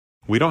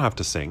We don't have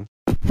to sing.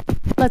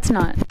 Let's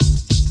not.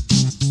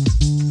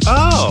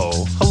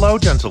 Oh, hello,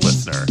 gentle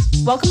listener.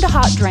 Welcome to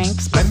Hot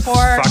Drinks. I'm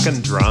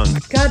fucking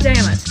drunk. God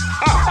damn it.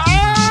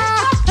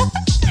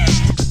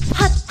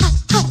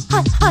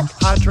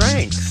 Hot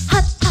drinks.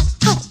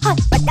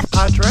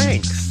 Hot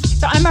drinks.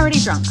 So I'm already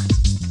drunk.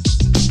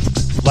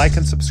 Like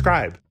and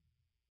subscribe.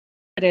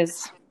 It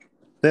is.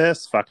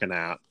 This fucking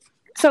app.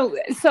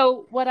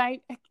 So what I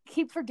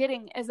keep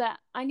forgetting is that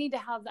I need to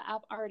have the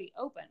app already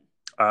open.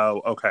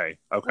 Oh, okay.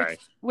 Okay.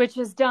 Which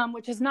is dumb,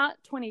 which is not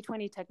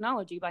 2020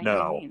 technology by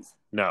any means.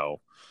 No.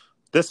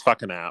 This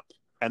fucking app.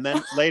 And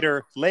then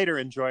later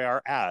enjoy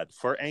our ad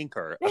for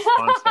Anchor, a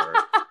sponsor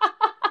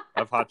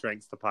of Hot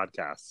Drinks, the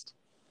podcast.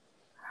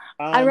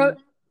 I wrote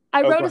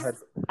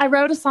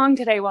a song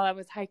today while I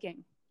was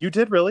hiking. You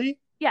did, really?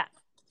 Yeah.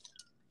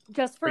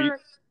 Just for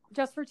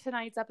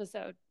tonight's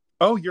episode.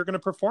 Oh, you're going to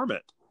perform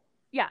it?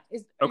 Yeah.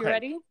 Are you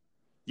ready?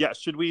 Yeah.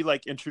 Should we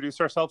introduce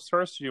ourselves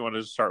first? Or do you want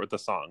to just start with the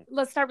song?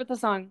 Let's start with the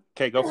song.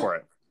 Okay, go for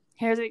it.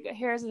 Here's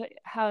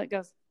how it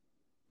goes.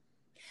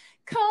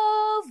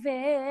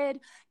 COVID,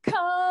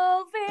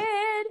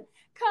 COVID,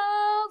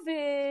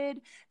 COVID,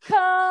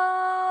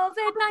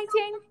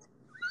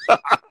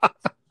 COVID-19.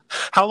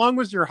 How long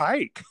was your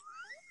hike?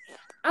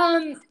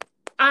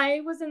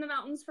 I was in the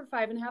mountains for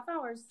 5.5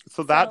 hours.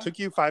 So that took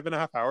you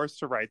 5.5 hours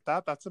to write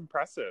that? That's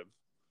impressive.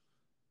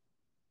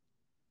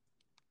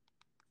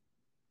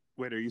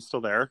 Wait, are you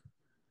still there?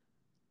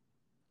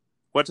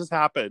 What just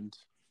happened?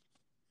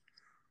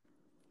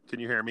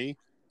 Can you hear me?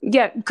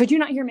 Yeah. Could you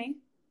not hear me?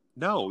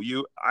 No,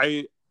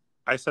 I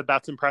said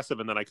that's impressive,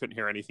 and then I couldn't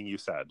hear anything you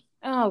said.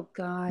 Oh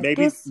God.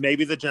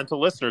 Maybe the gentle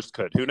listeners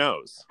could. Who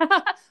knows?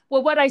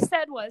 Well, what I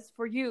said was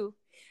for you,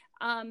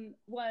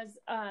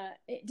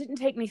 it didn't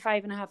take me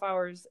 5.5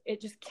 hours.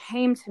 It just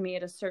came to me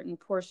at a certain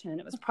portion.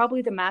 It was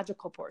probably the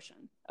magical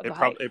portion of the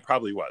hike. It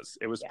probably was.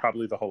 It was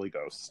probably the Holy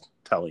Ghost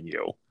telling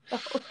you.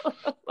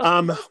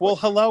 Well,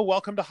 hello.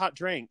 Welcome to Hot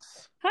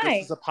Drinks. Hi.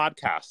 This is a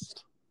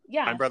podcast.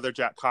 Yeah. I'm Brother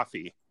Jack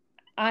Coffee.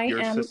 I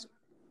am.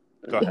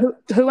 Go ahead.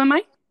 Who am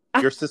I?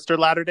 Your sister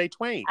Latter-day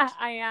Twain.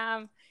 I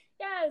am.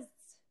 Yes.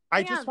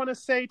 I just want to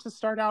say to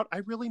start out, I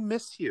really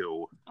miss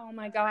you. Oh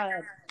my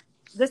God.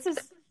 This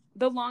is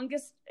the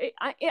longest.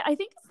 I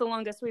think it's the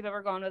longest we've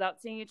ever gone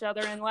without seeing each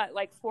other in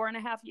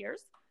 4.5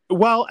 years.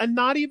 Well, and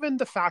not even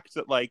the fact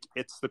that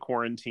it's the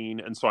quarantine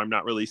and so I'm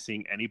not really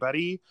seeing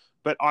anybody,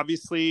 but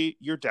obviously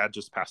your dad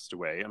just passed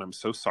away and I'm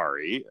so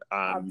sorry.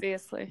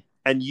 Obviously.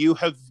 And you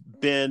have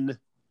been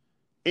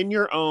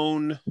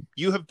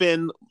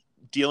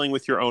dealing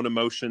with your own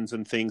emotions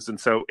and things. And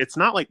so it's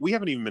not like we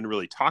haven't even been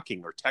really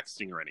talking or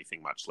texting or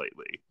anything much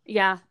lately.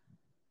 Yeah.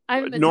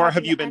 Nor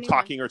have you been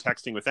talking or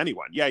texting with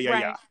anyone. Yeah.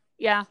 Right.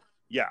 Yeah.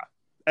 Yeah.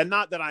 And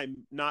not that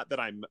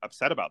I'm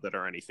upset about that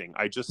or anything.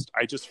 I just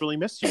really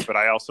miss you. But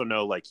I also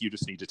know you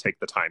just need to take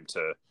the time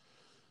to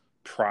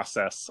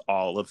process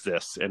all of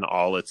this in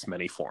all its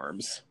many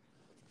forms.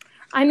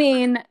 I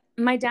mean,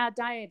 my dad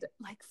died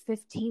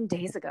 15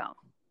 days ago.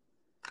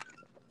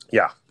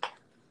 Yeah.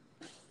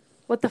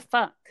 What the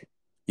fuck?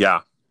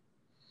 Yeah.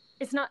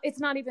 It's not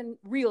even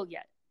real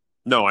yet.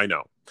 No, I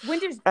know. When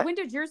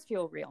did yours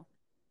feel real?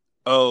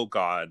 Oh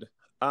God.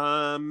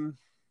 God,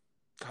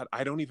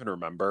 I don't even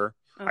remember.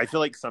 Okay. I feel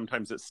like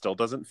sometimes it still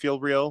doesn't feel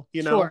real,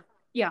 you know? Sure.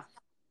 Yeah.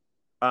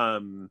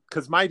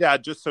 Because my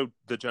dad, just so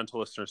the gentle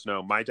listeners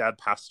know, my dad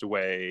passed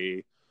away,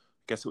 I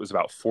guess it was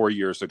about 4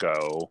 years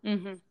ago.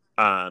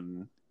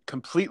 Mm-hmm.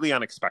 Completely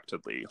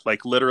unexpectedly.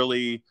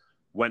 Literally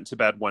went to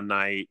bed one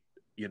night,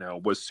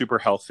 was super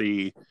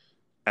healthy,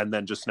 and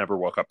then just never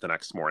woke up the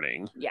next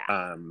morning. Yeah.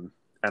 And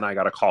I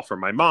got a call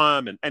from my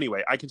mom. And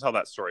anyway, I can tell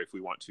that story if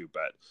we want to,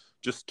 but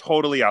just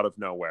totally out of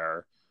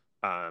nowhere.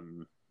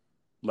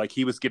 I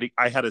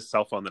had his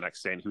cell phone the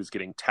next day and he was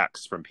getting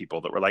texts from people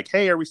that were like,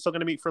 hey, are we still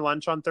going to meet for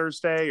lunch on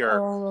Thursday?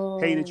 Or,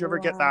 hey, did you ever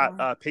get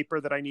that paper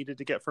that I needed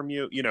to get from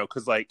you?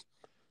 Because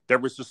there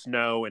was just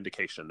no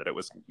indication that it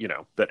was,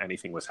 that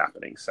anything was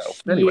happening. So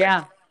anyway,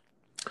 yeah.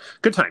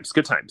 Good times.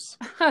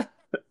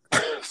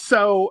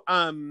 So,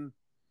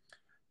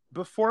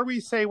 before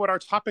we say what our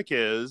topic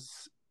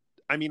is,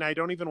 I mean, I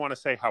don't even want to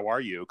say, how are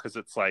you? Because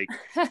it's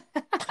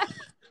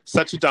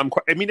such a dumb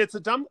question.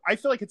 I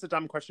feel like it's a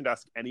dumb question to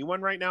ask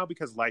anyone right now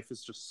because life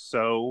is just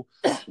so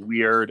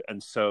weird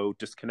and so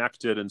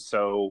disconnected and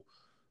so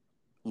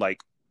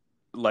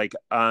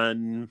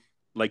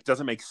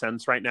doesn't make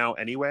sense right now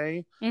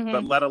anyway. Mm-hmm.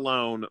 But let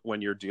alone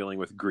when you're dealing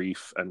with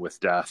grief and with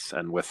death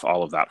and with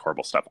all of that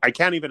horrible stuff. I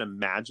can't even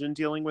imagine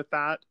dealing with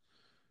that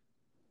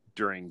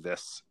during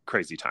this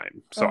crazy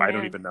time. So I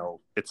don't even know.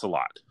 It's a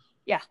lot.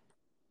 Yeah.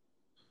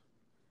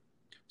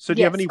 So do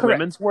you have any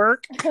women's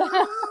work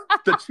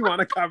that you want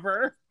to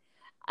cover?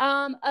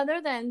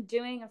 Other than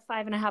doing a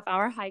 5.5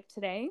 hour hike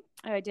today,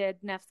 I did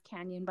Neff's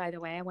Canyon, by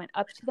the way. I went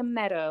up to the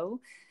meadow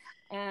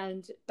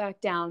and back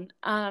down.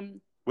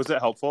 Was it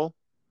helpful?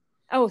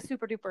 Oh,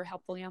 super duper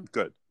helpful. Yeah.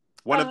 Good.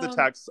 One of the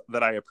texts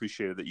that I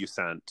appreciated that you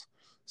sent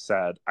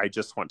said, I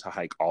just want to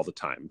hike all the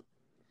time.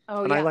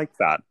 Oh, and I liked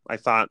that. I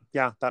thought,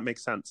 yeah, that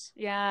makes sense.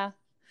 Yeah.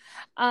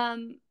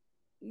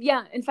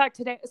 Yeah. In fact,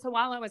 today, so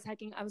while I was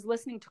hiking, I was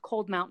listening to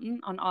Cold Mountain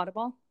on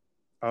Audible.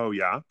 Oh,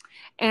 yeah.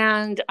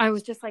 And I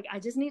was just like, I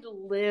just need to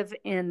live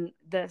in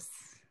this.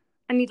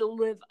 I need to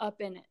live up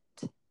in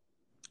it.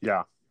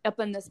 Yeah. Up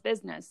in this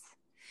business.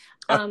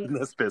 In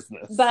this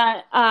business.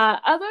 But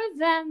other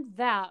than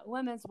that,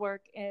 women's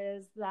work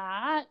is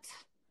that.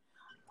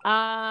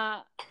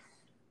 So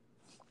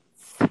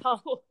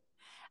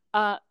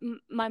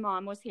my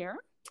mom was here.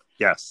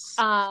 Yes.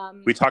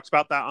 We talked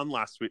about that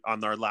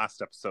on our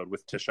last episode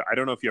with Tisha. I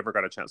don't know if you ever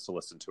got a chance to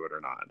listen to it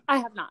or not. I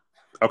have not.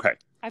 Okay.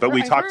 I've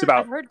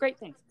heard great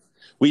things.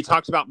 We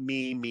talked about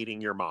me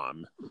meeting your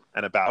mom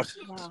and about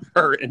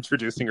her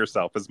introducing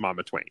herself as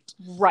Mama Twain.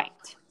 Right.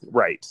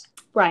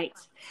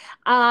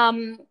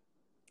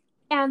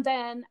 And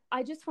then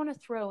I just want to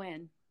throw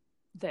in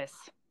this.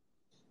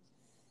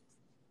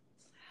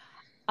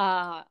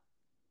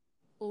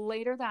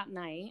 Later that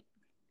night,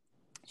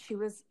 she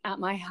was at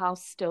my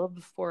house still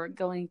before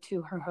going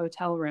to her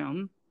hotel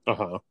room.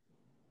 Uh-huh.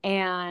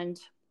 And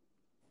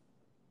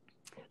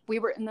we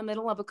were in the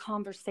middle of a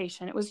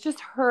conversation. It was just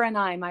her and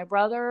I. My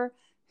brother,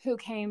 who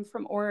came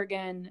from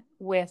Oregon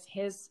with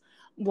his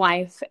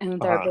wife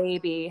and their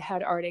baby,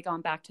 had already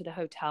gone back to the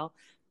hotel.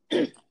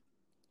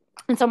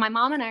 And so my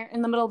mom and I are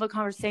in the middle of a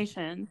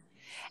conversation.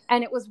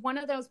 And it was one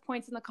of those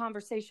points in the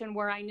conversation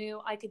where I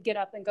knew I could get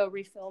up and go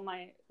refill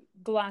my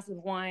glass of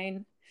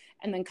wine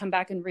and then come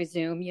back and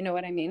resume. You know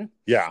what I mean?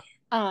 Yeah.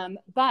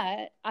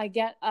 But I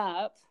get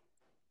up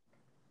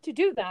to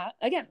do that.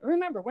 Again,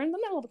 remember, we're in the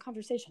middle of a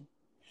conversation.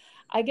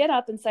 I get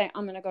up and say,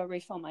 I'm going to go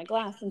refill my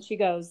glass. And she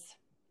goes,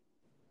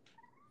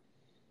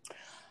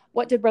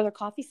 what did Brother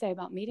Coffee say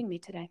about meeting me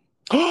today?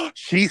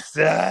 She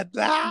said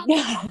that?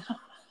 Yeah.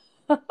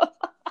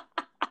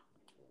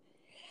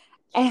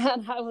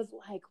 And I was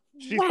like,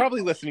 she's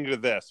probably listening to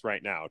this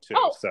right now too.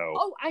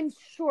 Oh, I'm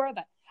sure of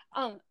it.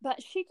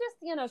 But she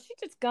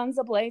just guns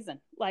a-blazing,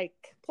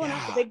 like pulling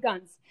out the big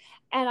guns.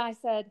 And I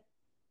said,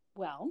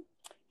 well,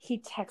 he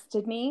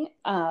texted me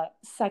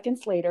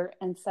seconds later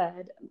and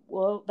said,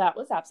 well, that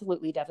was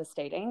absolutely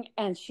devastating.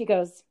 And she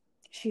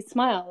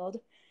smiled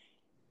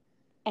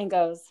and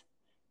goes,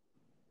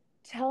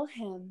 tell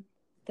him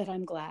that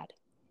I'm glad.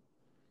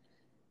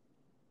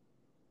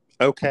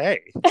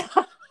 Okay.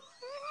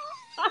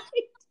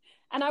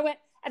 And I went,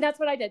 and that's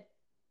what I did.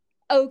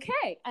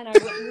 Okay. And I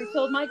went and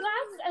refilled my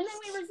glass, and then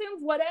we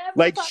resumed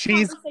whatever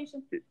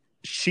conversation.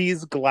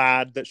 She's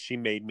glad that she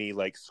made me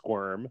like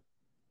squirm.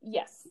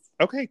 Yes.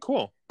 Okay,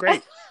 cool.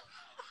 Great.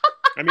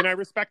 I mean, I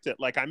respect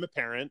it. Like, I'm a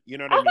parent, you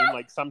know what I mean?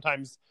 Like,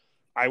 sometimes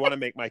I want to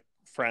make my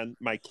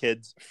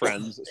kids'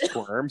 friends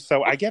squirm,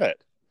 so I get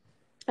it.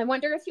 I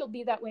wonder if you'll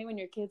be that way when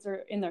your kids are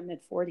in their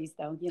mid-40s,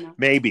 though, you know?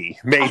 Maybe.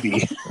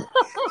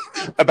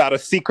 About a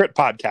secret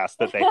podcast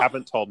that they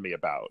haven't told me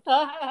about.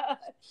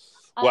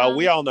 Well,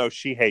 we all know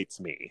she hates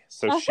me.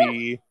 So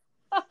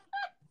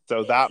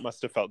that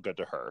must have felt good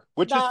to her,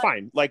 which is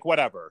fine. Like,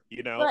 whatever,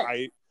 you know,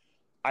 right.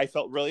 I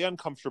felt really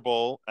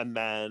uncomfortable. And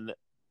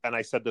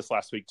I said this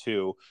last week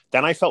too,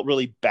 then I felt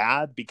really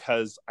bad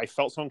because I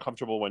felt so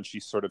uncomfortable when she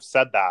sort of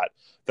said that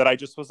I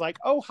just was like,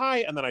 oh, hi.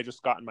 And then I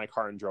just got in my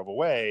car and drove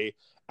away.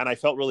 And I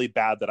felt really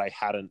bad that I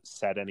hadn't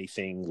said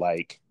anything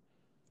like,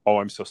 oh,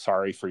 I'm so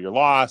sorry for your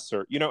loss,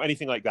 or, you know,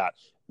 anything like that.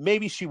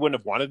 Maybe she wouldn't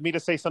have wanted me to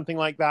say something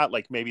like that.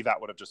 Like, maybe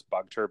that would have just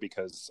bugged her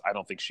because I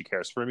don't think she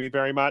cares for me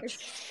very much.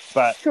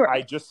 But sure.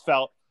 I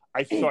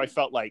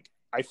felt like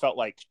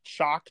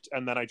shocked,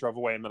 and then I drove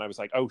away, and then I was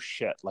like, oh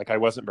shit, like I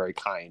wasn't very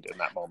kind in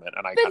that moment,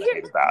 and I kind of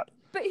hated that.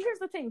 But here's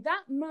the thing,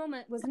 that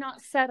moment was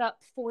not set up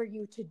for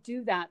you to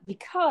do that,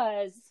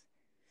 because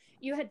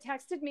you had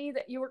texted me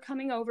that you were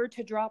coming over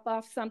to drop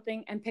off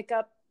something and pick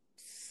up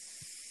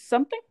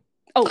something.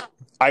 Oh,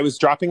 I was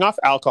dropping off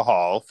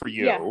alcohol for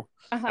you,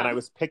 and I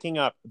was picking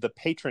up the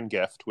patron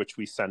gift, which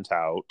we sent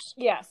out.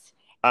 Yes.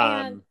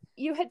 And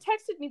you had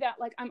texted me that,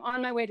 like, I'm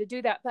on my way to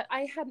do that, but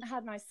I hadn't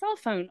had my cell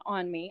phone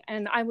on me,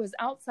 and I was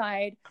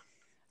outside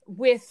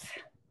with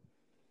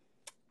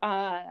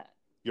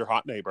your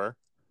hot neighbor.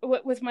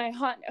 With my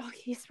hot,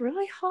 he's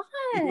really hot.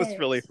 He was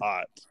really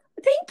hot.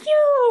 Thank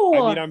you.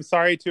 I mean, I'm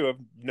sorry to have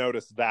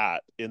noticed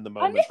that in the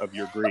moment of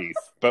your grief,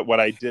 but what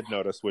I did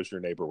notice was your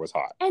neighbor was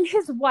hot. And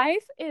his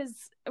wife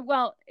is,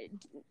 well,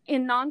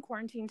 in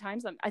non-quarantine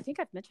times, I think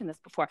I've mentioned this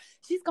before,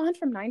 she's gone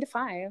from 9 to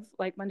 5,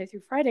 like Monday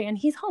through Friday, and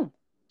he's home.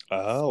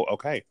 Oh,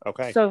 okay.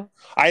 So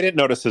I didn't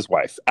notice his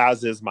wife,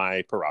 as is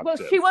my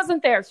prerogative. Well, she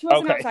wasn't there. She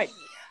wasn't outside.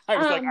 I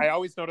was like, I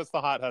always notice the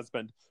hot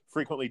husband.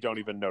 Frequently don't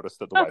even notice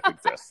that the wife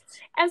exists.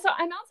 And so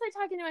I'm outside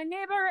talking to my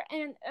neighbor,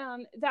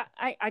 and that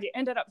I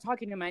ended up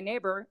talking to my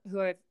neighbor,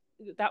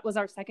 that was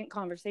our second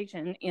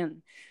conversation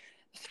in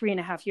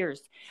 3.5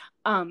 years,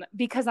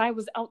 because I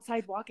was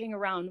outside walking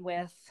around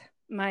with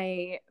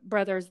my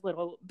brother's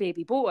little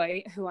baby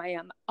boy, who I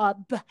am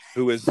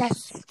who is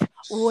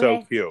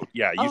so cute.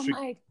 Yeah, you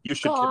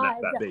should kidnap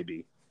that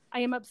baby. I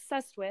am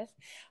obsessed with.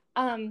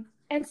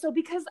 And so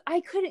because I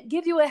couldn't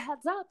give you a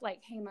heads up, like,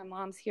 hey, my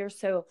mom's here,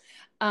 so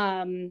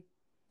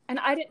And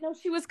I didn't know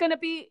she was going to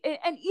be,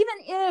 and even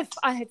if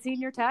I had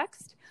seen your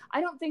text, I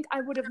don't think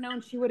I would have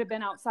known she would have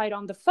been outside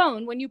on the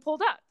phone when you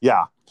pulled up.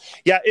 Yeah.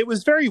 Yeah, it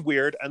was very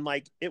weird. And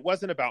like, it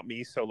wasn't about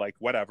me. So like,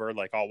 whatever,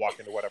 like I'll walk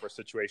into whatever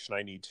situation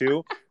I need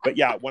to. But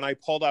yeah, when I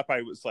pulled up,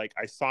 I was like,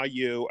 I saw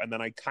you. And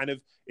then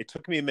it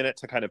took me a minute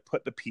to kind of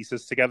put the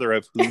pieces together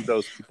of who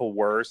those people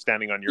were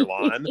standing on your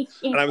lawn.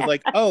 And I was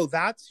like, oh,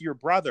 that's your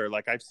brother.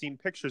 Like I've seen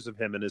pictures of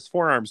him in his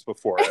forearms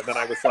before. And then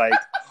I was like,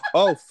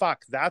 oh,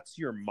 fuck, that's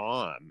your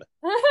mom.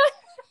 So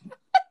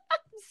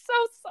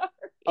sorry.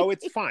 Oh,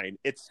 it's fine.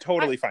 It's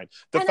totally fine.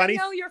 I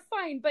know you're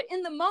fine, but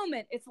in the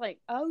moment, it's like,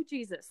 oh,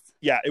 Jesus.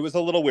 Yeah, it was a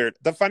little weird.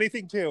 The funny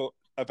thing, too,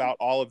 about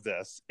all of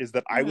this is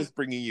that I was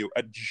bringing you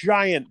a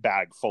giant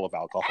bag full of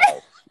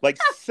alcohol, like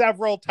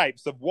several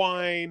types of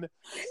wine,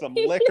 some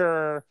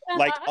liquor,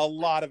 like a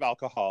lot of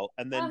alcohol.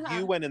 And then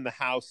you went in the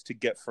house to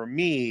get for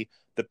me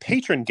the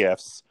patron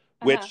gifts,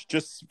 which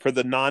just for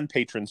the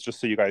non-patrons, just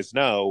so you guys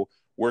know,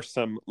 were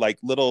some like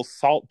little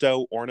salt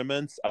dough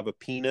ornaments of a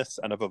penis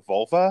and of a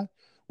vulva,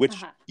 which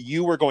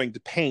you were going to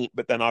paint,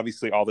 but then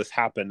obviously all this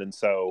happened.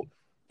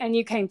 And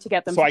you came to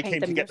get them. So I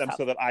came to get them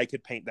so that I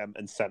could paint them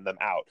and send them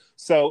out.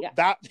 So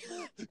that,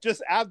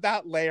 just add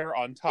that layer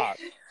on top,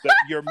 that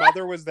your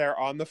mother was there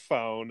on the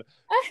phone.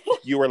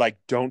 You were like,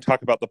 don't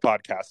talk about the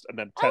podcast. And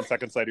then 10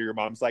 seconds later, your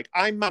mom's like,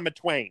 I'm Mama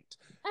Twain.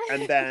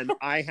 And then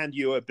I hand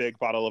you a big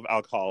bottle of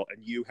alcohol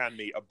and you hand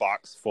me a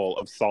box full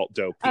of salt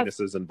dough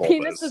penises and vulvas.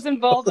 Penises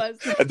and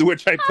vulvas.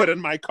 Which I put in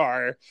my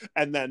car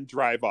and then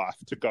drive off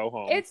to go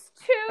home. It's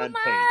too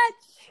much. Paint.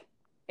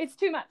 It's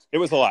too much. It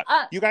was a lot.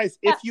 You guys,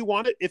 if you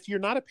want it, if you're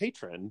not a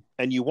patron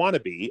and you want to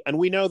be, and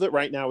we know that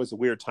right now is a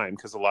weird time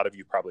because a lot of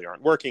you probably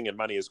aren't working and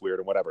money is weird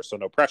and whatever, so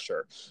no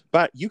pressure.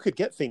 But you could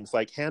get things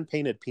like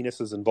hand-painted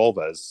penises and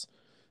vulvas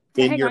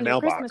in your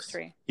mailbox.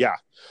 Yeah.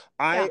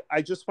 I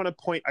just want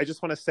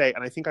to say,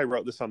 and I think I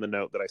wrote this on the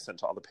note that I sent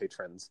to all the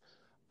patrons,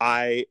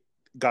 I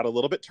got a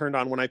little bit turned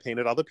on when I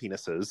painted all the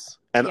penises,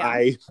 and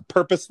I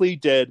purposely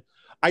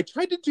I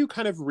tried to do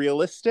kind of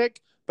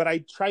realistic, but I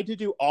tried to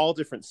do all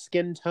different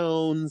skin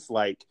tones,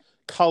 like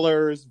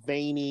colors,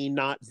 veiny,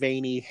 not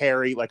veiny,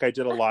 hairy. Like I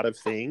did a lot of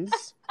things.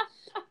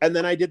 And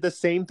then I did the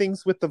same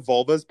things with the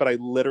vulvas, but I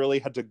literally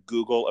had to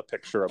Google a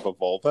picture of a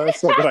vulva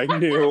so that I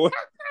knew.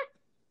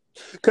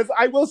 Because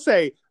I will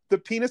say, the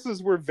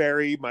penises were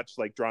very much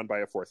like drawn by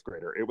a fourth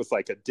grader. It was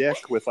like a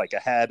dick with like a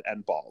head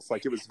and balls.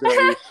 Like it was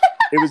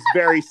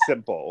very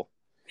simple.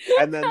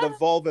 And then the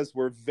vulvas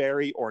were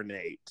very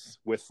ornate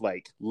with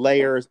like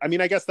layers. I mean,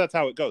 I guess that's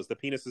how it goes. The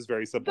penis is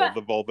very simple.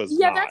 The vulva is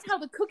not. That's how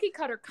the cookie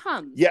cutter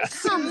comes.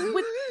 Yes. It comes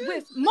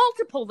with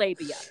multiple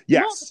labia.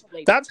 Yes.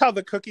 That's how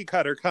the cookie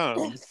cutter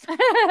comes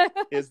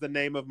is the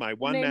name of my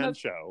one-man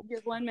show.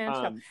 Your one-man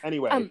show.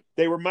 Anyway,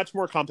 they were much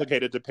more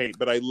complicated to paint,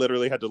 but I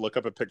literally had to look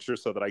up a picture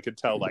so that I could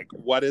tell like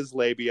what is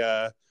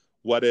labia,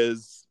 what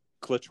is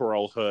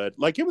clitoral hood.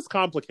 Like it was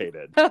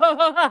complicated. So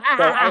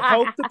I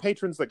hope the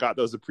patrons that got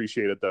those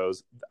appreciated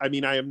those. I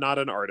mean, I am not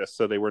an artist,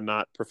 so they were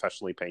not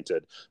professionally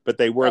painted, but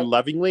they were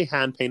lovingly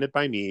hand painted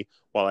by me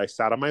while I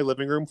sat on my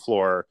living room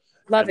floor,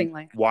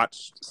 lovingly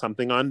watched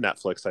something on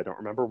Netflix, I don't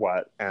remember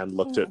what, and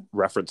looked at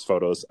reference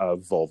photos of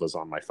vulvas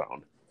on my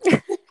phone.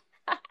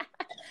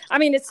 I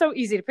mean, it's so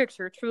easy to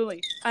picture,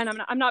 truly, and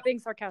I'm not being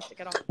sarcastic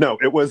at all. No,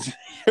 it was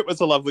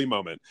a lovely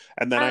moment,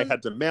 and then I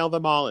had to mail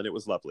them all, and it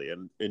was lovely.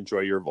 And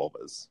enjoy your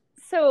vulvas.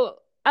 So,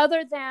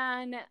 other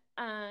than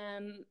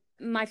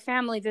my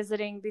family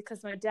visiting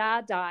because my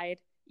dad died,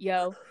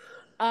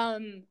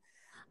 I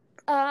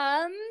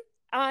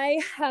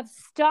have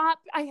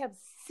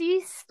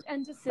ceased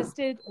and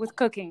desisted with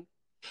cooking.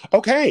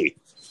 Okay.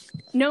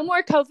 No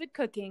more COVID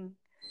cooking.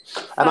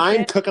 And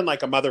I'm cooking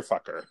like a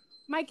motherfucker.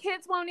 My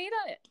kids won't eat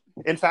it.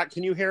 In fact,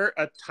 can you hear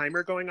a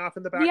timer going off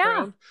in the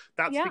background?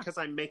 That's because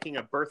I'm making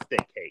a birthday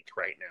cake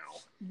right now.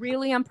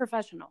 Really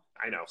unprofessional.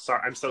 I know.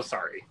 Sorry, I'm so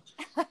sorry.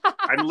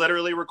 I'm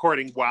literally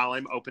recording while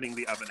I'm opening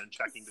the oven and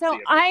checking to see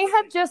if I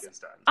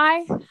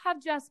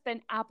have just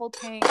been Apple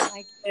paying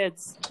my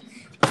kids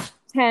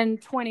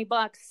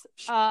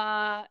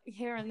 $10-20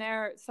 here and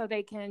there so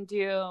they can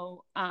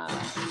do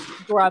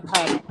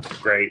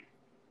Grubhub. Great.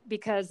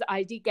 Because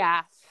I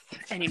degaff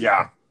anymore.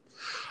 Yeah.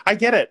 I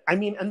get it. I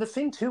mean, and the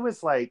thing too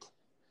is like,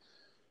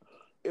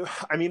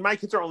 I mean, my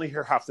kids are only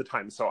here half the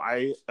time, so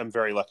I am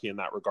very lucky in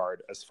that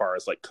regard as far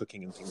as like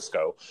cooking and things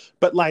go.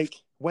 But like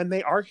when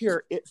they are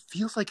here, it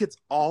feels like it's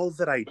all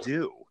that I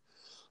do.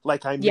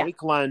 Like I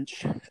make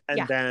lunch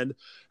and then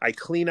I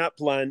clean up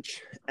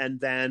lunch and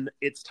then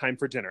it's time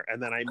for dinner.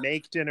 And then I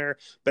make dinner,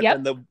 but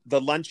then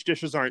the lunch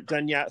dishes aren't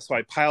done yet. So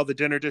I pile the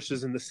dinner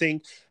dishes in the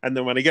sink. And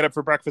then when I get up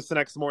for breakfast the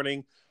next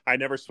morning, I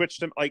never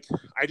switched them. Like,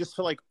 I just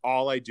feel like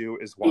all I do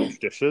is wash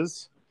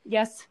dishes.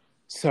 Yes.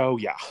 So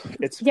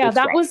it's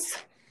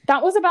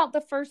that was about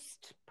the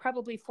first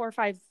probably 4,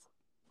 5,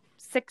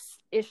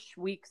 6-ish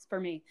weeks for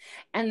me.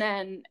 And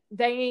then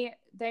they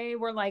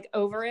were like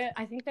over it.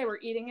 I think they were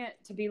eating it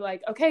to be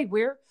like, okay,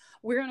 we're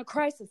in a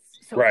crisis.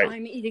 So I'm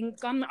going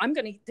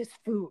to eat this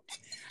food.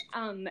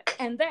 And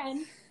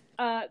then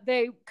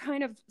they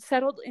kind of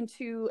settled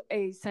into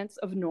a sense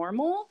of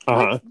normal,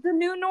 Uh-huh. like the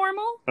new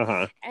normal.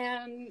 Uh-huh.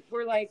 And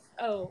we're like,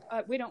 oh,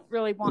 we don't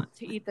really want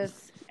to eat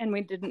this. And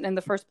we didn't in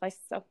the first place.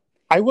 So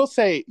I will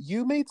say,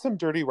 you made some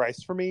dirty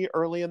rice for me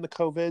early in the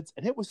COVIDs,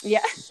 and it was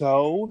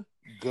so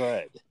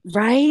good.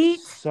 Right?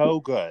 So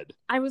good.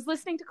 I was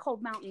listening to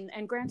Cold Mountain,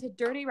 and granted,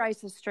 dirty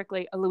rice is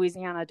strictly a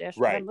Louisiana dish.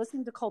 Right. But I'm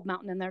listening to Cold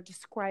Mountain, and they're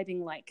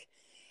describing like,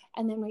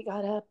 and then we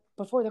got up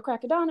before the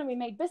crack of dawn, and we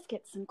made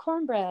biscuits and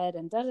cornbread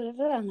and da da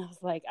da. And I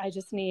was like, I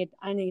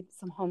need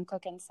some home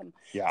cooking, some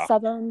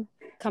Southern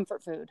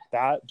comfort food.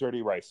 That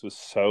dirty rice was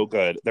so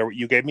good.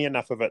 You gave me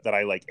enough of it that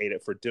I like ate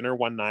it for dinner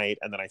one night,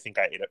 and then I think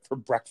I ate it for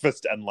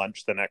breakfast and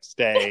lunch the next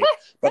day.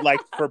 But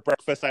like for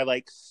breakfast, I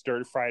like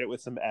stir fried it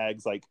with some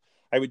eggs. Like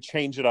I would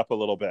change it up a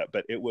little bit,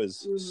 but it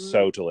was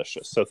so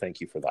delicious. So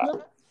thank you for that.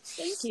 Well,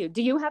 thank you.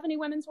 Do you have any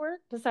women's work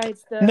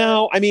besides the?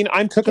 No, I mean,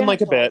 I'm cooking like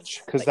a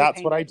bitch because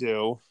that's what I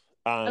do.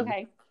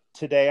 Okay.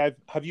 Today,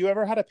 have you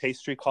ever had a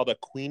pastry called a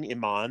Queen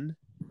Iman?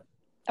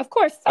 Of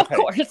course. Of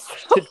course.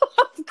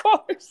 Of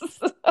course.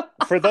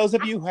 For those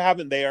of you who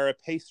haven't, they are a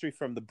pastry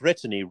from the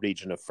Brittany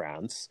region of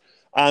France.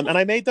 And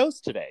I made those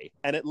today.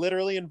 And it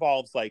literally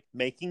involves like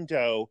making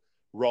dough,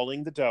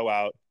 rolling the dough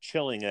out,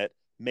 chilling it,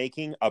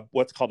 making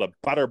what's called a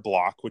butter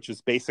block, which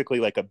is basically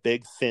like a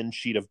big thin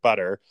sheet of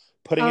butter,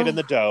 putting it in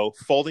the dough,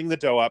 folding the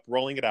dough up,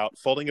 rolling it out,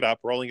 folding it up,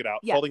 rolling it out,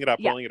 folding it up,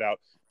 rolling it out,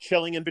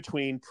 chilling in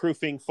between,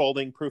 proofing,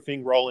 folding,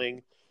 proofing,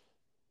 rolling.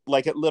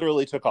 Like it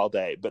literally took all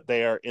day, but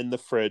they are in the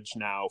fridge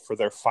now for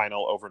their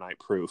final overnight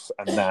proof.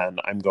 And then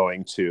I'm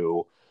going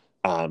to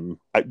I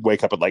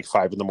wake up at like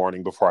 5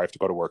 a.m. before I have to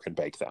go to work and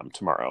bake them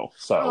tomorrow.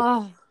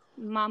 So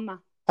mama,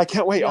 I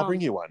can't wait. I'll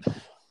bring you one.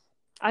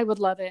 I would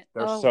love it.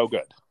 They're so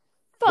good.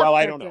 Well,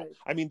 I don't know.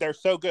 I mean, they're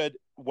so good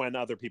when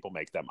other people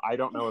make them. I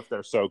don't know if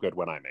they're so good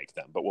when I make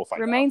them, but we'll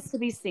find out. Remains to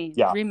be seen.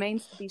 Yeah.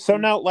 Remains to be seen. So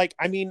now, like,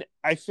 I mean,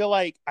 I feel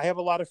like I have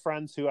a lot of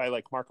friends who I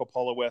like Marco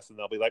Polo with, and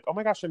they'll be like, oh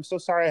my gosh, I'm so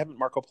sorry I haven't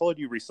Marco Polo'd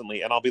you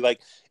recently. And I'll be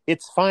like,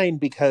 it's fine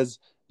because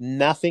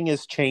nothing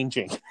is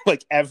changing.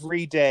 Like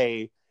every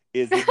day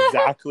is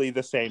exactly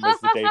the same as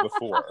the day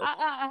before.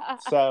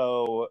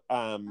 So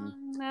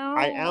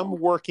I am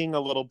working a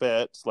little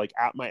bit like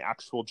at my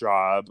actual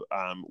job.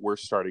 We're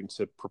starting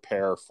to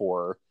prepare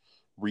for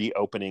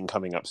reopening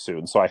coming up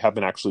soon. So I have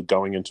been actually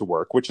going into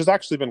work, which has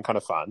actually been kind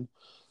of fun.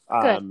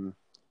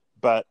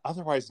 But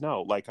otherwise,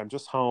 no, like I'm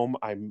just home.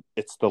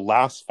 It's the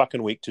last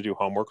fucking week to do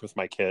homework with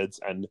my kids.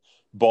 And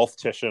both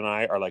Tisha and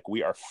I are like,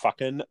 we are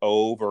fucking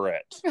over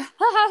it.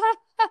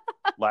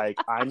 Like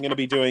I'm going to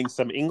be doing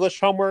some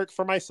English homework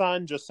for my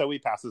son just so he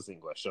passes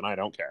English, and I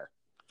don't care.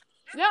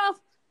 Yeah.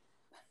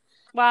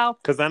 Wow.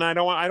 Because then I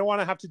don't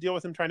want to have to deal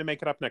with him trying to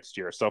make it up next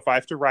year. So if I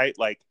have to write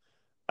like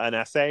an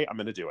essay, I'm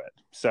going to do it.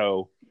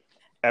 So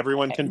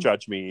everyone can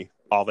judge me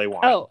all they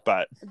want.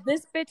 But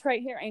this bitch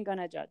right here ain't going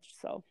to judge.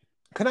 So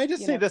can I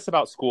just say this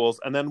about schools,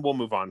 and then we'll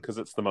move on because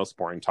it's the most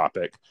boring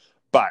topic.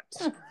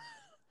 But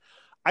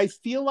I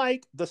feel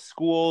like the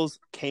schools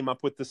came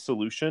up with the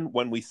solution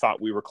when we thought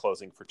we were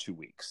closing for 2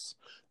 weeks.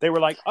 They were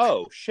like,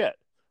 oh, shit,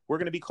 we're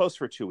going to be closed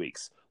for 2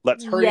 weeks.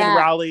 Let's hurry and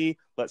rally.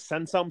 Let's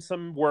send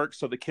some work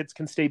so the kids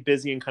can stay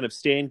busy and kind of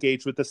stay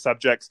engaged with the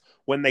subjects.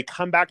 When they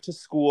come back to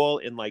school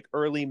in like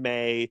early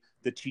May,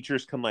 the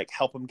teachers can like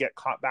help them get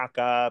caught back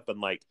up and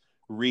like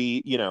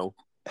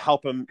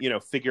help them,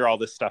 figure all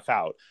this stuff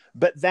out.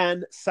 But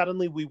then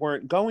suddenly we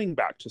weren't going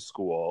back to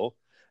school.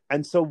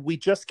 And so we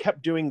just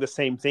kept doing the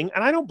same thing.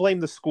 And I don't blame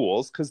the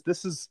schools because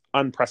this is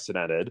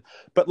unprecedented.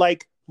 But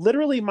like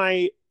literally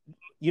my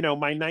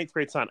 9th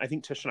grade son, I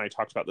think Tish and I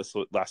talked about this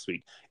last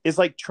week, is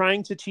like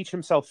trying to teach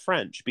himself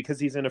French because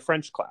he's in a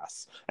French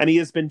class. And he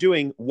has been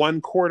doing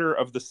 1/4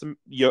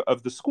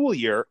 of the school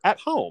year at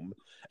home.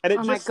 And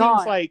it just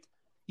seems like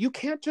you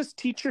can't just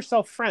teach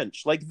yourself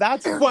French. Like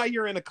that's why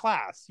you're in a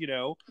class,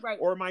 Right.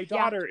 Or my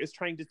daughter is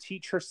trying to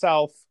teach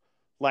herself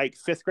like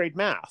 5th grade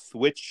math,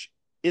 which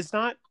is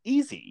not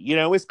easy,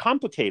 is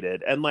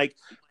complicated. And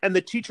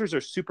the teachers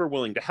are super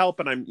willing to help.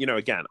 And I'm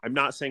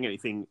not saying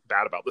anything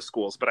bad about the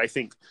schools, but I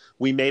think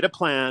we made a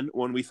plan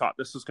when we thought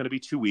this was going to be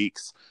 2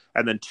 weeks,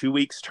 and then 2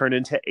 weeks turned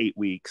into 8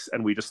 weeks.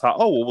 And we just thought,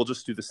 oh, well, we'll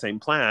just do the same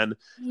plan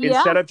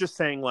instead of just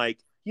saying like,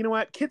 you know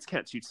what, kids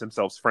can't teach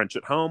themselves French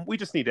at home. We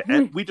just need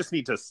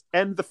to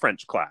end the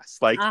French class.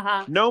 Like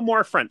no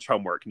more French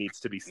homework needs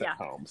to be sent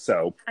home.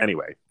 So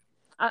anyway,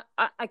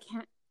 I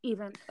can't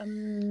even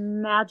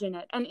imagine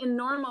it. And in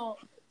normal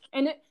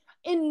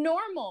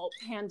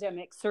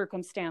pandemic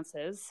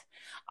circumstances,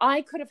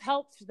 I could have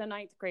helped the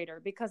 9th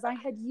grader because I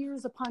had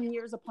years upon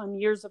years upon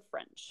years of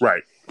French.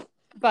 Right.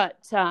 But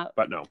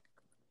no.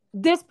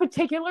 This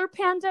particular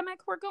pandemic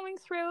we're going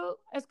through,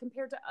 as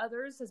compared to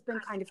others, has been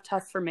kind of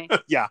tough for me.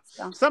 Yeah.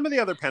 So. Some of the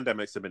other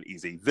pandemics have been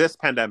easy. This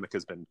pandemic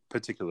has been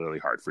particularly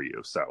hard for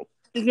you. So.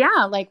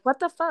 Yeah, like what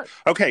the fuck?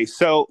 Okay,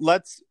 so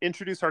let's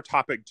introduce our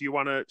topic. Do you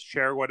want to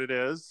share what it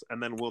is,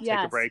 and then we'll take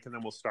a break, and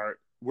then we'll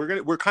start.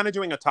 We're kind of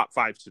doing a top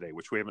 5 today,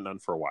 which we haven't done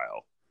for a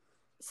while.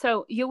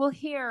 So you will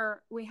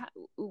hear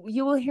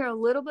a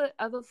little bit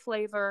of a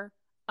flavor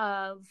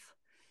of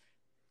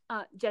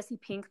Jesse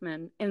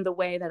Pinkman in the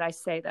way that I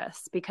say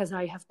this because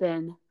I have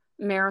been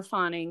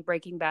marathoning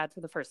Breaking Bad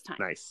for the first time.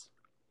 Nice.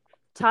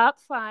 Top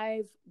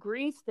 5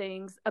 grief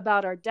things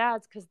about our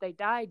dads because they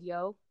died,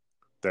 yo.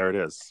 There it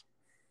is.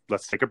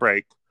 Let's take a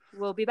break.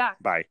 We'll be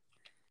back. Bye.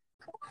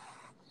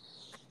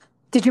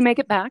 Did you make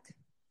it back?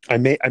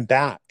 I'm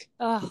back.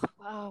 Oh,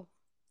 wow.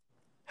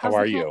 How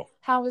are you?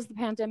 How was the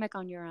pandemic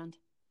on your end?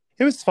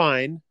 It was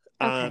fine.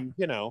 Okay.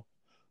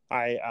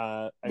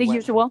 I the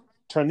usual.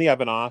 Turned the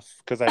oven off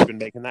because I've been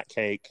making that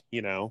cake,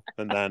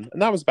 and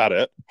that was about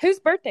it. Whose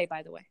birthday,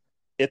 by the way?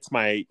 It's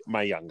my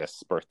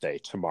youngest birthday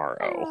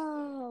tomorrow.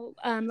 Oh,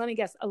 let me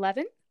guess,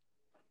 11?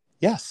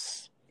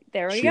 Yes.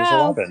 There we She's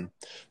go. 11.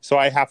 So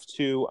I have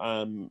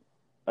to.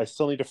 I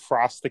still need to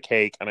frost the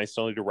cake, and I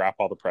still need to wrap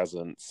all the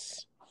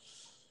presents.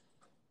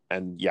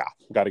 And yeah,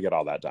 got to get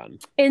all that done.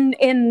 In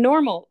a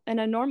normal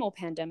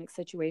pandemic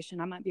situation,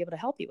 I might be able to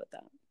help you with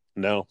that.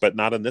 No, but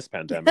not in this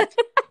pandemic.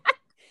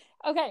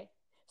 Okay,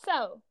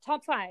 so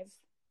top 5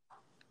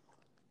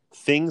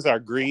 things our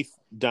grief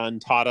done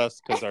taught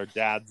us because our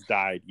dads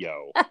died.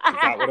 Yo, is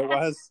that what it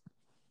was?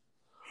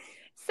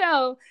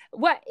 So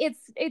what?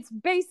 It's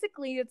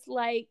basically it's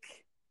like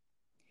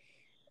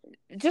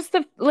just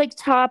the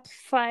top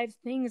 5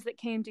 things that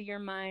came to your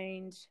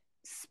mind.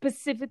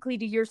 Specifically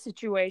to your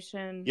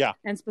situation,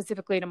 and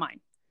specifically to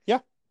mine. Yeah.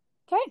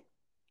 Okay.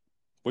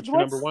 What's your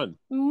number 1?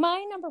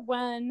 My number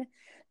 1.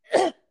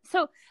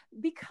 So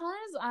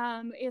because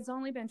it's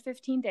only been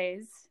 15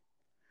 days,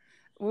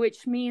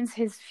 which means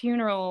his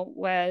funeral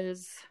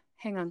was.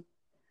 Hang on.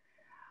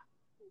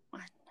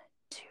 1,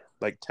 2.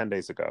 Like 10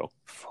 days ago.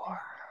 4.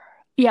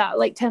 Yeah,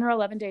 like 10 or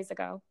 11 days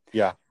ago.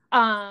 Yeah.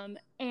 And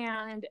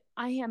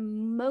I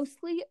am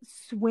mostly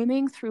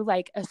swimming through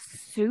like a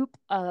soup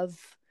of.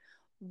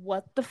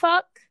 What the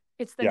fuck?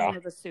 It's the name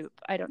of the soup.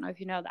 I don't know if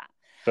you know that.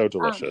 So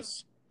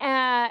delicious.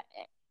 And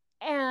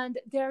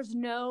there's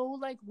no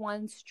like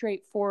one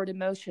straightforward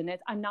emotion.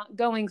 I'm not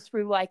going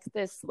through like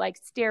this like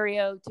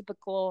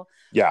stereotypical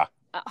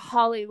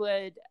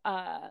Hollywood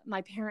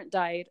my parent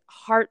died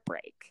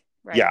heartbreak,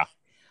 right? Yeah.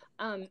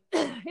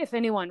 If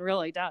anyone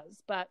really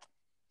does. But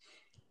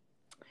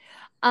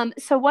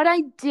so what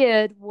I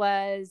did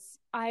was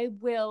I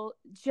will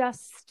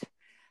just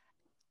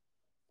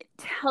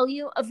tell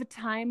you of a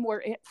time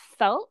where I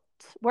felt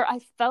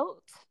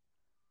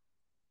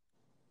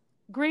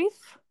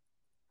grief.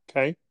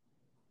 Okay.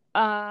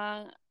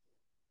 I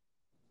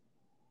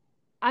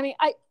mean,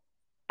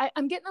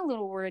 I'm getting a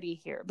little wordy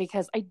here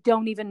because I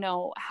don't even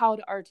know how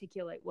to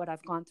articulate what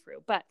I've gone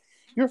through, but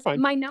you're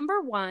fine. My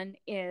number 1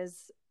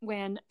 is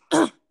when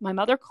my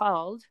mother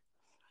called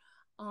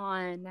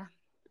on,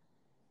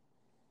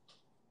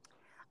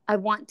 I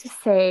want to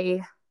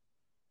say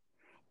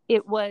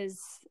it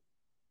was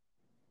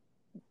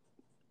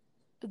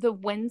the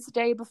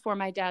Wednesday before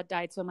my dad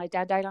died. So my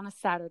dad died on a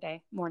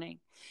Saturday morning.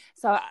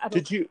 So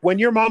when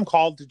your mom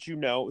called, did you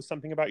know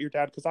something about your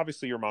dad? Because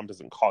obviously your mom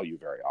doesn't call you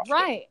very often.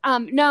 Right.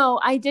 No,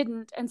 I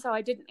didn't. And so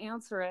I didn't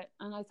answer it.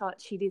 And I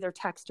thought she'd either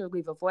text or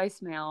leave a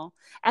voicemail.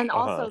 And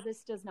also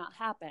this does not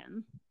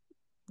happen.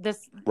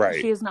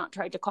 She has not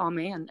tried to call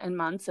me in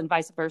months and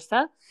vice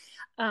versa.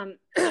 And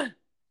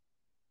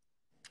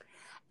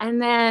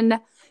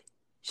then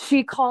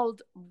she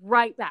called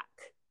right back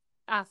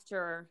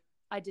after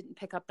I didn't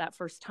pick up that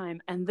first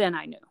time, and then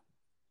I knew.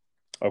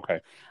 Okay.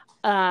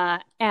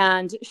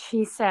 And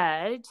she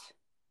said,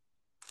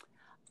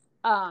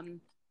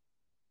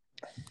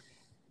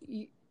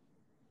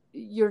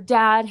 your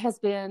dad has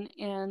been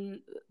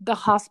in the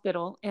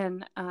hospital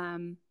in a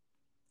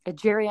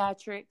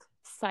geriatric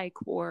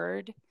psych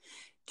ward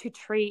to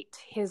treat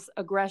his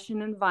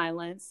aggression and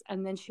violence.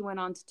 And then she went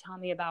on to tell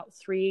me about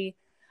 3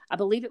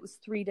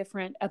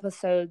 different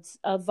episodes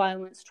of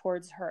violence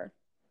towards her.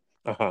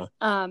 Uh-huh.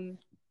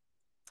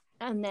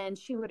 And then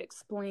she would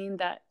explain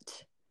that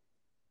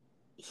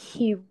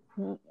she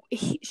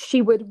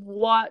would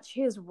watch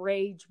his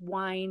rage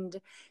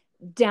wind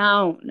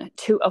down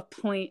to a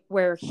point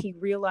where he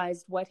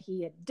realized what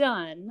he had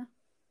done.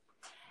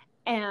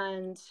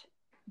 And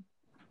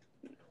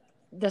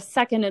the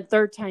second and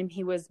third time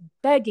he was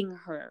begging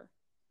her,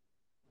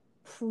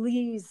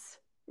 please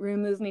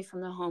remove me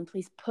from the home.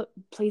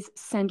 Please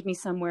send me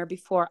somewhere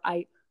before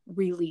I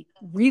really,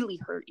 really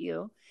hurt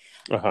you.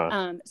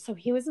 Uh-huh. So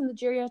he was in the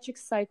geriatric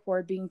psych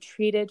ward being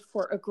treated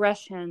for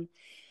aggression.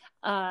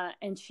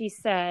 And she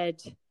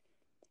said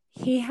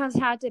he has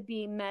had to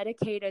be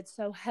medicated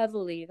so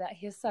heavily that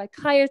his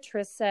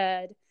psychiatrist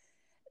said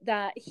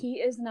that he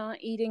is not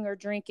eating or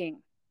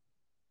drinking.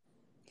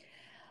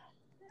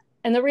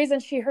 And the reason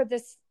she heard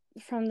this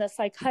from the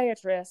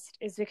psychiatrist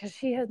is because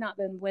she had not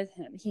been with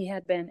him. He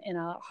had been in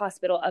a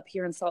hospital up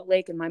here in Salt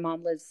Lake, and my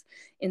mom lives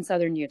in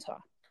southern Utah.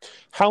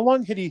 How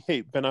long had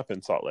he been up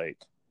in Salt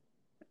Lake?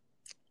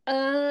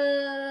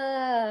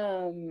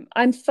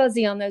 I'm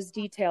fuzzy on those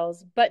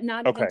details, but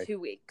not even 2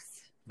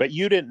 weeks. But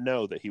you didn't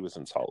know that he was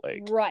in Salt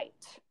Lake. Right.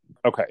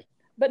 Okay.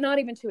 But not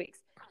even 2 weeks.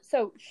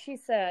 So she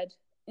said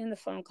in the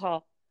phone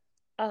call,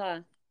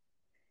 the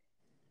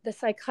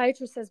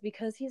psychiatrist says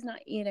because he's not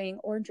eating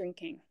or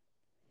drinking,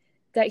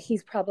 that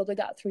he's probably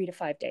got 3 to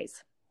 5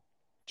 days.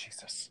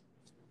 Jesus.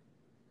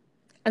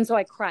 And so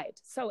I cried.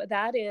 So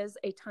that is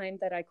a time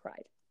that I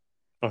cried.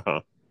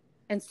 Uh-huh.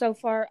 And so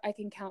far I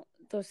can count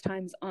those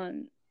times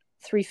on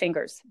 3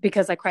 fingers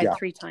because I cried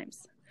 3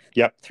 times.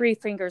 Yep. 3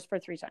 fingers for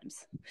 3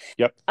 times.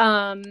 Yep.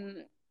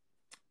 And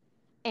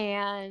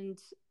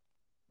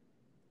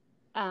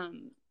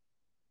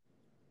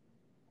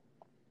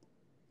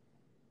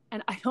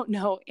I don't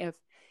know if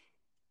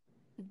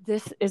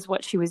this is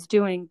what she was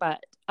doing,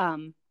 but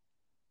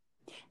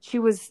she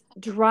was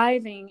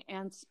driving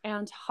and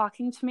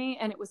talking to me,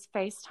 and it was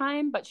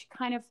FaceTime, but she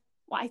kind of,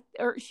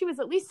 or she was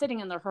at least sitting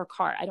in her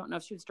car. I don't know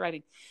if she was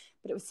driving,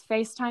 but it was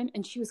FaceTime,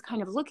 and she was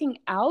kind of looking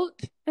out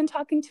and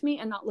talking to me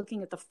and not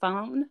looking at the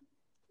phone.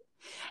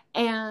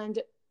 And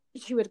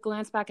she would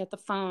glance back at the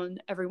phone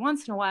every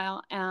once in a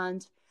while.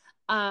 And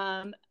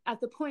at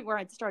the point where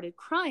I'd started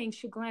crying,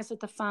 she glanced at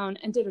the phone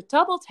and did a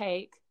double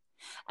take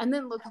and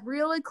then looked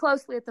really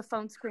closely at the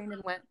phone screen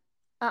and went,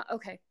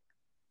 okay.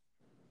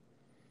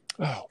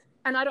 Oh.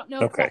 And I don't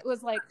know if that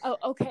was like, oh,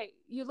 okay,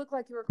 you look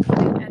like you were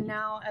crying, and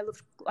now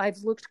I've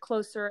looked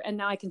closer, and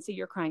now I can see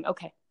you're crying.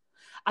 Okay.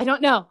 I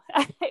don't know.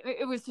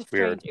 It was just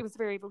weird. Strange. It was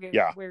very weird,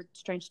 weird,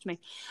 strange to me.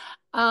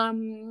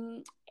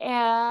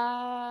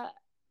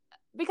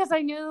 Because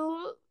I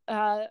knew,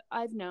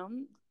 I've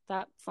known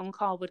that phone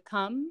call would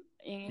come,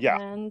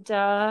 and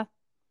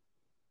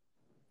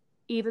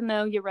even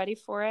though you're ready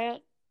for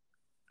it,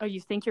 or you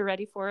think you're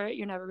ready for it,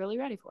 you're never really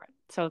ready for it.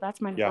 So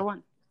that's my number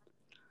one.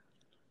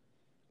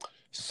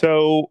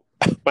 So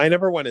my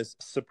number one is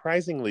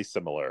surprisingly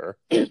similar.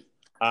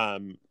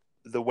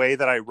 The way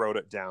that I wrote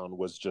it down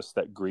was just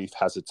that grief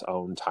has its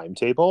own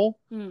timetable.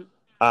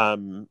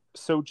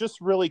 So just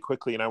really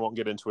quickly, and I won't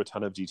get into a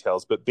ton of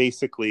details, but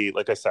basically,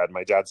 like I said,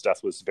 my dad's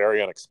death was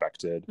very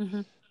unexpected.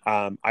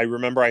 I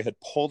remember I had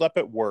pulled up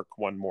at work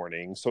one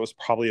morning, so it was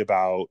probably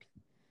about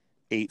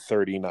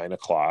 8:30, 9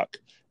 o'clock,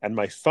 and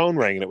my phone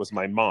rang, and it was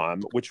my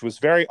mom, which was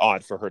very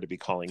odd for her to be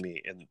calling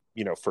me in,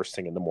 first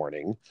thing in the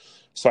morning.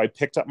 So I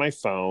picked up my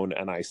phone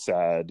and I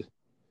said,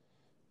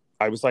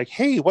 I was like,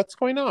 hey, what's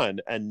going on?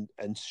 And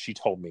she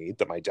told me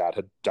that my dad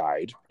had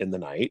died in the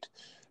night.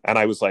 And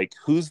I was like,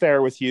 who's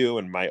there with you?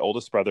 And my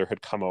oldest brother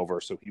had come over,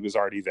 so he was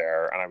already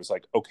there. And I was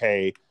like,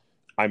 okay,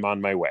 I'm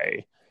on my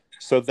way.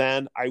 So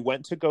then I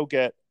went to go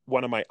get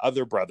one of my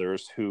other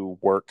brothers who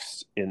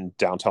works in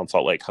downtown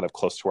Salt Lake, kind of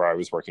close to where I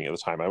was working at the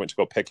time. I went to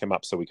go pick him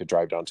up so we could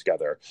drive down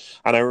together.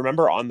 And I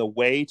remember on the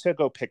way to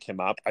go pick him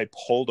up, I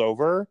pulled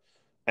over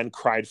and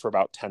cried for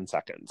about 10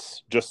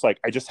 seconds. Just like,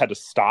 I just had to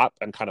stop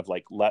and kind of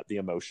like let the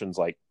emotions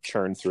like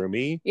churn through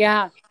me.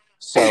 Yeah.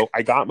 So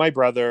I got my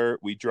brother,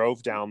 we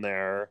drove down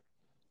there.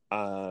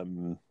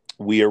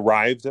 We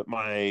arrived at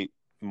my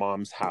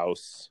mom's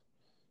house.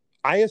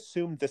 I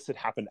assumed this had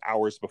happened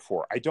hours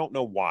before. I don't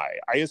know why.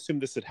 I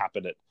assumed this had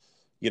happened at,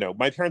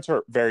 my parents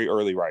are very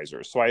early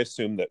risers. So I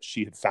assumed that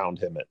she had found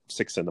him at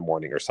 6 a.m.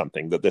 or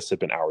something, that this had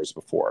been hours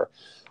before.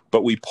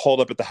 But we pulled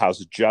up at the house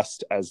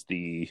just as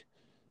the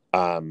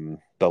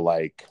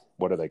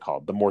what are they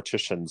called? The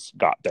morticians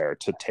got there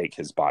to take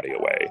his body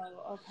away.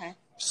 Oh, okay.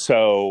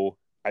 So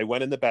I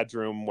went in the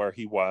bedroom where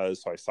he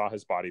was. So I saw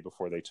his body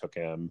before they took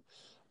him.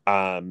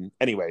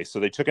 Anyway, so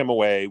they took him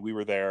away. We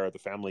were there. The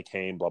family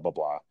came, blah, blah,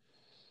 blah.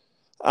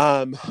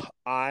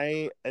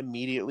 I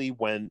immediately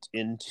went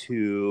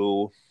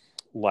into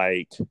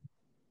like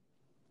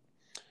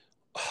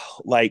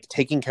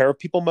taking care of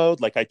people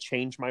mode. Like I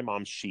changed my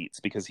mom's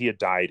sheets because he had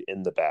died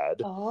in the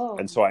bed. Oh.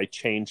 And so I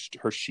changed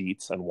her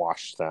sheets and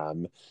washed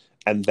them.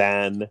 And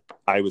then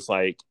I was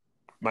like,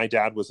 my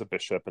dad was a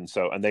bishop. And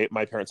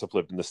my parents have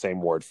lived in the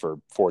same ward for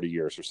 40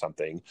 years or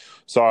something.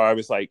 So I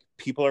was like,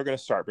 people are going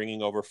to start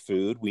bringing over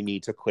food. We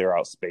need to clear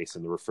out space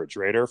in the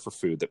refrigerator for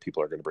food that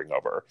people are going to bring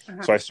over.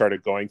 So I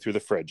started going through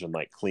the fridge and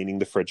like cleaning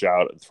the fridge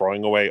out and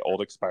throwing away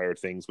old expired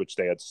things, which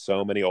they had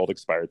so many old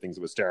expired things.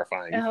 It was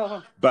terrifying.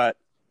 Oh. But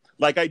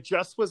like, I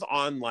just was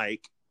on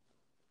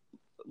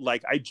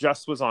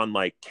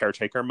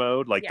caretaker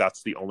mode.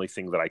 That's the only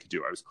thing that I could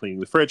do. I was cleaning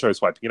the fridge. I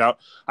was wiping it out.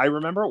 I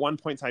remember at one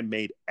point I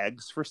made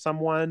eggs for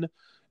someone,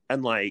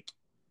 and like,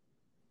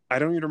 I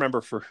don't even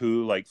remember for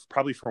who, like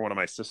probably for one of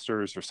my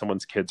sisters or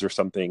someone's kids or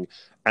something.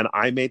 And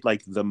I made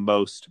like the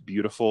most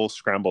beautiful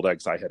scrambled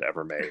eggs I had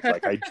ever made.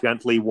 Like I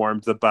gently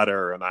warmed the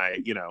butter and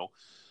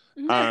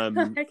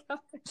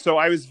so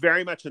I was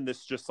very much in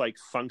this just like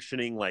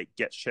functioning, like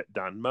get shit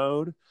done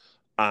mode.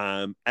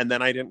 And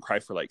then I didn't cry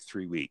for like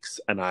 3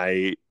 weeks. And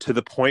to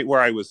the point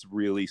where I was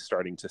really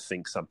starting to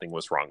think something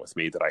was wrong with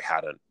me, that I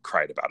hadn't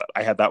cried about it.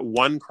 I had that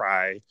one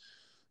cry,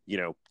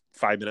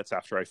 5 minutes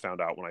after I found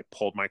out, when I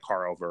pulled my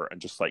car over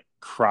and just like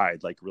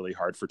cried like really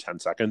hard for 10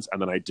 seconds.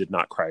 And then I did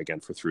not cry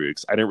again for 3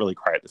 weeks. I didn't really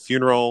cry at the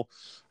funeral.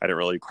 I didn't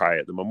really cry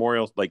at the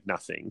memorial, like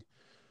nothing.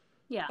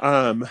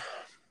 Yeah.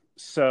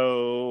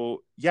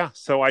 So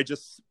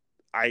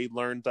I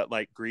learned that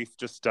like grief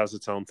just does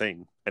its own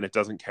thing and it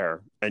doesn't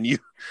care.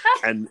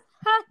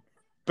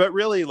 But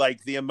really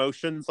like the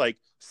emotions, like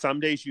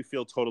some days you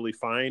feel totally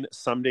fine.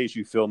 Some days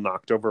you feel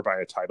knocked over by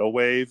a tidal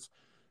wave,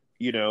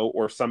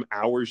 or some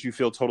hours you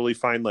feel totally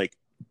fine. Like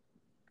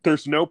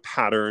there's no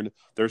pattern.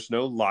 There's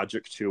no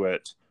logic to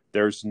it.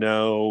 There's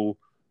no,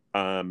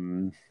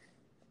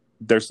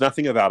 there's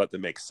nothing about it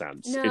that makes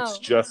sense. No. It's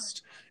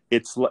just,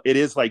 it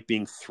is like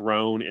being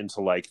thrown into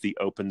like the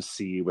open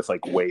sea with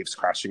like waves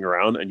crashing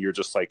around, and you're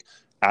just like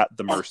at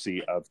the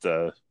mercy of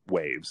the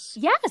waves.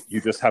 Yes.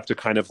 You just have to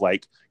kind of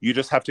like, you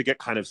just have to get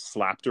kind of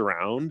slapped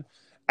around.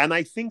 And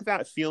I think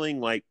that feeling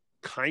like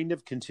kind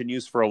of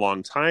continues for a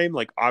long time.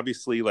 Like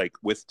obviously like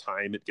with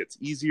time it gets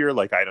easier.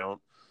 Like I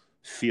don't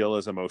feel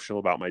as emotional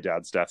about my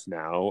dad's death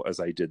now as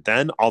I did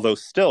then, although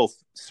still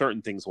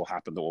certain things will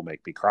happen that will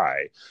make me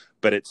cry.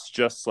 But it's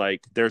just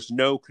like there's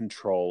no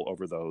control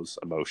over those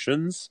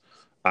emotions,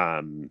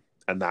 and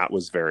that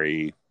was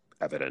very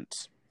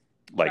evident,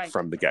 like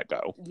from the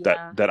get-go,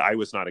 that I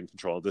was not in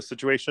control of this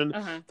situation,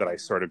 that I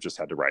sort of just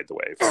had to ride the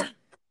wave.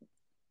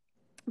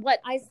 What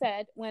I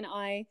said when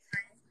I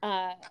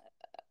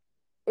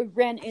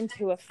ran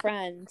into a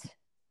friend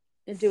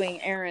doing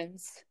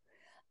errands,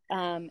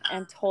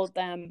 and told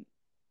them,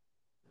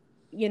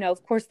 you know,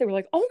 of course they were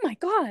like, oh my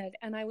God.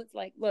 And I was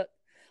like, look,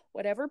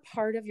 whatever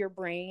part of your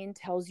brain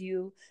tells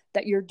you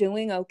that you're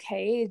doing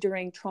okay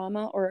during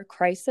trauma or a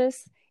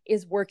crisis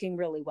is working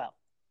really well.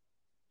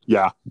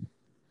 Yeah.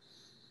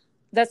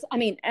 That's, I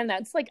mean, and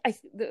that's like,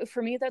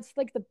 for me, that's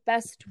like the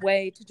best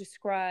way to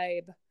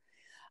describe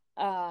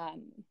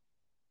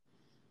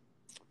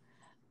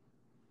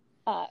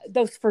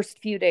those first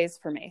few days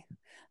for me.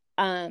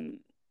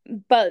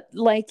 But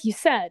like you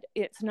said,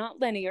 it's not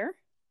linear.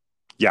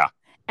 Yeah.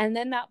 And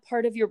then that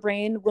part of your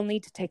brain will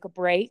need to take a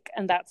break.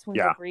 And that's when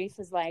the grief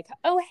is like,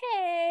 oh,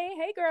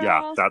 hey girl.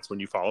 Yeah, that's when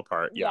you fall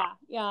apart. Yeah.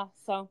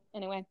 So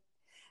anyway,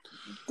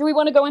 do we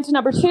want to go into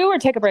number 2 or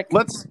take a break?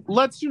 Let's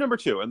do number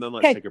 2 and then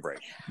let's take a break.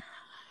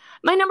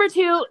 My number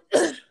 2,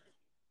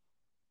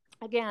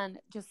 again,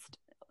 just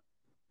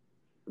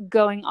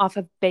going off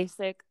of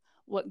basic,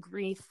 what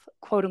grief,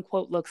 quote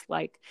unquote, looks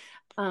like.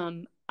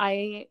 When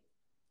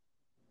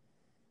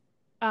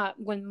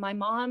my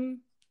mom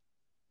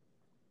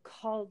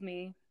called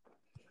me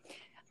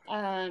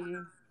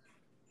on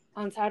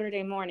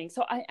Saturday morning,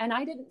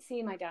 I didn't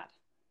see my dad.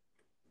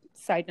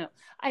 Side note,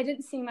 I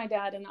didn't see my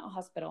dad in the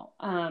hospital.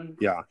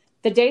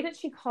 The day that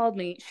she called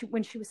me,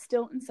 when she was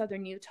still in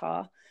southern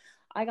Utah,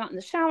 I got in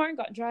the shower,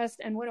 got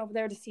dressed, and went over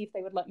there to see if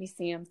they would let me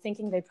see him,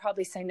 thinking they'd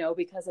probably say no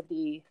because of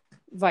the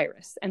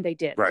virus. And they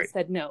did. Right. They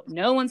said, no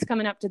one's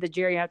coming up to the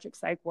geriatric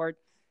psych ward.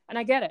 And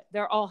I get it.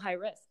 They're all high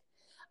risk.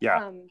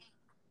 Yeah.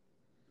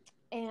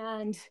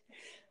 And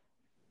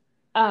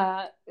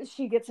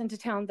she gets into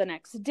town the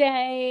next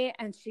day,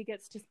 and she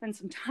gets to spend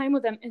some time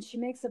with them. And she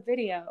makes a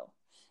video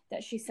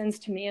that she sends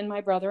to me and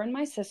my brother and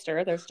my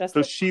sister. There's just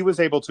so she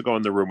was able to go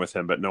in the room with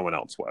him, but no one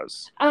else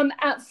was.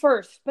 At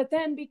first, but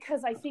then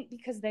because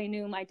they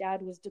knew my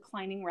dad was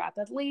declining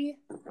rapidly,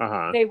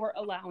 they were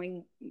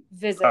allowing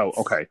visits. Oh,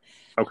 okay.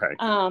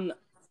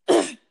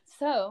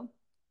 So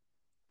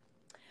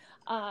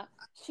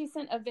she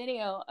sent a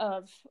video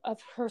of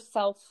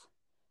herself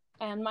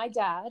and my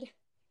dad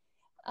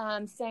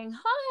saying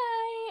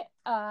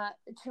hi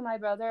to my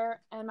brother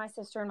and my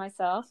sister and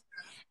myself,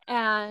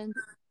 and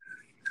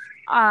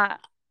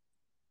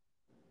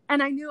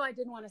I knew I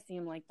didn't want to see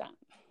him like that.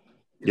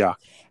 Yeah.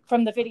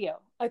 From the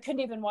video. I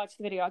couldn't even watch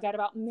the video. I got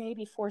about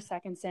maybe 4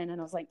 seconds in, and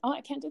I was like, oh, I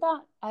can't do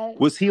that.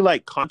 Was he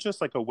like conscious,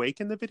 like awake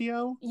in the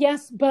video?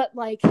 Yes, but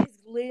like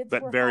his lids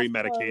were very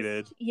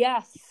medicated. Closed.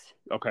 Yes.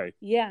 Okay.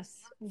 Yes.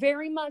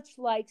 Very much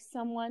like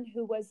someone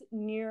who was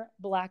near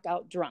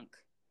blackout drunk.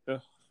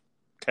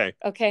 Okay.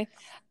 Okay.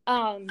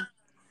 And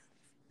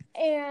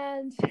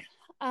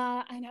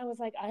I was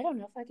like, I don't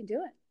know if I can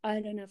do it.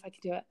 And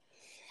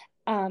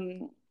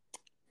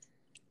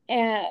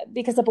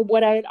because of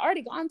what I had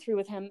already gone through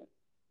with him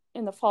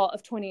in the fall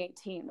of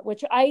 2018,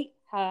 which I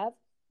have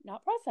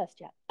not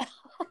processed yet.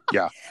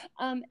 Yeah.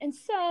 And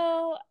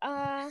so,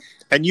 and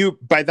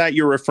by that,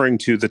 you're referring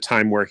to the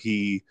time where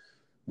he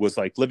was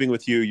like living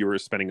with you. You were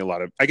spending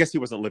I guess he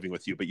wasn't living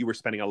with you, but you were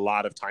spending a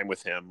lot of time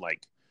with him,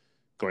 like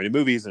going to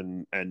movies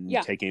and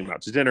taking him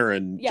out to dinner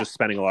and just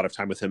spending a lot of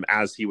time with him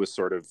as he was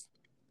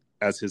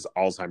as his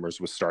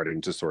Alzheimer's was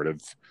starting to sort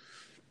of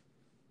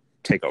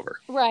take over.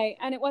 Right.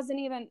 And it wasn't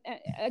even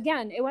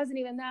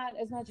that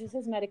as much as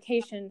his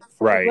medication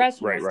for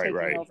aggression was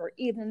taking over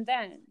even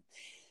then.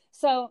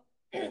 So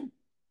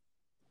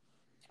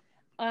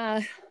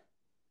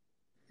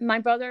my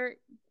brother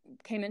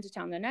came into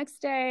town the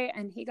next day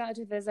and he got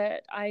to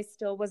visit. I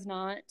still was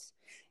not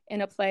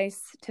in a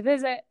place to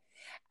visit.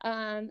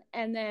 And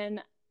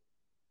then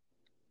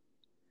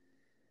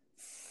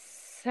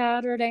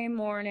Saturday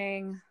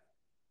morning,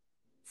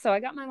 so I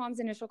got my mom's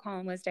initial call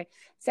on Wednesday.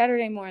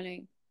 Saturday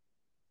morning,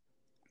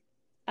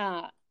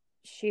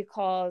 she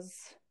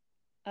calls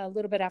a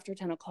little bit after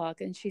 10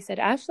 o'clock and she said,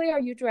 Ashley, are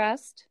you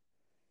dressed?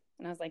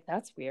 And I was like,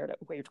 that's weird. A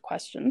weird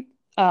question.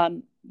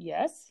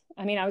 Yes.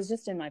 I mean, I was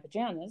just in my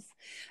pajamas.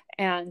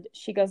 And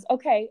she goes,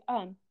 okay,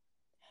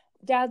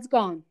 Dad's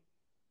gone.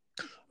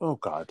 Oh,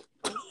 God.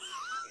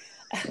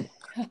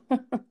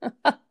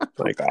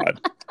 My God.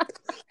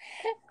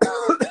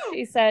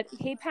 She said,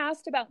 he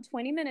passed about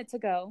 20 minutes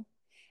ago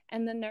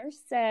And the nurse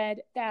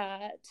said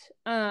that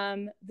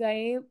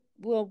they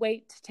will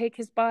wait to take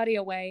his body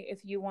away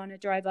if you want to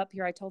drive up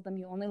here. I told them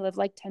you only live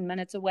like 10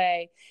 minutes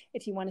away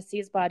if you want to see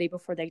his body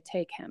before they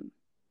take him.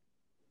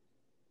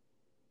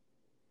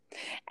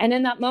 And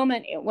in that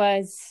moment, it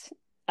was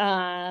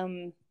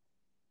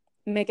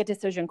make a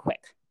decision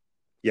quick.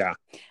 Yeah.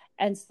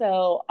 And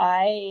so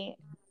I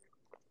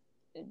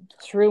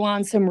threw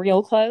on some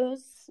real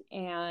clothes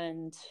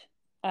and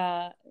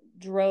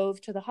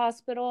drove to the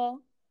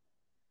hospital.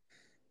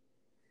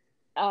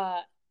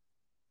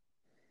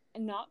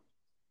 Not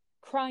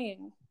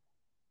crying,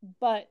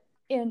 but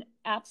in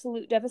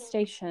absolute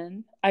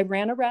devastation. I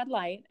ran a red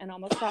light and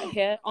almost got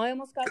hit. I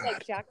almost got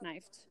like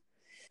jackknifed.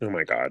 Oh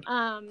my God.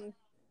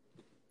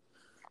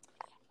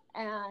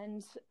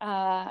 And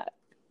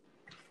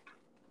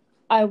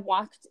I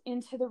walked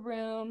into the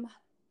room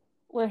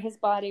where his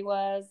body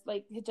was,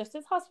 like just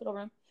his hospital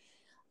room.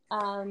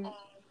 And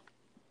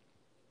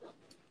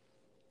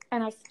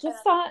I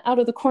just saw it out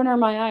of the corner of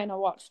my eye, and I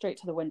walked straight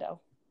to the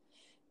window.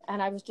 And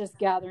I was just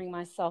gathering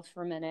myself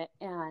for a minute.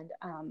 And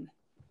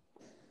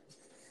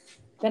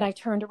then I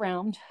turned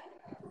around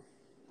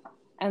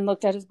and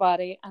looked at his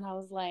body, and I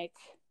was like,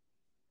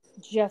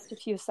 just a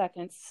few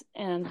seconds,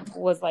 and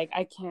was like,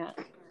 I can't.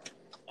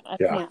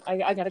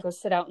 I got to go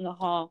sit out in the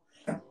hall.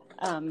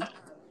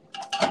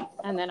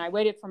 And then I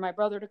waited for my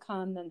brother to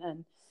come, and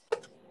then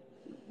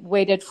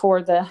waited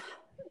for the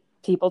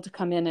people to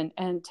come in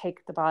and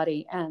take the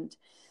body. And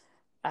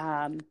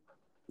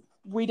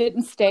we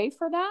didn't stay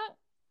for that.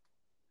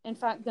 In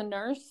fact, the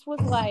nurse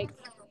was like,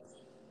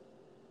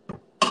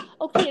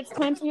 okay, it's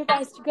time for you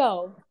guys to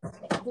go.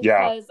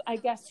 Because I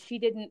guess she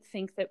didn't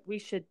think that we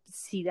should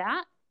see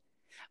that,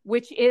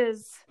 which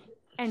is,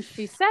 and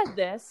she said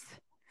this,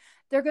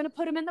 they're going to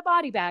put him in the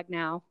body bag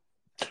now.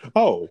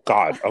 Oh,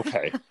 God.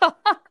 Okay.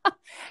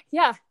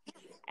 Yeah.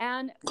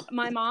 And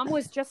my mom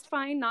was just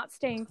fine not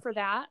staying for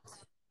that.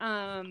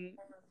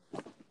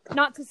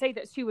 Not to say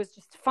that she was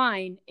just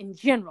fine in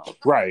general.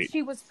 Right.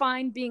 She was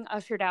fine being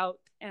ushered out,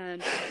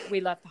 and we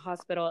left the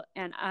hospital.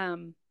 And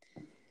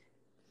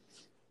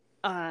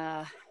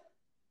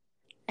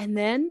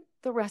then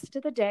the rest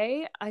of the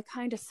day I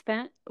kind of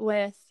spent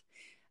with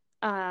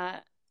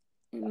my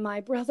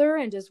brother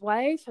and his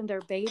wife and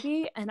their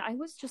baby, and I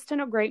was just in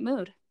a great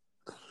mood.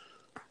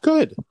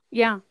 Good.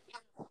 Yeah.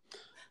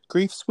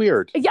 Grief's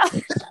weird. Yeah.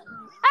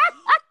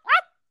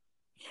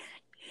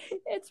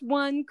 It's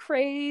one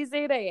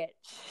crazy bitch.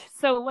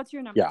 So what's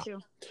your number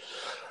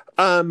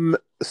 2?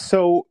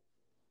 So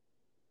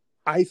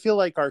I feel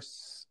like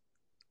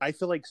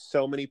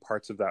so many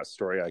parts of that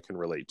story I can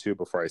relate to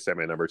before I say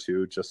my number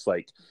 2, just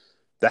like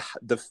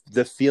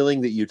the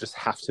feeling that you just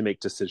have to make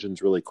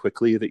decisions really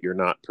quickly that you're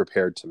not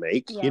prepared to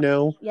make, you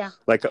know? Yeah.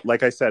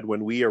 Like I said,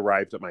 when we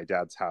arrived at my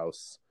dad's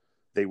house,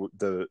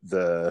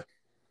 the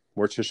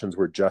morticians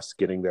were just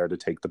getting there to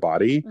take the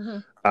body.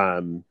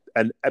 Mm-hmm.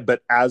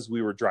 But as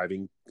we were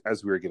getting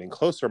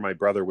closer, my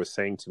brother was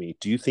saying to me,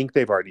 do you think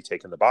they've already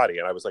taken the body?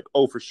 And I was like,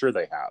 oh, for sure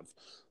they have.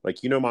 Like,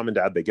 Mom and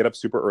Dad, they get up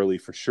super early.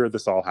 For sure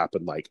this all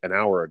happened like an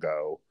hour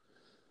ago.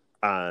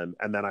 And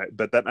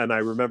I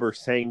remember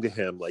saying to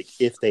him, like,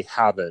 if they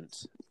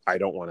haven't, I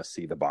don't want to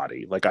see the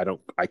body. Like,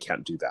 I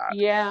can't do that.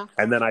 Yeah.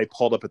 And then I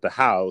pulled up at the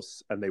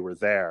house and they were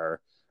there,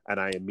 and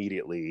I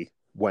immediately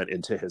went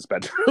into his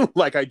bedroom. It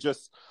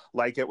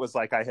was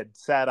like I had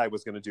said I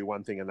was going to do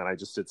one thing, and then I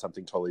just did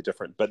something totally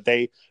different. But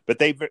they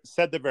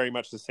said very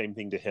much the same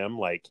thing to him.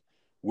 Like,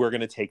 we're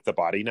going to take the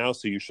body now,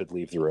 so you should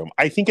leave the room.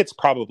 I think it's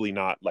probably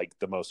not like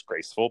the most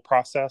graceful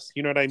process.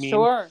 You know what I mean?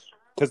 Sure.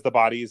 Because the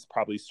body is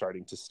probably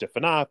starting to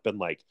stiffen up, and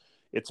like,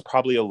 it's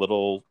probably a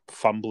little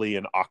fumbly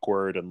and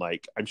awkward. And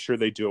like, I'm sure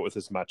they do it with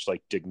as much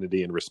like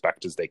dignity and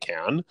respect as they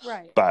can.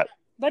 Right. But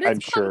it's I'm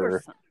cumbersome.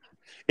 sure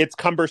it's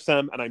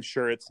cumbersome, and I'm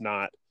sure it's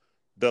not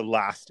the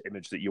last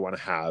image that you want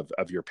to have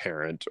of your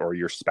parent or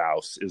your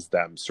spouse is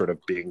them sort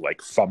of being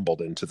like fumbled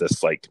into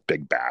this like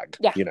big bag,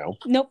 you know?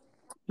 Nope.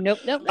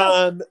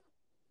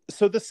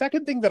 So the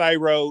second thing that I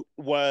wrote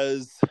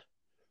was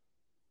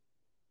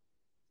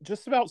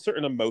just about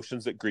certain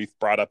emotions that grief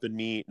brought up in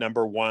me.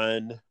 Number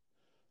 1,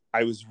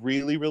 I was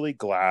really, really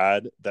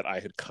glad that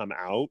I had come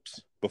out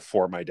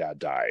before my dad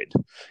died,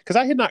 because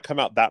I had not come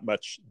out that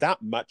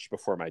much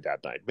before my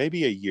dad died,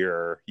 maybe a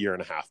year and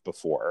a half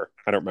before.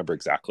 I don't remember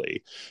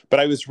exactly,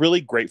 but I was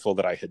really grateful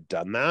that I had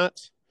done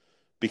that,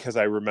 because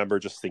I remember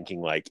just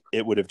thinking like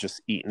it would have just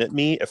eaten at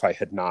me if I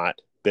had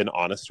not been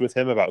honest with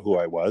him about who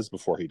I was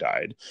before he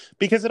died,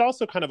 because it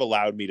also kind of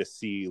allowed me to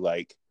see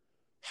like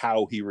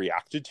how he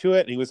reacted to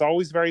it. And he was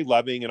always very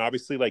loving, and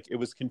obviously like it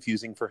was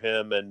confusing for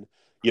him, and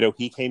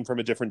he came from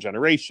a different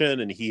generation,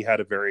 and he had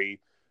a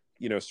very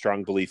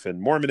strong belief in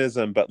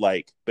Mormonism, but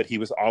he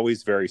was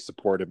always very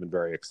supportive and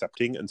very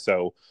accepting. And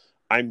so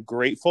I'm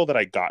grateful that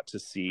I got to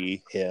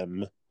see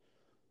him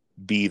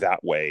be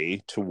that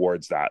way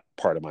towards that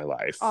part of my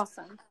life.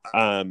 Awesome.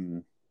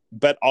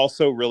 But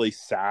also really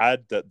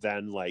sad that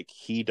then like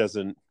he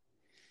doesn't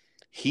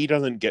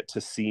get to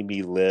see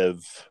me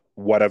live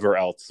whatever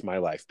else my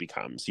life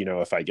becomes, you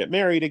know, if I get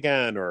married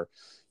again, or,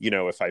 you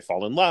know, if I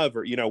fall in love,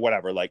 or, you know,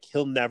 whatever, like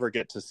he'll never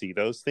get to see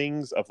those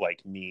things of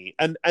like me.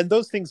 And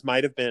those things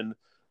might have been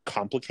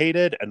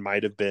complicated and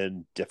might have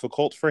been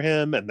difficult for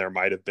him. And there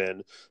might have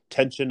been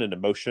tension and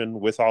emotion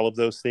with all of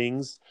those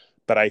things.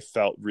 But I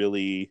still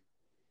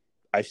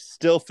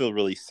feel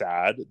really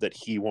sad that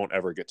he won't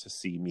ever get to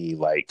see me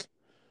like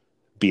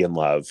be in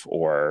love,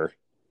 or,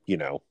 you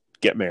know,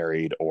 get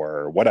married,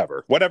 or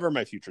whatever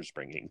my future's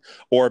bringing,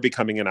 or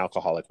becoming an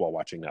alcoholic while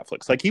watching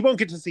Netflix. Like he won't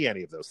get to see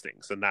any of those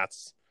things. And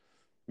that's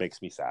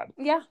makes me sad.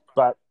 Yeah.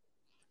 But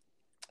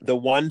the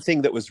one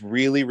thing that was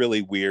really,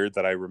 really weird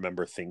that I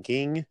remember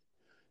thinking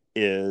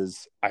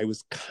is I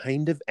was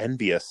kind of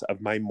envious of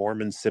my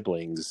Mormon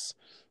siblings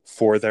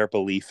for their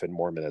belief in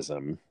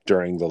Mormonism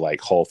during the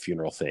like whole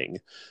funeral thing,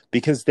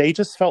 because they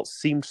just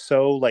seemed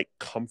so like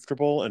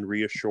comfortable and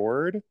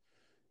reassured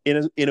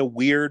in a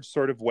weird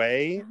sort of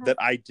way that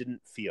I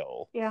didn't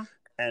feel. Yeah.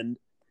 And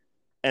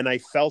I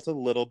felt a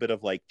little bit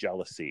of like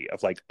jealousy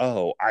of like,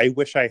 oh, I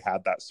wish I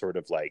had that sort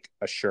of like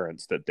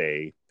assurance that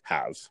they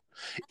have,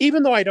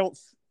 even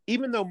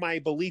though my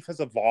belief has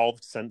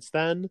evolved since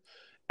then.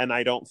 And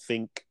I don't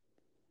think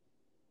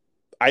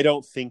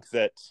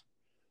that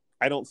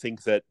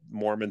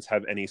Mormons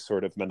have any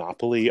sort of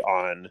monopoly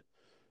on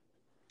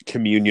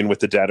communion with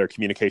the dead or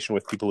communication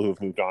with people who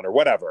have moved on or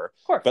whatever.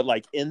 But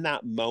like in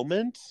that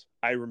moment,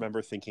 I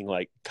remember thinking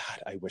like,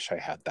 God, I wish I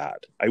had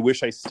that. I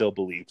wish I still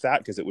believed that,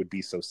 because it would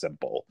be so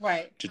simple.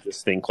 Right. To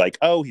just think like,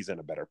 oh, he's in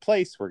a better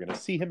place. We're going to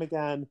see him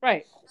again.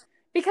 Right.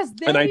 Because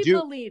they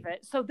believe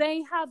it. So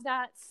they have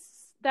that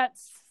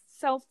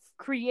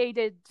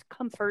self-created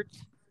comfort.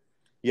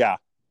 Yeah.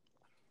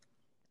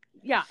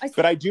 Yeah.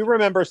 But I do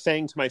remember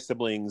saying to my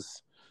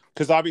siblings,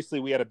 because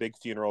obviously we had a big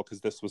funeral because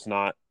this was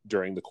not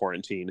during the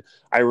quarantine.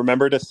 I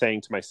remember just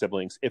saying to my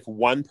siblings, if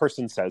one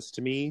person says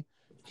to me,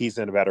 he's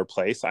in a better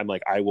place, I'm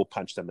like, I will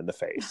punch them in the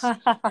face.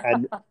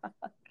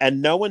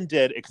 and no one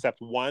did,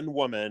 except one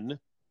woman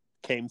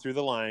came through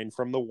the line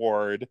from the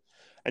ward,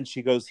 and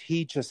she goes,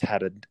 he just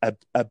had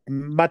a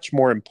much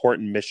more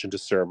important mission to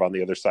serve on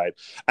the other side.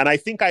 And I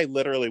think I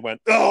literally went,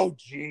 oh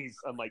geez,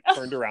 and like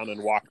turned around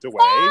and walked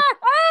away.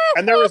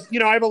 And there was, you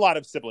know, I have a lot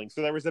of siblings,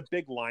 so there was a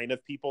big line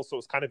of people, so it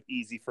was kind of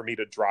easy for me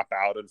to drop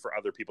out and for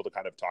other people to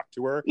kind of talk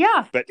to her.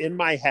 Yeah. But in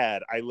my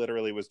head, I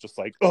literally was just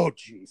like, oh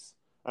geez.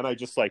 And I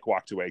just like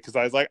walked away, because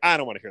I was like, I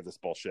don't want to hear this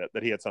bullshit,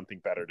 that he had something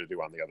better to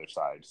do on the other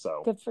side.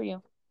 So good for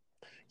you.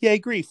 Yay,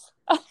 grief.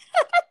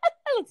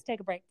 Let's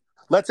take a break.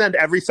 Let's end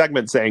every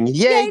segment saying,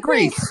 yay,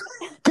 grief.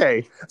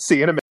 Okay, see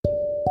you in a minute.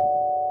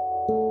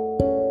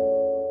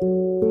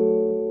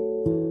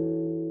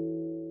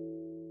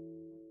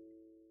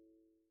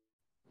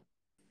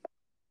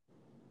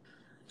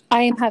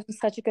 I am having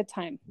such a good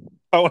time.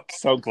 Oh, I'm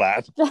so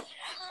glad.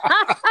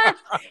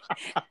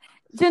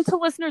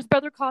 Gentle listeners,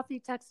 Brother Coffee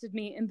texted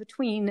me in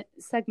between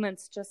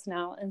segments just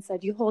now and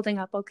said, you holding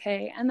up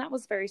okay? And that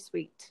was very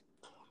sweet.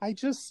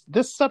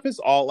 This stuff is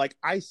all like,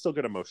 I still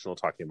get emotional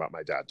talking about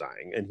my dad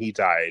dying, and he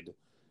died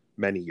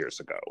many years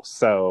ago.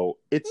 So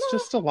it's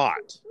just a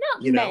lot.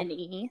 Not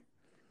many.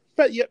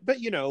 But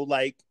you know,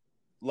 like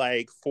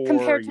 4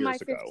 compared to years my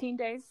ago. 15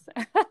 days.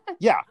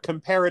 Yeah,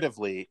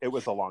 comparatively, it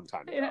was a long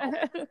time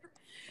ago.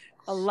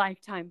 A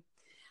lifetime.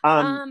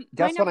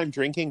 Guess what I'm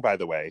drinking, by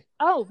the way?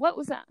 Oh, what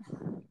was that?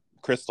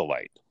 Crystal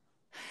Light.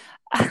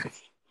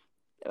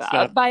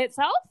 By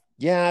itself?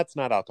 Yeah, it's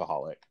not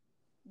alcoholic.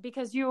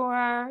 Because you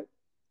are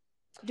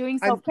doing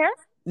self-care?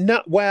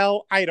 No,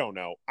 well, I don't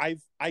know. I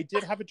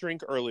did have a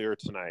drink earlier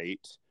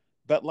tonight,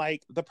 but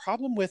like the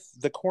problem with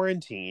the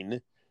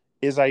quarantine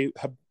is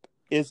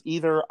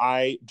either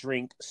I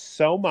drink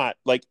so much,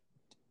 like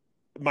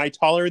my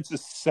tolerance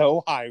is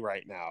so high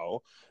right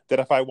now that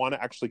if I want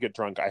to actually get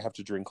drunk, I have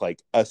to drink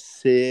like a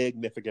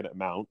significant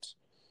amount,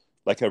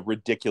 like a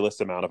ridiculous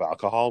amount of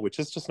alcohol, which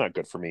is just not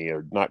good for me,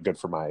 or not good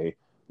for my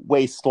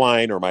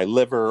waistline or my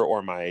liver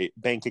or my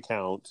bank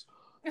account.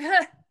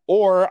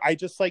 Or I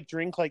just like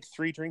drink like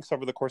 3 drinks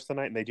over the course of the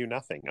night and they do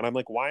nothing. And I'm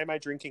like, why am I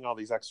drinking all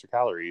these extra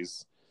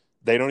calories?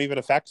 They don't even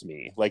affect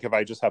me. Like if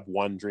I just have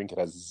one drink, it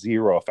has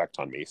zero effect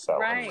on me.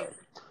 So, anyway.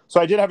 So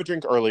I did have a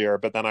drink earlier,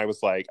 but then I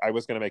was like, I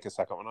was going to make a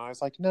second one. And I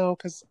was like, no,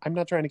 because I'm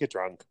not trying to get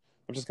drunk.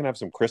 I'm just going to have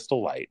some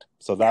Crystal Light.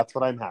 So that's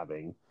what I'm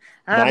having.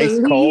 Nice,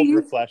 cold,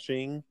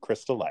 refreshing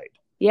Crystal Light.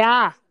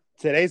 Yeah.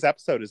 Today's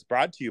episode is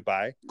brought to you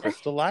by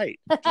Crystal Light.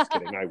 Just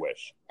kidding. I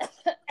wish.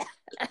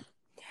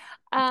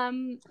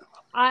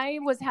 I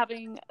was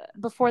having,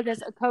 before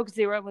this, a Coke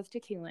Zero with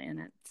tequila in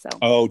it. So.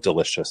 Oh,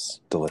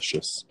 delicious.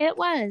 Delicious. It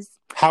was.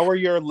 How are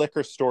your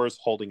liquor stores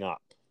holding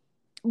up?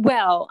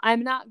 Well,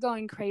 I'm not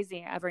going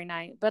crazy every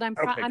night, but I'm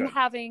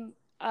having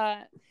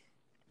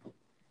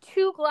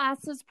 2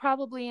 glasses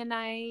probably a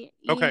night,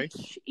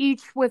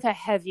 each with a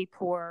heavy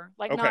pour,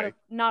 like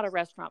not a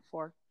restaurant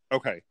pour.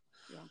 Okay.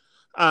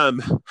 Yeah.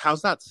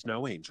 How's that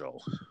Snow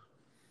Angel?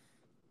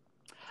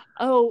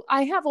 Oh,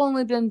 I have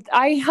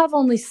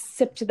only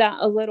sipped that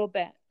a little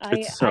bit.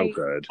 It's so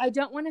good. I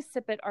don't want to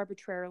sip it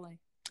arbitrarily.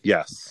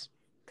 Yes.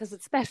 Because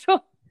it's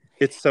special.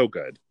 It's so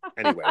good.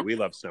 Anyway, we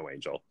love Snow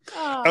Angel.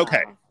 Oh,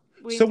 okay.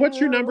 So what's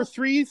your number do.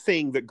 3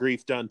 thing that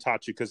grief done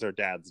taught you because our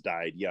dads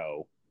died?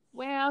 Yo.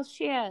 Well,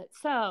 shit.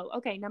 So,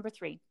 okay, number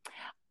 3.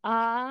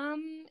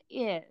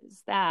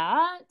 Is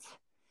that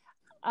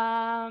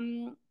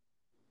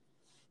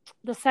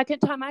the second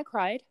time I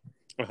cried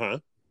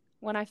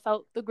when I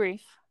felt the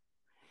grief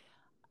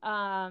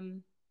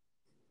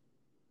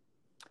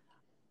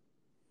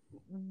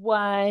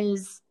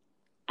was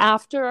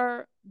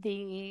after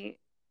the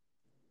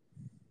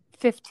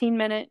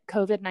 15-minute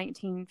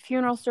COVID-19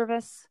 funeral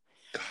service.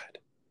 God.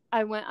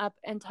 I went up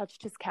and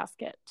touched his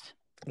casket,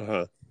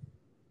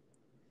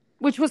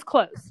 which was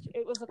closed.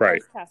 It was a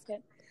closed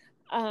casket.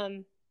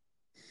 And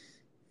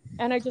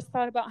I just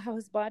thought about how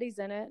his body's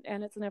in it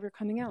and it's never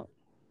coming out.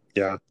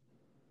 Yeah.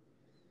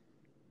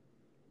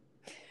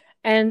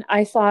 And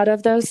I thought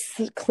of those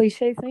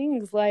cliche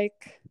things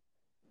like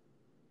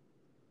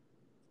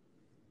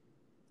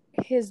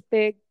his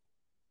big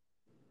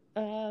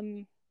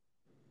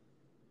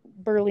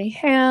burly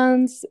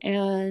hands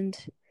and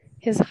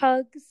his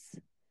hugs.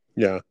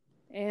 Yeah.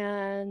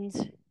 And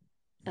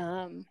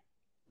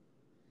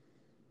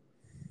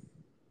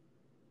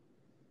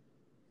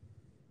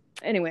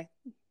anyway,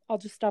 I'll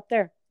just stop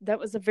there. That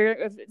was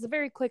it's a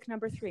very quick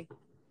number 3.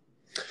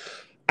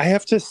 I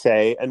have to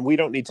say, and we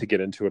don't need to get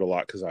into it a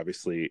lot because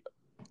obviously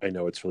I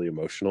know it's really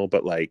emotional,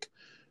 but like,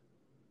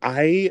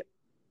 I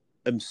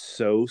am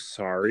so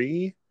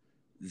sorry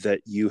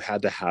that you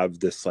had to have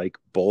this like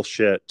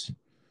bullshit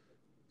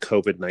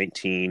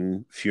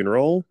COVID-19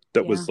 funeral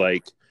that was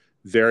like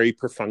very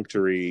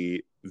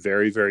perfunctory,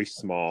 very, very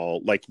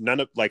small. Like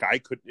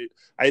I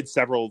had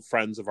several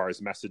friends of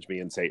ours message me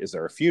and say, is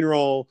there a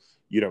funeral?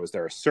 Is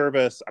there a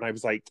service? And I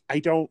was like, I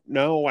don't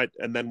know.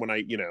 And then when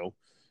I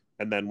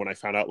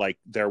found out like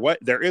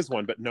there is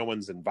one, but no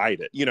one's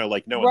invited,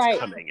 like no one's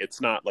coming. It's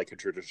not like a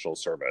traditional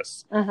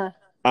service.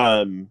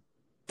 That's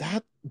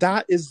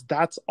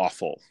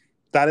awful.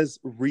 That is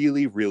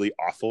really, really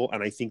awful.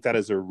 And I think that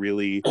is a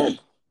really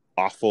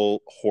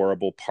awful,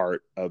 horrible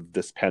part of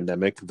this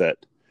pandemic that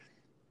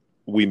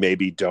we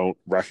maybe don't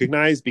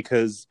recognize,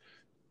 because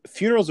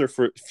funerals are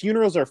for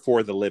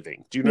the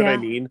living. Do you know what I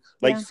mean?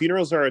 Like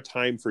funerals are a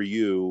time for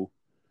you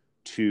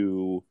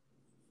to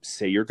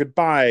say your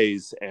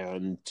goodbyes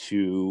and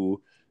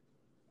to,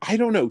 I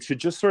don't know, to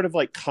just sort of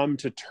like come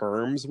to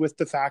terms with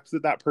the fact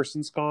that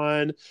person's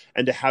gone,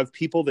 and to have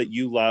people that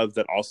you love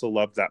that also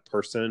love that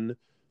person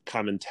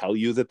come and tell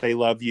you that they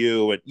love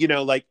you. And,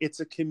 like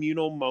it's a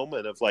communal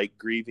moment of like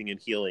grieving and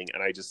healing.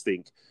 And I just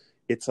think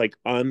it's like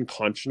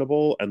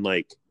unconscionable and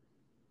like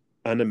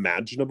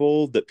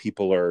unimaginable that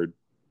people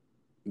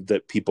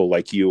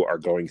like you are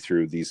going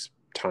through these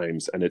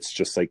times. And it's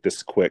just like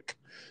this quick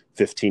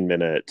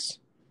 15-minute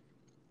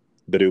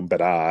ba-doom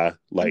ba-da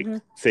like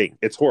thing.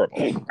 It's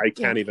horrible. I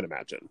can't even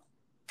imagine.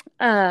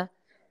 So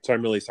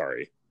I'm really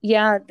sorry.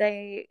 Yeah,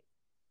 they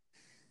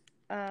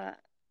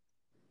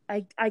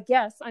I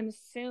guess I'm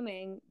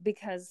assuming,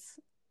 because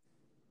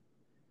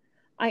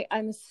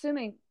I'm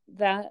assuming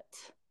that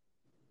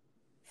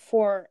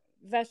for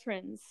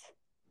veterans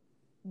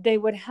they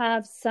would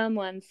have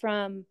someone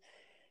from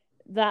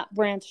that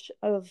branch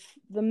of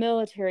the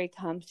military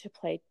come to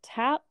play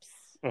taps.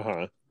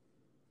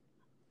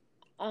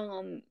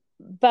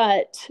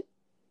 But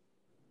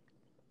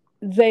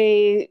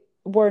they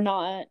were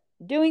not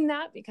doing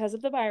that because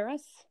of the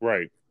virus.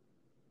 Right.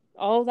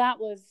 All that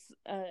was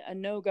a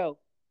no-go.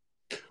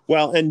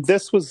 Well, and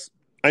this was,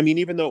 I mean,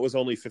 even though it was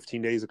only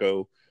 15 days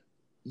ago,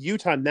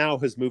 Utah now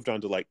has moved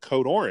on to like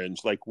code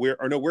orange. Like we're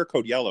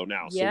code yellow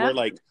now. So we're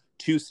like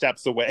 2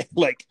 steps away.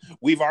 Like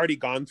we've already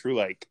gone through,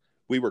 like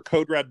we were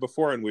code red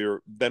before, and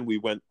we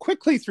went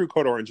quickly through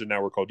code orange, and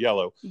now we're code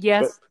yellow.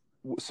 Yes.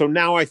 So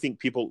now I think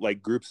people,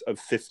 like groups of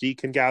 50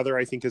 can gather,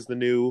 I think is the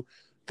new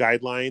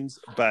guidelines.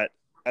 But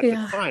at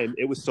the time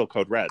it was still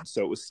code red.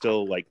 So it was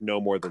still like no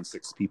more than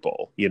 6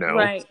 people,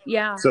 Right.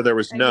 Yeah. So there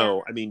was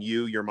I mean,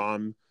 you, your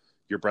mom,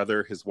 your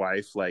brother, his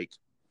wife, like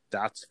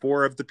that's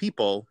 4 of the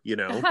people,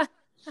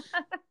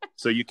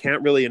 so you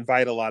can't really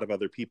invite a lot of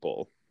other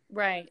people.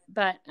 Right.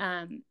 But,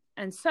 and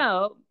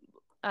so,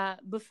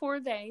 before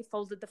they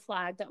folded the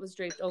flag that was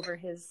draped over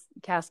his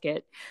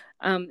casket,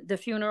 the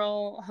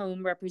funeral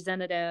home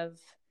representative,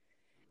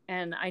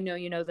 and I know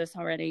you know this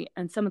already,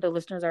 and some of the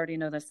listeners already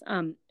know this,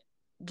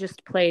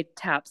 just played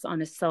taps on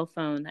his cell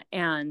phone,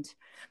 and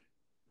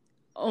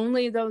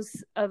only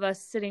those of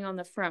us sitting on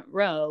the front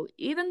row,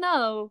 even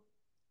though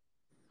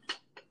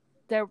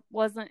there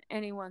wasn't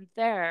anyone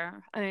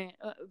there.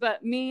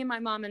 But me, my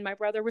mom, and my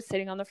brother were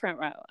sitting on the front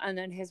row, and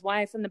then his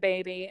wife and the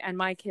baby and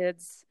my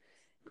kids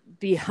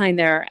behind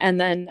there, and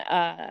then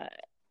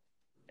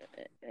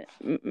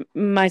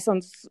my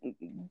son's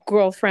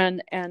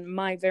girlfriend and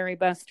my very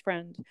best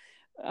friend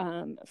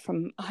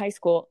from high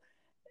school.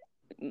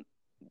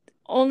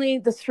 Only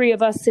the 3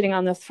 of us sitting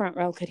on the front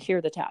row could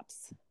hear the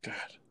taps. God.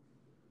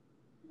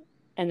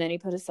 And then he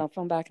put his cell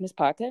phone back in his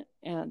pocket,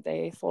 and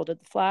they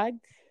folded the flag,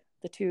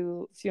 the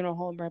 2 funeral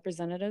home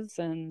representatives,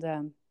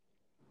 and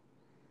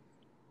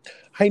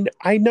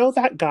I know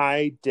that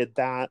guy did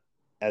that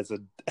as a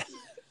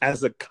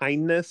as a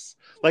kindness.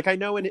 Like I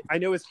know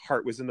his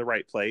heart was in the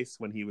right place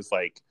when he was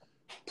like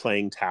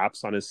playing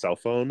taps on his cell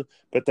phone,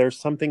 but there's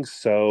something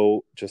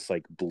so just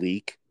like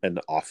bleak and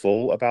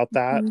awful about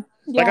that.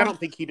 Like I don't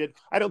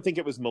think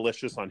it was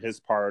malicious on his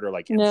part or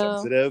like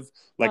insensitive.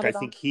 Like I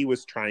think he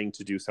was trying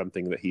to do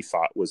something that he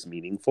thought was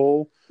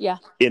meaningful. Yeah.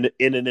 In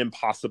an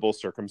impossible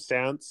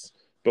circumstance.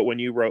 But when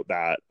you wrote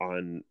that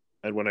and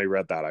when I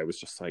read that, I was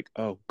just like,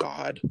 oh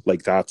God,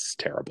 like that's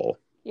terrible.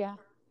 Yeah.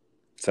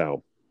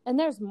 So. And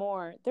there's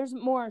more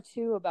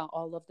too about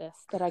all of this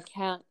that I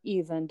can't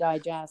even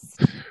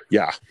digest.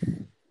 Yeah.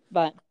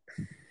 But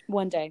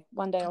one day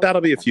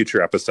that'll be a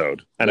future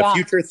episode and a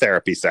future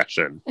therapy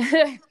session.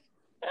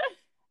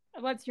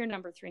 What's your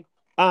number 3?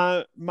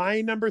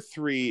 My number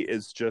 3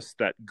 is just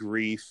that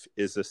grief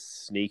is a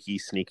sneaky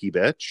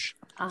bitch.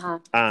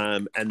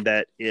 And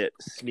that it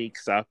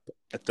sneaks up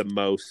at the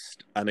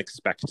most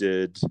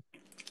unexpected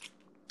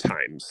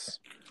times.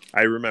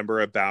 I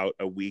remember about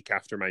a week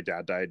after my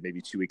dad died, maybe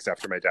 2 weeks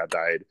after my dad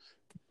died,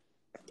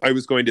 I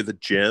was going to the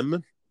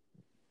gym.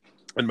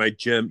 And my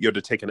gym, you had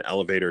to take an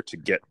elevator to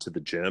get to the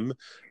gym.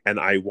 And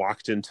I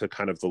walked into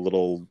kind of the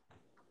little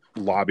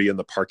lobby in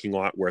the parking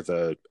lot where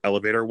the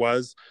elevator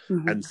was.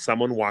 Mm-hmm. And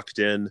someone walked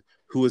in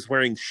who was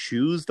wearing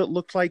shoes that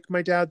looked like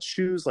my dad's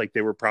shoes. Like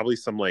they were probably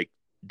some like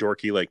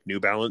dorky, like New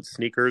Balance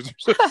sneakers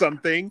or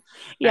something.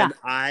 Yeah. And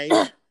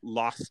I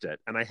lost it.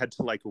 And I had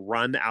to like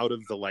run out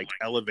of the like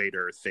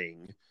elevator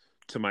thing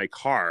to my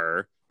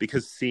car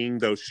because seeing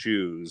those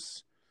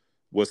shoes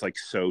was like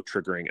so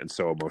triggering and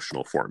so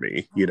emotional for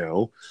me, you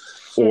know?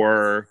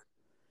 Or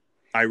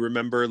I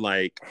remember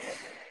like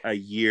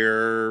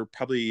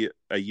probably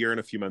a year and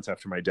a few months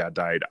after my dad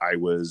died,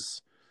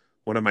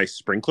 one of my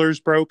sprinklers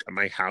broke at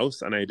my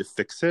house and I had to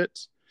fix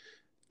it.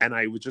 And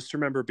I would just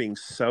remember being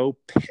so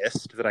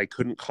pissed that I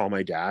couldn't call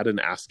my dad and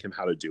ask him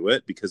how to do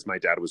it because my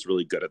dad was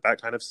really good at that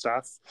kind of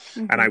stuff.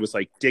 Mm-hmm. And I was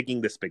like digging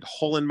this big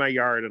hole in my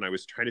yard and I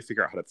was trying to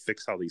figure out how to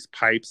fix all these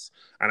pipes.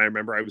 And I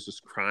remember I was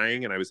just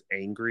crying and I was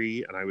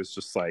angry and I was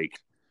just like,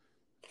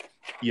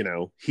 you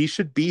know, he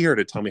should be here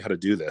to tell me how to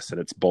do this.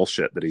 And it's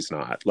bullshit that he's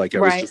not. Like, it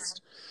was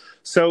just,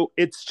 so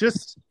it's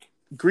just,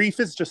 grief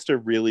is just a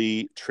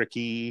really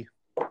tricky,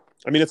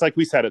 I mean, it's like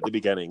we said at the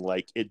beginning,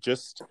 like it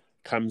just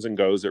comes and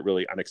goes at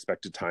really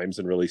unexpected times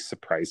and really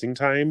surprising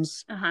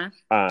times.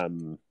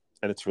 And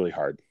it's really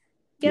hard,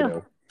 you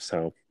know?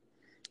 So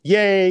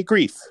yay,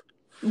 grief.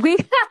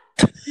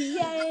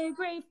 Yay,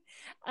 grief.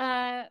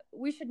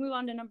 We should move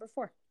on to number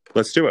 4.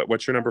 Let's do it.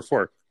 What's your number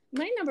 4?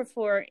 My number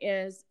 4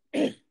 is,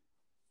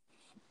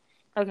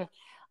 okay.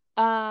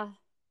 On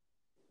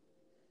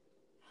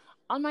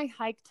my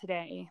hike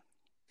today,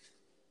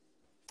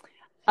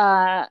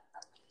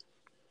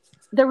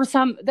 there were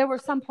some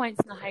points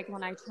in the hike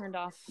when I turned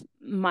off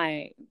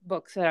my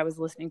books that I was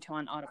listening to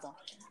on Audible.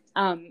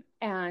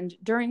 And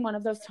during one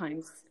of those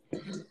times,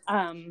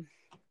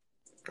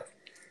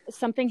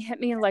 something hit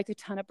me like a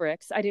ton of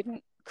bricks. I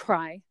didn't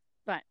cry,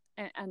 but,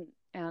 and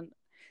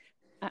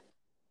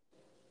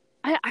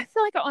I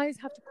feel like I always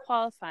have to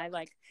qualify,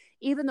 like,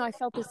 even though I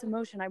felt this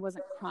emotion, I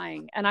wasn't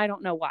crying, and I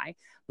don't know why.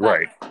 But,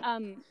 right.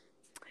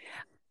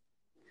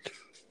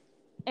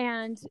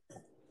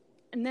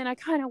 And then I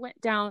kind of went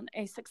down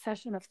a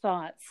succession of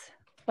thoughts.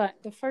 But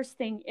the first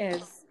thing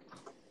is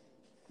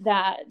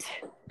that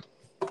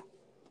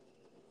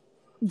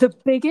the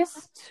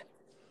biggest,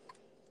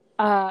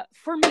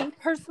 for me,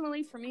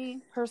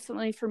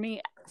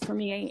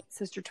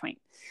 Sister Twain.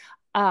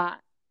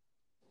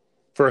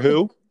 For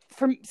who?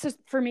 For me.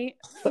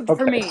 Okay.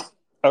 For me.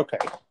 Okay.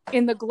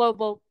 In the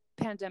global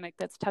pandemic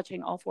that's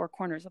touching all 4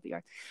 corners of the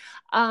earth.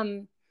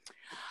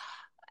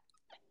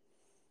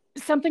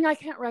 Something I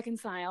can't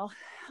reconcile,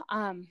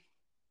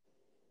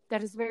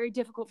 that is very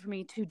difficult for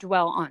me to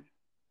dwell on,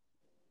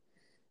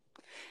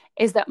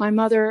 is that my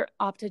mother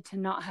opted to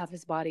not have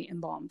his body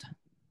embalmed.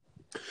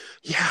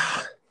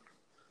 Yeah.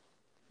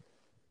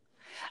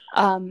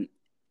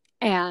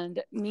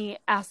 And me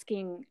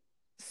asking,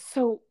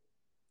 so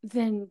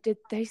then did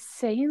they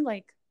say,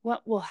 like,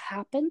 what will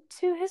happen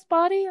to his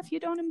body if you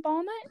don't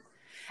embalm it?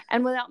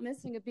 And without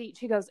missing a beat,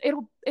 she goes,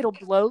 it'll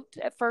bloat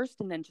at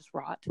first and then just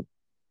rot.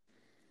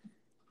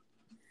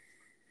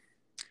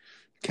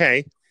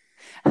 Okay.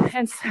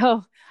 And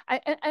so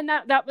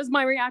that was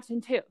my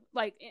reaction too.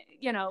 Like,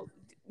 you know,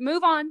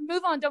 move on.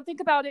 Don't think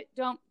about it.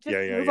 Don't just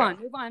move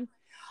on.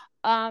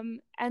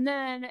 And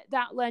then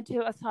that led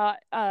to a thought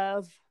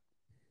of,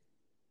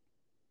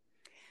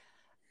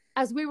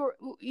 as we were,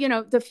 you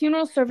know, the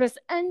funeral service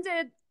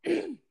ended.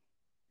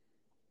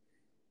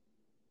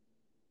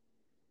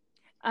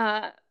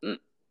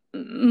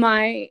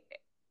 My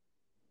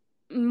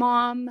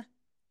mom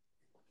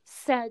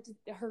said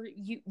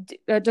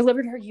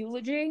delivered her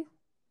eulogy,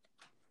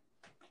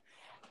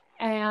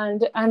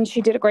 and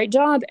she did a great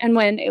job. And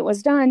when it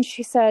was done,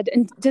 she said,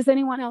 "And does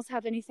anyone else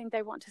have anything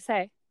they want to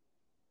say?"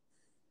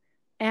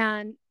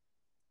 And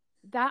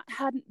that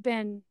hadn't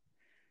been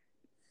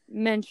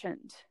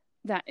mentioned,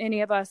 that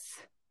any of us,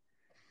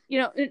 you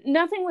know,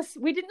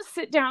 we didn't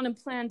sit down and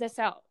plan this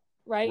out,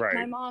 right?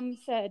 My mom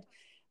said,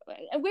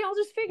 we all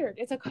just figured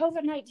it's a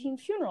COVID-19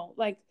 funeral.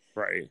 Like,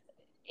 right.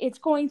 It's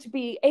going to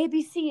be A,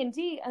 B, C, and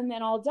D, and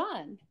then all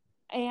done.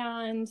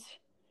 And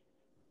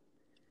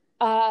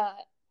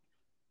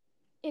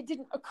it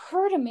didn't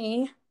occur to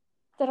me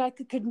that I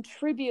could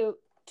contribute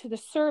to the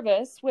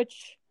service,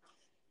 which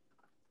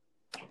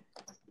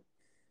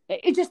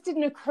it just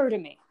didn't occur to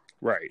me.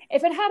 Right.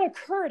 If it had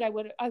occurred, I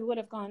would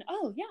have gone,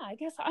 oh yeah, I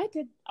guess I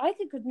could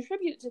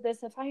contribute to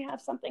this if I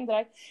have something that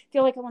I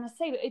feel like I want to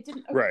say. But it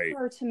didn't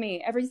occur to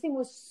me. Everything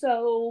was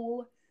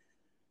so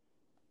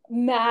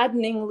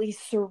maddeningly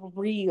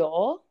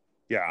surreal.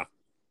 Yeah.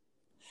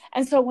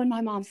 And so when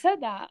my mom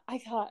said that, I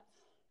thought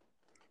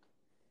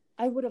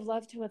I would have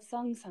loved to have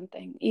sung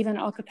something, even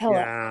a cappella.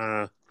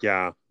 Yeah.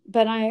 Yeah.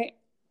 But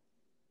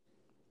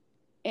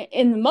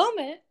in the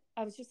moment,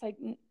 I was just like,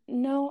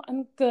 no,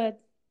 I'm good,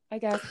 I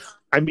guess.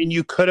 I mean,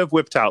 you could have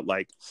whipped out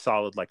like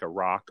Solid Like a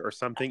Rock or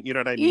something, you know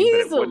what I mean?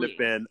 Easily. But it wouldn't have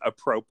been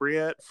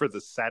appropriate for the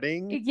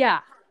setting. Yeah.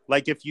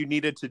 Like if you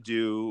needed to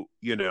do,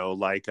 you know,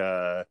 like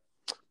a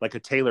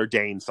Taylor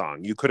Dane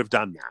song, you could have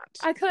done that.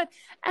 I could.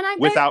 And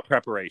without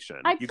preparation.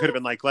 You could have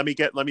been like, let me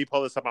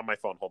pull this up on my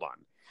phone. Hold on.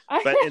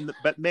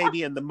 But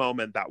maybe in the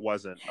moment that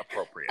wasn't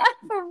appropriate.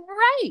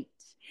 Right.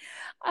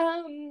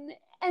 And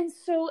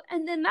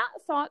then that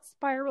thought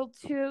spiraled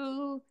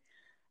to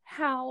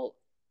how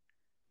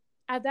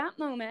at that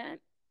moment,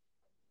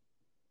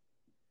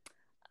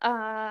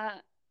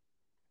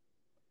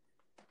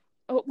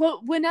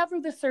 whenever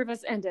the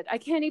service ended, I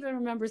can't even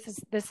remember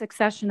the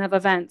succession of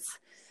events.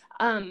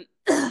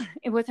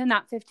 Within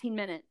that 15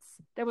 minutes,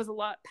 there was a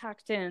lot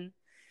packed in.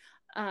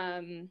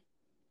 But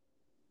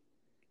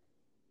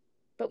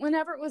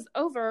whenever it was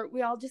over,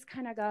 we all just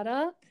kind of got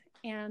up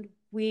and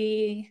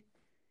we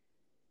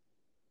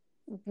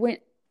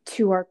went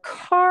to our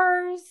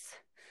cars.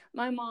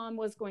 My mom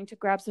was going to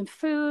grab some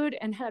food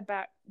and head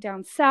back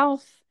down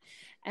south.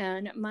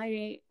 And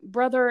my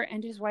brother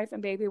and his wife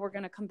and baby were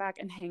going to come back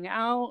and hang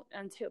out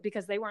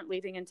because they weren't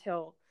leaving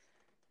until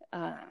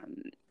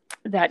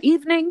that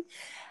evening.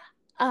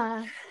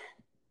 And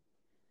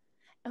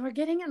we're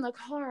getting in the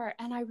car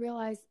and I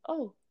realized,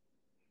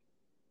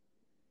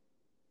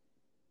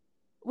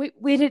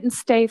 we didn't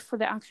stay for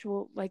the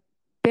actual like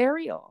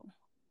burial.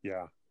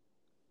 Yeah.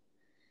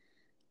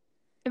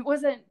 It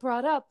wasn't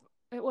brought up.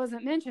 It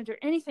wasn't mentioned or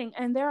anything.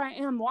 And there I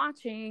am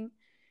watching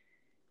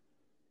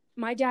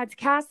my dad's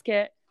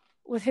casket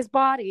with his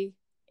body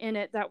in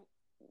it that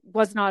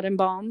was not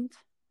embalmed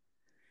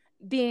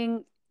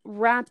being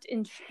wrapped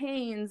in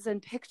chains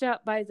and picked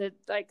up by the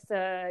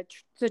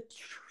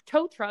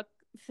tow truck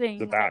thing.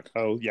 The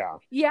backhoe, yeah.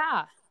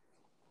 Yeah.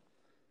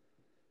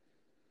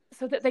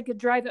 So that they could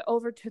drive it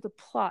over to the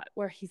plot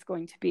where he's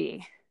going to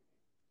be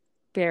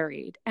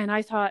buried. And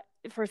I thought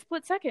for a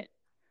split second,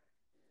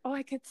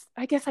 I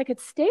guess I could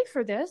stay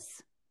for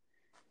this.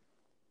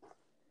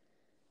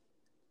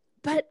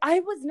 But I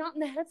was not in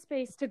the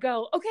headspace to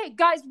go, okay,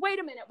 guys, wait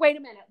a minute.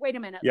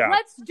 Yeah.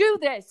 Let's do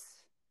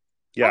this.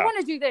 Yeah. I want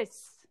to do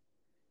this.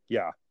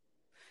 Yeah.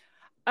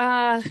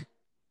 At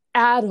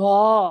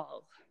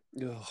all.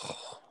 Ugh.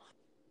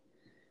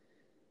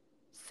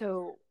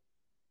 So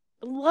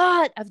a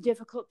lot of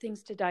difficult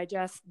things to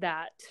digest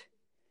that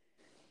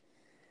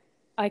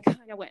I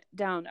kind of went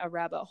down a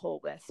rabbit hole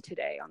with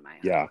today on my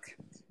own. Yeah.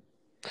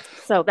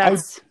 So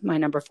that's my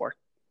number 4.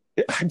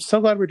 I'm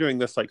so glad we're doing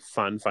this like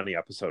funny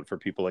episode for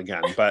people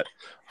again. But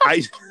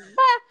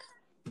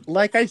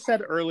like I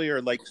said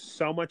earlier, like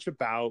so much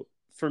about,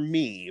 for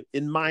me,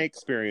 in my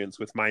experience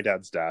with my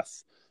dad's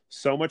death,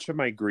 so much of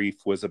my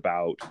grief was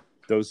about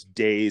those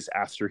days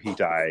after he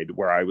died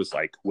where I was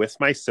like with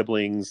my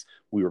siblings,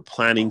 we were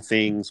planning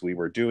things, we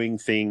were doing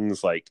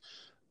things, like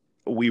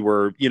we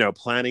were, you know,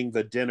 planning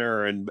the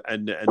dinner and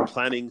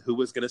planning who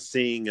was going to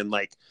sing and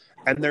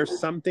there's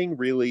something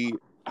really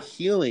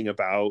healing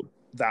about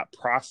that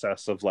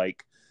process of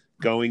like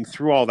going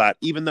through all that,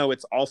 even though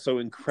it's also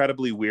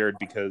incredibly weird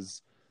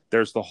because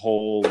there's the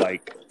whole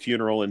like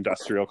funeral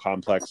industrial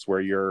complex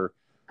where you're,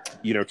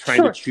 you know,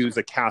 trying to choose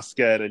a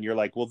casket and you're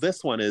like, well,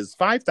 this one is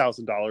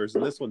 $5,000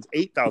 and this one's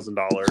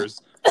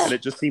 $8,000 and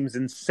it just seems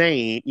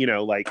insane, you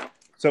know, like,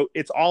 so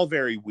it's all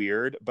very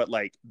weird, but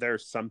like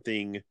there's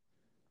something,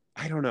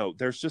 I don't know,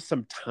 there's just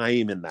some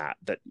time in that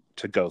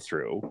to go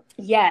through.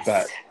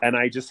 Yes. And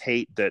I just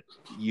hate that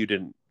you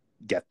didn't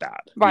get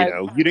that. Right. You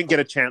know, you didn't get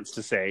a chance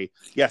to say,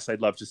 yes,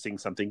 I'd love to sing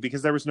something,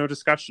 because there was no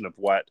discussion of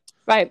what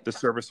the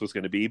service was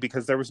going to be,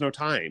 because there was no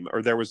time,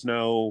 or there was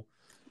no,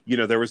 you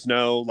know, there was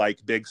no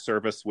like big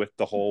service with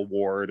the whole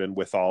ward and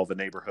with all the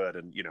neighborhood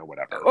and, you know,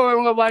 whatever.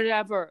 Or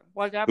whatever.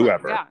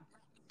 Whoever. Yeah.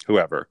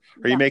 Whoever.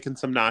 Are you making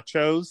some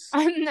nachos?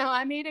 No,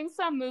 I'm eating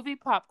some movie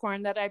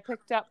popcorn that I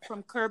picked up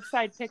from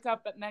curbside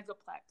pickup at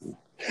Megaplex.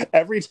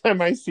 Every time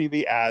I see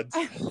the ads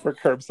for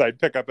curbside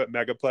pickup at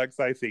Megaplex,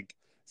 I think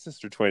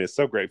Sister Twain is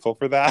so grateful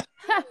for that.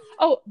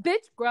 Oh,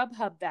 bitch,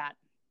 Grubhub that.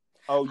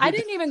 Oh, I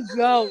didn't even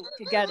go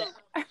to get it.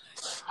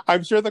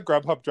 I'm sure the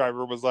Grubhub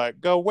driver was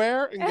like, go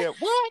where and get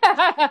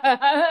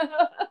what?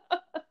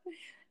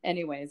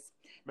 Anyways.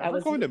 Remember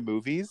going to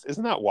movies?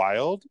 Isn't that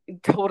wild?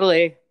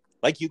 Totally.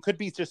 Like, you could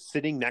be just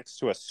sitting next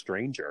to a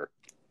stranger.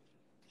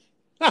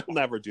 I'll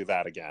never do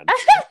that again.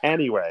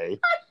 Anyway.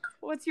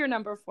 What's your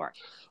number 4?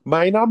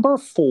 My number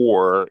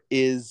 4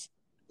 is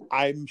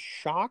I'm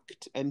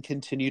shocked and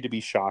continue to be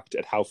shocked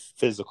at how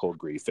physical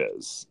grief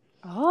is.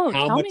 Oh,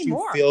 how tell much me you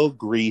more. feel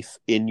grief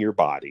in your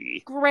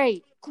body.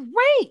 Great.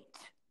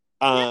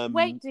 Can't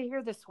wait to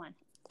hear this one.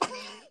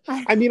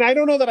 I mean, I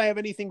don't know that I have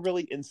anything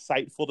really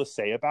insightful to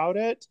say about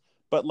it,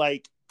 but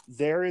like,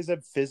 there is a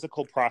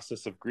physical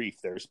process of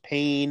grief. There's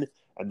pain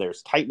and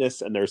there's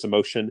tightness and there's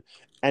emotion.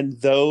 And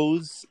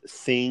those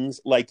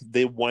things, like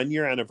the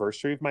 1-year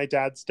anniversary of my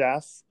dad's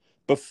death,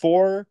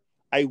 before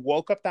I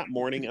woke up that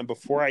morning and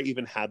before I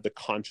even had the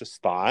conscious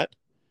thought,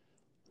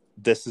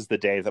 this is the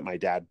day that my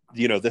dad,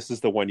 this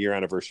is the 1-year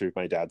anniversary of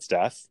my dad's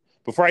death.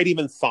 Before I'd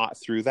even thought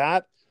through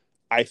that,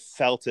 I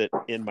felt it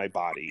in my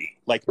body.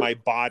 Like, my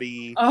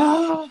body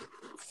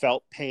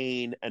felt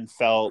pain and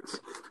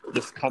felt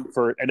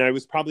discomfort. And I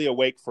was probably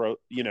awake for,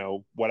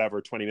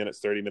 20 minutes,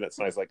 30 minutes.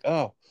 And I was like,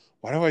 oh,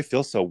 why do I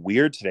feel so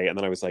weird today? And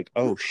then I was like,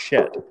 oh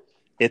shit,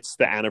 it's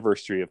the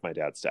anniversary of my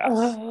dad's death.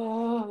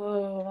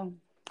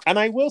 And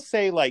I will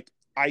say, like,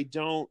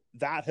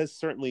 that has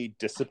certainly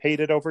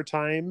dissipated over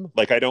time.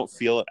 Like, I don't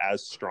feel it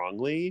as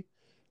strongly,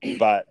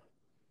 but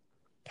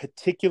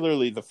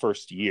particularly the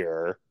first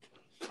year,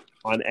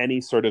 on any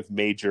sort of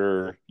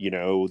major,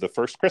 the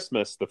first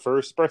Christmas, the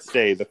first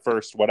birthday, the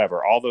first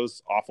whatever, all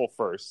those awful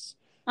firsts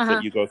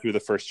that you go through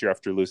the first year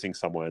after losing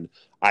someone,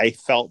 I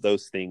felt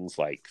those things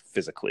like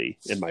physically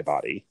in my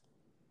body.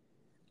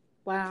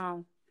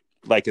 Wow.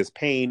 Like, as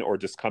pain or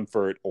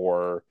discomfort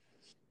or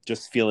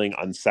just feeling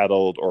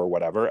unsettled or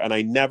whatever. And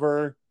I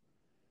never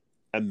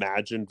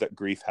imagined that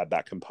grief had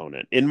that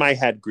component. In my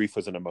head, grief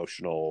was an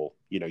emotional,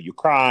 you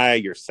cry,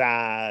 you're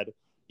sad,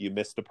 you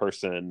miss the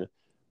person.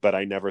 But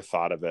I never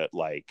thought of it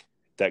like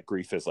that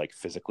grief is like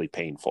physically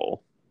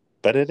painful.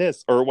 But it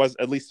is, or it was,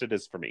 at least it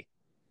is for me.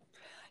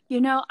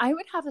 I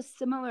would have a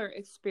similar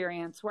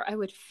experience where I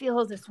would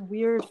feel this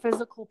weird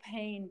physical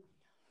pain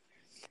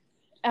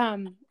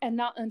and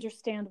not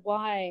understand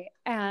why.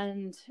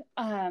 And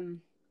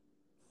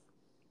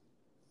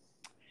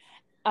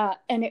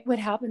it would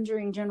happen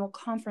during General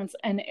Conference,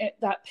 and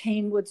that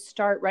pain would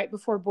start right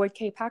before Boyd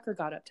K. Packer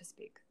got up to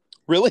speak.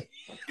 Really?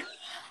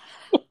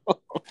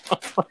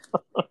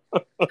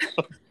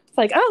 It's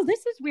like, oh,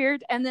 this is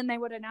weird. And then they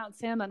would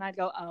announce him, and I'd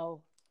go,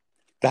 oh.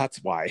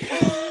 That's why.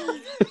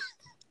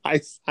 I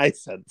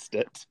sensed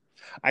it.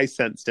 I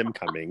sensed him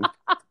coming.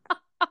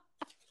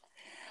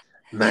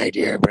 My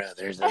dear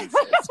brothers and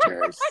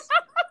sisters.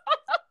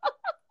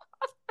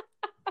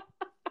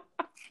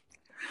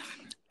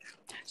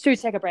 Should we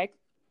take a break?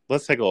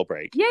 Let's take a little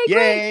break.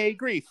 Yay,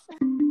 grief.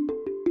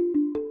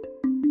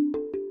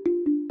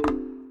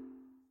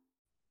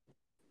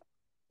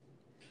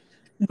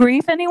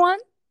 Grief, anyone?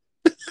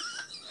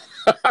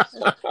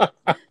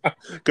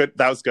 Good.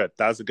 That was good.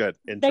 That was a good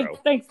intro.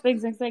 Thanks.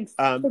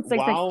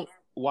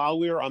 While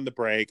we were on the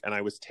break and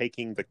I was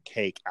taking the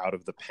cake out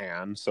of the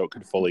pan so it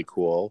could fully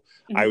cool,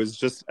 I was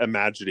just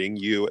imagining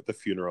you at the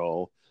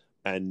funeral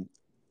and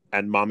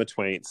Mama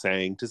Twain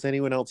saying, does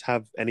anyone else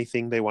have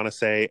anything they want to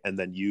say? And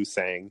then you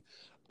saying,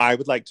 I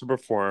would like to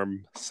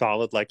perform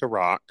Solid Like a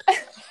Rock.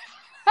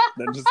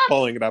 Then just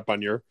pulling it up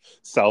on your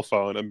cell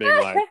phone and being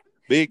like,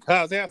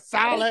 because it's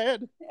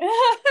solid.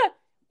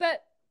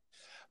 But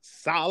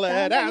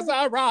solid as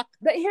a rock.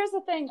 But here's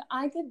the thing.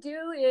 I could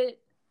do it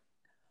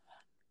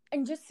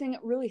and just sing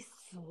it really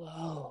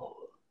slow.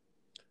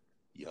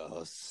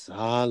 You're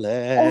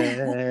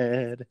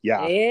solid.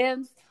 Yeah.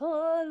 And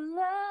for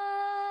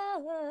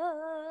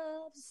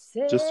love's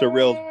sake. Just a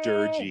real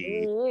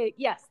dirgy.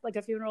 Yes, like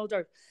a funeral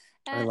dirge.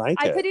 And I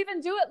like it. I could even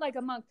do it like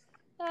a monk.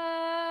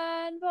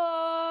 And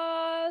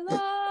for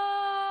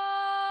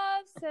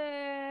love's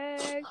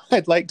sake.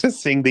 I'd like to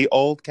sing the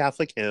old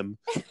Catholic hymn,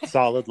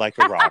 Solid Like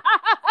a Rock.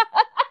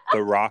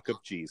 The Rock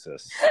of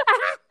Jesus.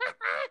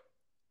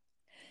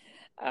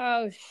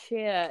 Oh,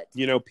 shit.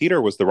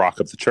 Peter was the rock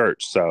of the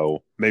church,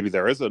 so maybe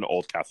there is an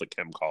old Catholic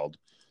hymn called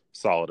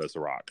Solid as a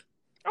Rock.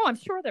 Oh, I'm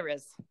sure there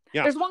is.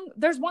 Yeah.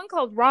 There's one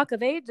called Rock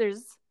of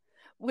Ages,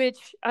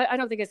 which I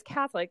don't think is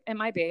Catholic. It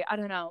might be. I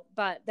don't know.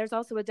 But there's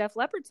also a Def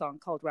Leppard song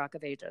called Rock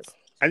of Ages.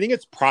 I think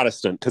it's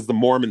Protestant because the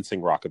Mormons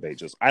sing Rock of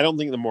Ages. I don't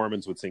think the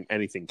Mormons would sing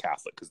anything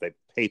Catholic because they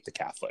hate the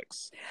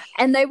Catholics.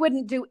 And they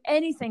wouldn't do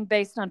anything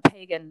based on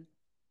pagan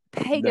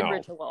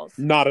rituals.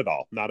 Not at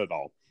all. Not at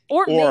all.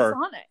 Or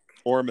Masonic.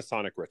 Or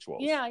Masonic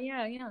rituals. Yeah.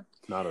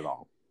 Not at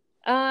all.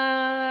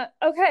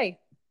 Okay.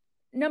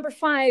 Number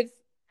 5.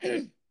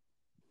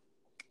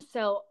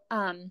 So,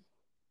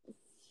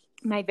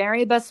 my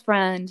very best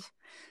friend,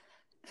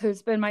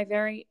 who's been my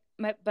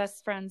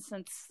best friend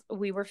since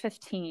we were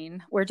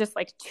 15. We're just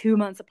like 2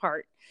 months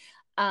apart.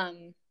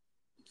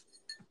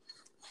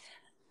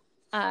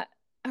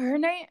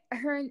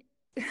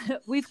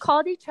 We've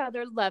called each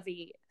other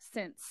Lovey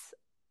since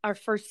our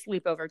first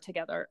sleepover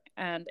together,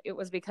 and it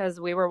was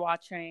because we were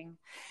watching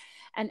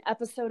an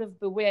episode of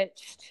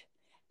Bewitched,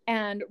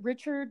 and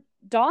Richard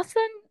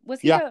Dawson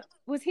was he the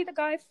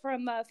guy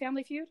from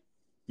Family Feud?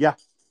 Yeah.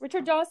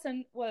 Richard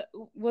Dawson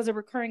was a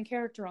recurring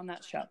character on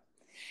that show.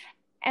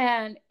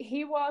 And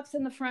he walks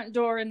in the front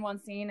door in one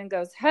scene and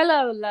goes,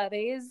 "Hello,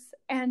 lovies."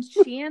 And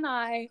she and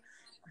I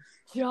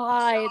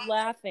died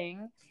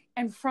laughing.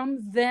 And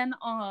from then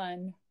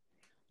on,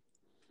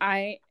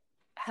 I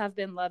have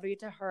been Lovey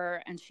to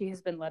her, and she has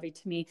been Lovey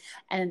to me.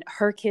 And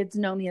her kids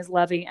know me as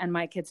Lovey, and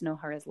my kids know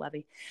her as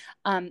Lovey.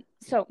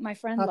 So my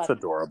friend That's Lovey,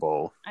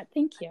 adorable.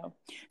 thank you.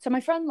 So my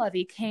friend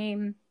Lovey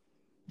came,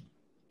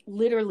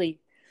 literally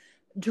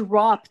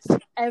dropped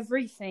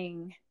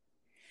everything,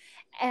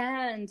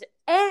 and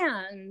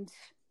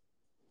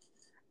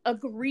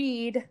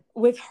agreed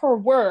with her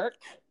work,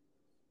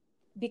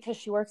 because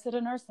she works at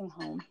a nursing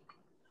home,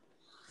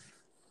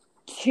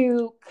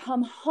 to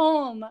come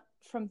home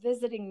from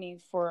visiting me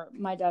for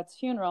my dad's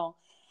funeral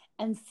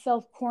and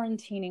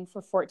self-quarantining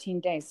for 14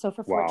 days. So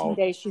for 14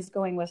 days, she's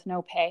going with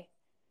no pay.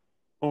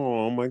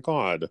 Oh my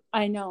God.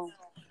 I know.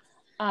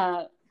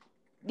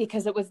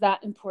 Because it was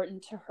that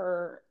important to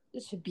her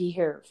to be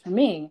here for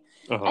me.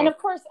 Uh-huh. And of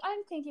course,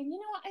 I'm thinking,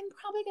 I'm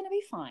probably going to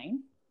be fine.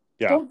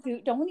 Yeah.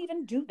 Don't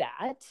even do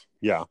that.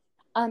 Yeah.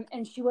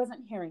 And she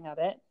wasn't hearing of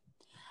it.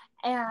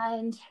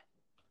 And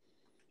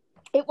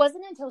it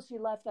wasn't until she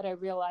left that I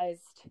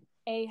realized,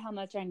 A, how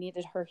much I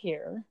needed her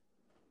here,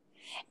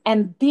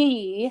 and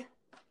B,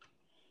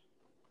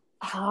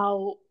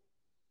 how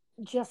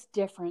just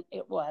different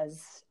it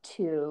was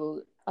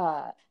to,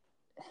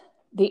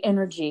 the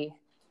energy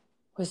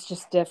was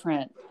just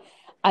different.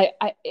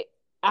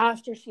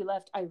 After she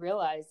left, I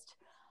realized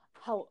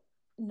how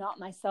not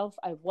myself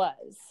I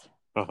was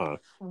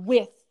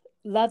with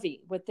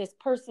Lovey, with this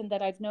person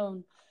that I've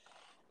known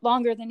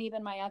longer than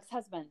even my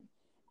ex-husband.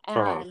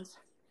 And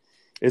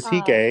is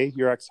he gay,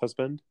 your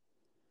ex-husband?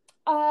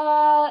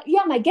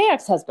 Yeah, my gay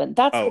ex-husband.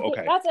 That's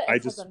okay. That's I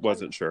just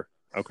wasn't sure.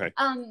 Okay.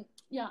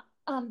 Yeah.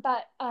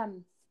 But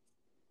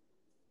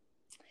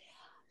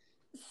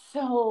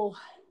so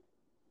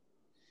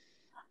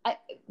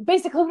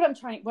basically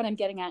what I'm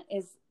getting at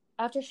is,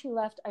 after she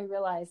left, I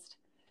realized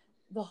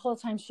the whole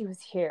time she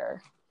was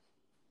here,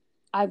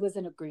 I was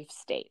in a grief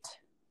state.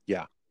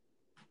 Yeah.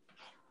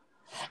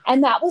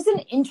 And that was an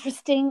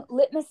interesting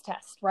litmus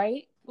test,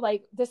 right?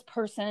 Like, this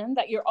person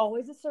that you're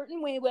always a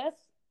certain way with,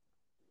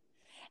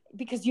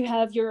 because you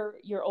have your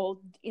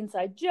old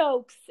inside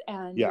jokes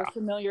and your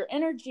familiar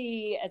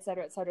energy, et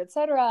cetera, et cetera, et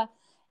cetera.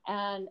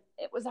 And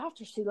it was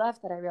after she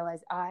left that I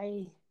realized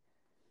I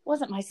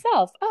wasn't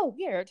myself. Oh,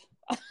 weird.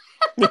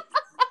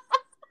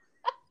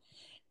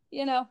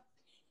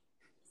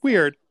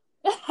 Weird.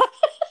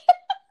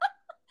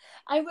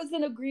 I was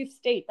in a grief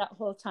state that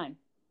whole time.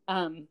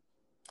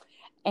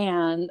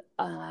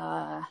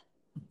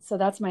 So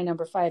that's my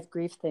number 5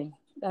 grief thing.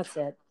 That's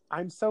it.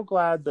 I'm so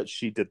glad that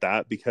she did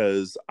that,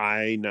 because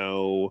I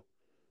know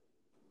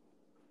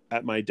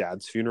at my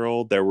dad's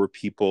funeral, there were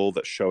people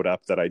that showed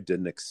up that I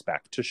didn't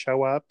expect to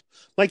show up.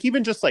 Like,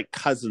 even just like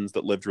cousins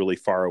that lived really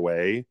far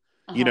away,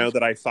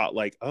 that I thought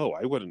like, oh,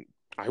 I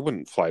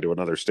wouldn't fly to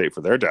another state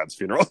for their dad's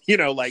funeral,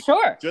 like,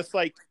 sure. Just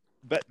like,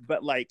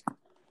 but like,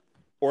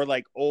 or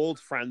like old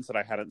friends that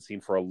I hadn't seen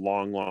for a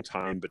long, long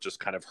time, but just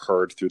kind of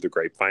heard through the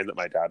grapevine that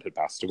my dad had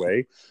passed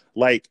away.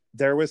 Like,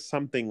 there was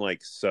something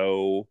like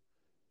so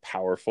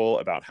powerful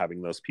about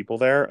having those people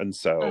there. And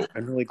so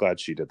I'm really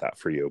glad she did that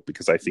for you,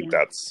 because I think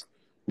that's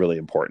really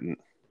important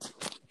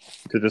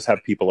to just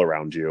have people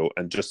around you,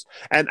 and just,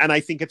 and I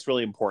think it's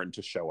really important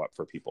to show up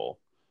for people,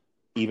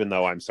 even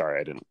though I'm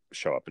sorry I didn't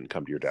show up and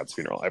come to your dad's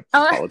funeral. I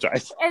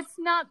apologize. It's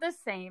not the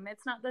same.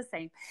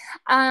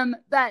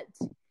 But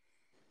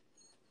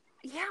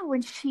yeah,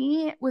 when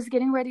she was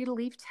getting ready to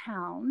leave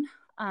town,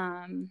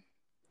 the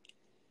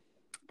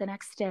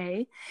next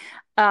day,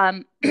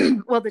 the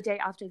day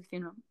after the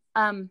funeral,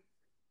 I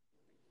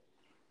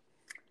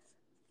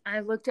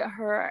looked at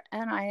her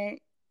and I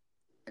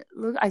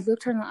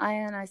looked her in the eye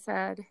and I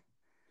said,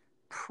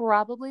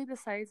 probably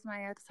besides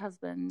my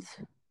ex-husband,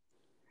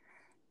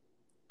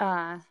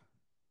 and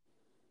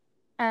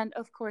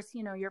of course,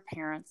 your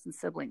parents and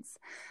siblings,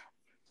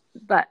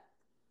 but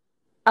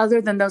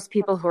other than those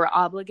people who are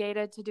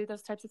obligated to do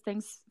those types of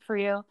things for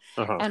you.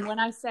 And when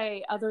I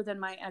say other than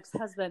my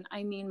ex-husband,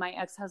 I mean my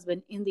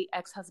ex-husband in the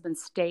ex-husband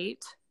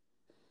state,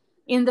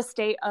 in the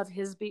state of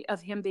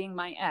him being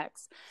my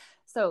ex.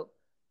 So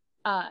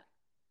I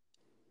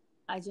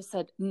just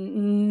said,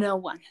 no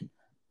one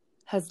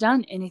has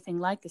done anything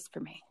like this for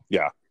me.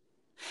 Yeah.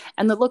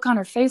 And the look on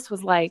her face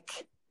was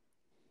like,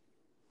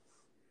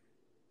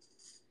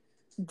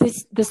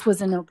 this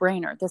was a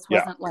no-brainer. This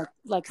wasn't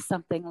like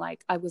something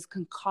like I was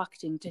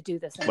concocting to do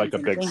this. Like a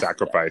big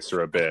sacrifice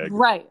or a big...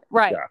 Right.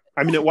 Yeah.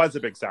 I mean, it was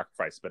a big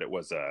sacrifice, but it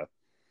was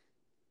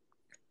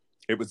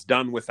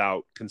done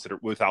without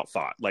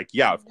thought. Like,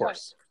 yeah, of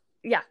course.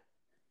 Yeah.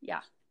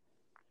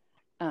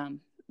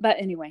 But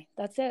anyway,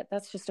 that's it.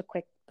 That's a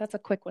quick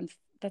one.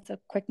 That's a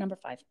quick number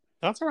 5.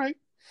 That's all right.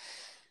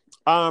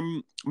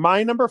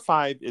 My number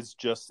 5 is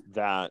just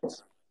that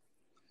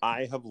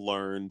I have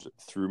learned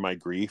through my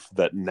grief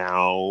that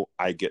now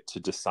I get to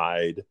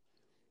decide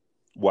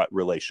what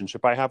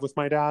relationship I have with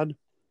my dad.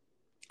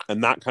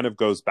 And that kind of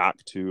goes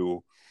back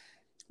to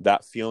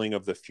that feeling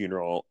of the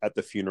funeral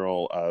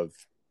of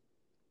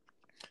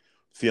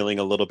feeling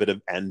a little bit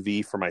of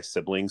envy for my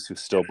siblings who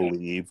still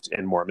believed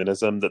in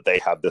Mormonism, that they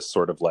had this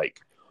sort of like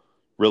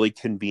really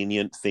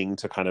convenient thing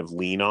to kind of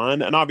lean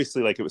on. And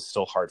obviously like it was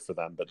still hard for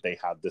them, but they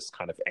had this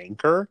kind of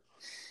anchor.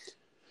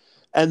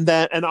 And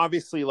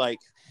obviously like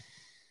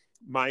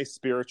my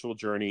spiritual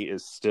journey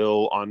is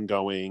still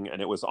ongoing,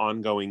 and it was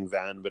ongoing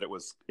then, but it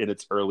was in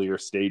its earlier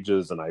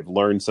stages, and I've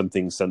learned some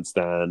things since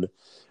then.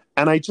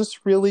 And I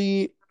just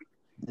really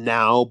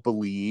now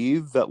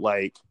believe that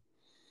like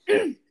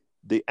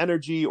the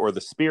energy or the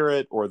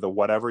spirit or the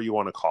whatever you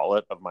want to call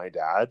it of my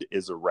dad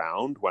is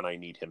around when I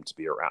need him to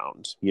be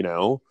around, you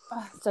know?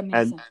 Oh, that's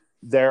amazing. And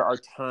there are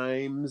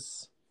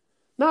times,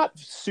 not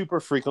super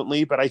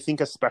frequently, but I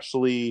think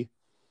especially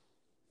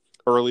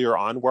earlier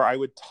on, where I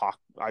would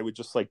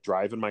just like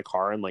drive in my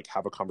car and like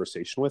have a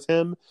conversation with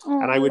him. Oh,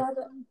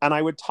 And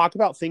I would talk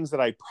about things that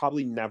I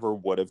probably never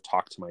would have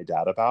talked to my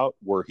dad about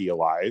were he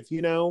alive,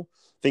 you know,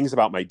 things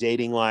about my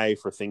dating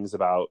life, or things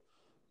about,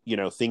 you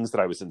know, things that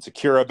I was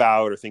insecure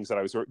about, or things that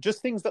I was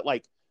just things that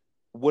like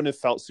wouldn't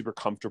have felt super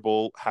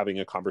comfortable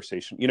having a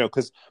conversation, you know,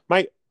 because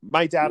my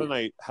dad and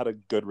I had a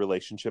good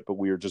relationship, but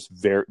we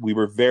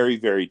were very,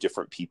 very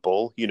different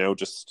people, you know,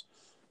 just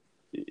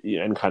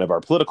and kind of our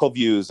political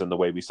views and the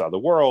way we saw the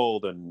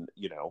world, and,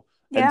 you know,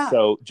 and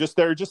so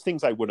there are just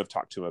things I wouldn't have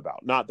talked to him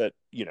about, not that,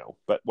 you know,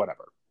 but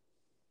whatever.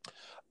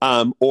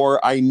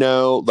 Or I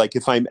know, like,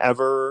 if I'm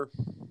ever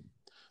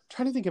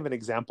trying to think of an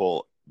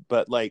example,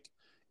 but like,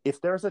 if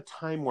there's a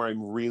time where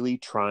I'm really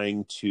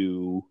trying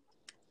to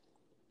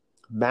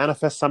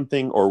manifest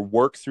something or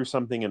work through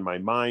something in my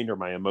mind or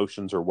my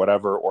emotions or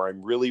whatever, or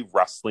I'm really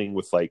wrestling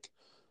with like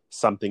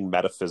something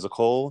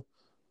metaphysical,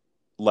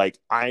 like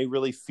I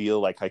really feel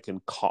like I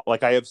can call,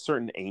 like I have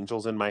certain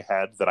angels in my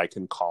head that I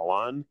can call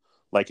on.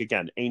 Like,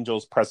 again,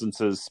 angels,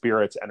 presences,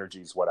 spirits,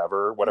 energies,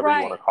 whatever Right.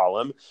 you want to call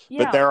them.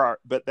 Yeah.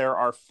 But there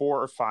are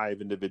 4 or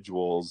 5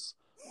 individuals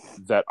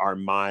that are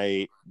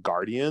my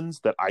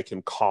guardians that I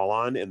can call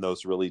on in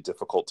those really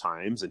difficult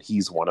times. And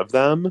he's one of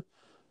them.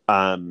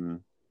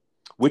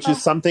 Which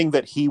is something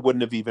that he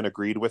wouldn't have even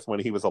agreed with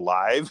when he was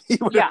alive. He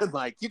would have been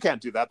like, you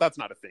can't do that. That's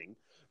not a thing.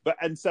 But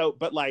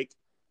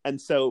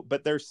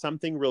there's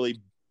something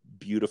really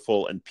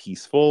beautiful and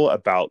peaceful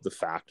about the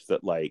fact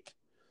that like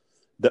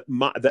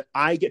that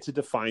I get to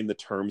define the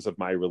terms of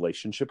my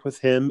relationship with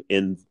him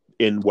in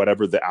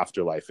whatever the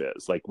afterlife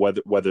is, like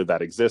whether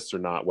that exists or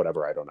not,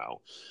 whatever, I don't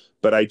know.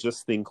 But I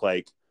just think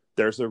like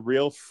there's a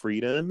real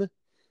freedom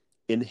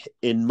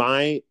in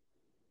my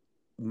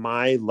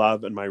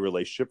love and my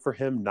relationship for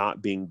him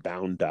not being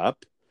bound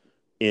up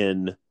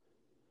in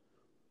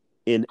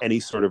any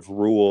sort of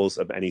rules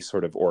of any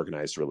sort of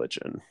organized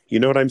religion. You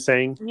know what I'm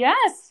saying?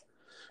 Yes.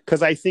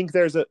 Because I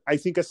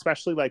think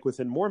especially like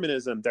within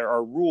Mormonism, there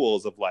are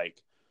rules of like,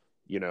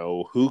 you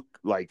know, who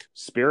like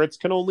spirits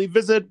can only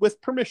visit with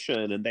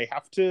permission, and they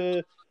have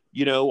to,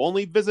 you know,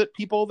 only visit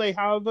people they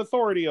have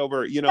authority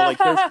over, you know, like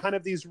there's kind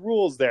of these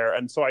rules there.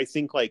 And so I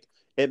think like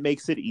it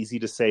makes it easy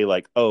to say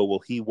like, oh, well,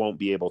 he won't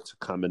be able to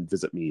come and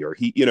visit me, or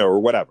he, you know, or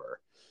whatever.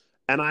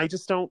 And I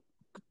just don't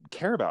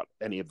care about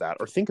any of that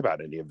or think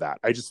about any of that.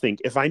 I just think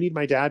if I need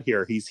my dad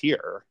here, he's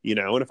here, you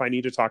know, and if I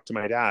need to talk to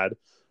my dad,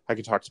 I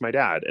can talk to my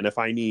dad. And if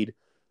I need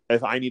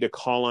to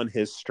call on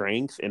his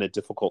strength in a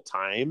difficult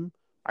time,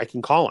 I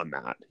can call on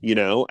that, you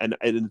know, and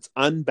it's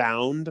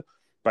unbound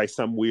by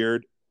some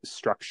weird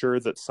structure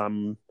that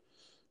some,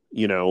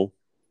 you know,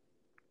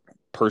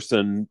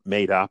 person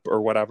made up or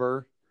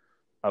whatever,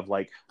 of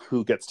like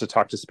who gets to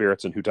talk to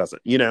spirits and who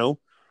doesn't, you know.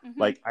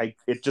 Like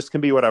it just can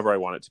be whatever I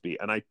want it to be.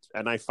 And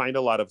I find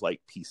a lot of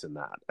like peace in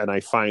that. And I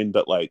find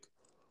that like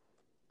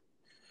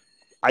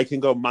I can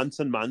go months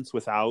and months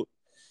without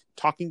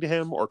talking to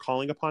him or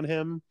calling upon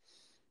him,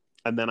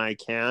 and then I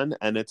can,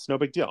 and it's no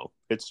big deal.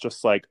 It's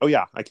just like, oh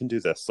yeah, I can do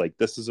this. Like,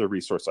 this is a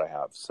resource I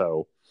have.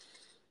 So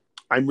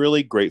I'm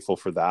really grateful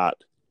for that.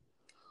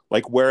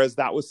 Like, whereas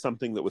that was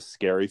something that was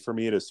scary for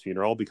me at his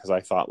funeral, because I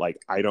thought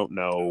like, I don't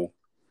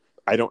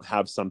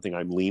have something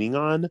I'm leaning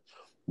on.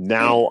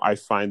 Now I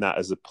find that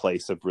as a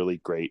place of really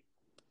great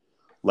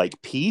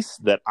like peace,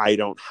 that I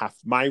don't have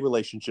my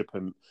relationship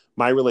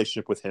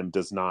with him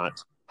does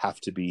not have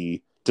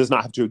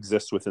to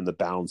exist within the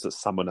bounds that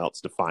someone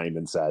else defined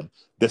and said,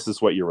 this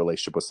is what your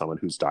relationship with someone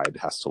who's died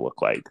has to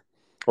look like,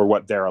 or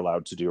what they're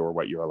allowed to do, or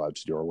what you're allowed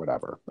to do, or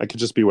whatever. I could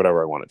just be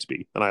whatever I want it to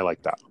be. And I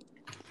like that.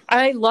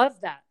 I love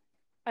that.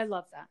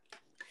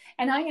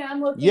 And I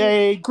am looking.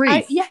 Yay,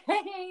 grief.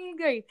 Yay,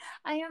 grief.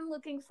 I am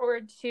looking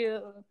forward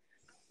to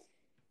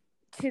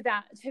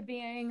that, to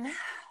being,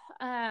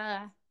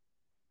 to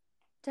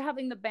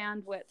having the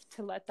bandwidth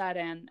to let that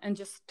in and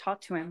just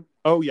talk to him.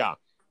 Oh yeah.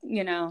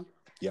 You know.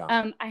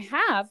 Yeah. I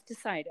have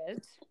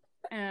decided,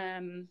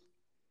 I'm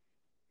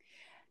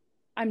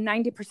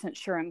 90%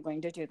 sure I'm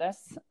going to do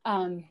this.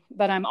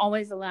 But I'm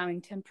always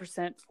allowing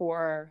 10%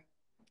 for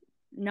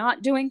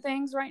not doing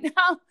things right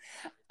now.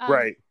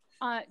 Right.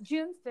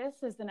 June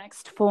 5th is the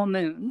next full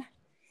moon.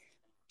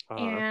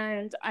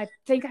 And I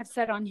think I've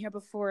said on here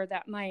before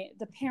that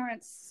the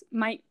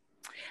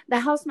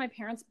house my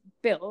parents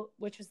built,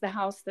 which is the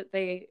house that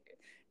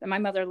my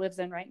mother lives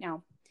in right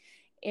now,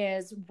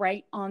 is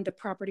right on the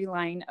property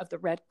line of the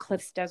Red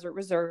Cliffs Desert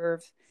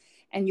Reserve.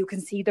 And you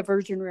can see the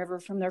Virgin River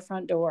from their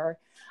front door.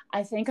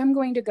 I think I'm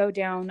going to go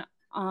down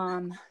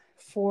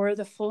for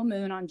the full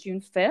moon on June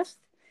 5th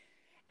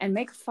and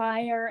make a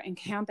fire and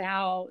camp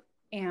out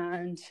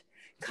and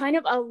kind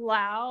of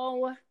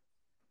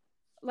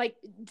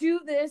do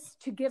this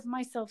to give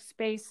myself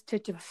space to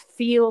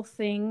feel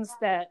things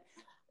that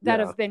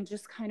have been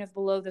just kind of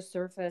below the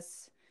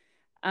surface,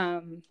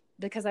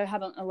 because I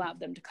haven't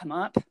allowed them to come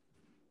up.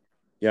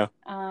 Yeah.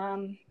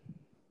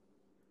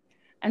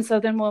 And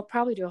so then we'll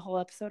probably do a whole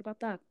episode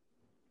about that.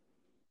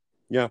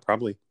 Yeah,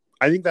 probably.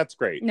 I think that's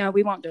great. No,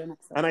 we won't do an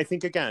episode. And I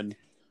think, again,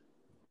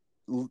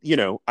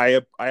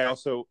 I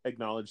also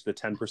acknowledge the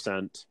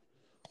 10%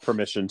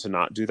 permission to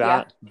not do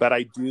that. Yeah. But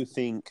I do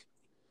think,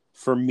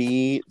 for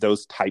me,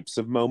 those types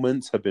of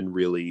moments have been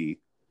really,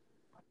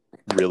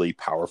 really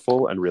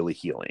powerful and really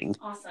healing.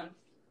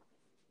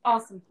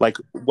 Awesome. Like,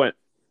 when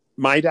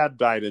my dad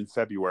died in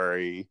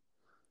February,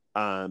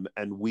 and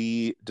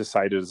we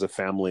decided as a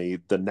family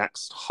the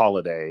next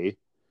holiday,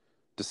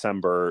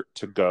 December,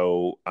 to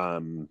go,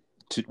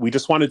 we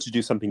just wanted to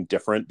do something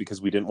different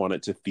because we didn't want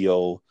it to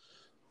feel,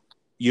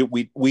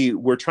 we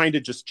were trying to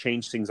just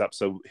change things up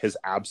so his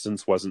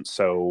absence wasn't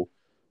so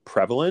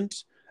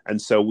prevalent.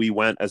 And so we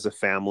went as a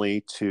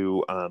family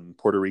to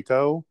Puerto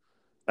Rico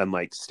and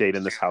stayed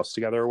in this house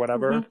together or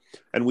whatever. Mm-hmm.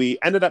 And we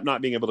ended up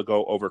not being able to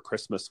go over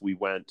Christmas. We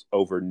went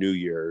over New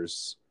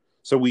Year's.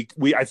 So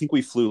I think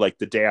we flew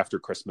the day after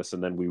Christmas,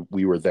 and then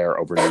we were there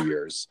over New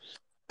Year's.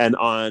 And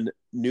on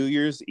New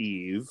Year's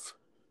Eve,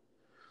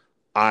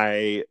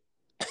 I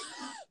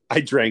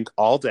drank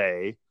all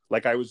day.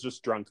 I was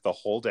just drunk the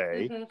whole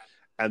day. Mm-hmm.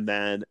 And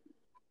then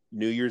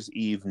New Year's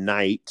Eve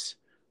night,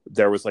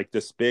 there was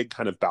this big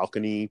kind of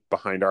balcony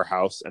behind our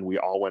house, and we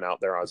all went out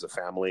there as a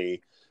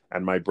family.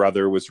 And my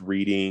brother was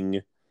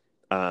reading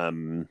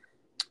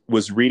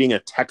a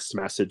text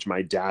message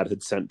my dad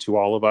had sent to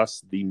all of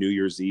us the New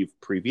Year's Eve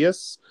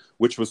previous,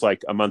 which was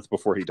a month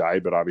before he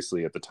died. But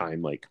obviously at the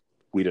time,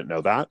 we didn't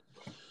know that.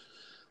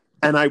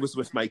 And I was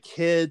with my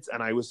kids,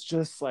 and I was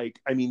just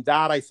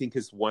that I think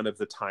is one of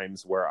the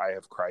times where I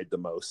have cried the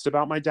most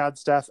about my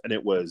dad's death. And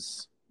it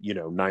was,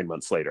 9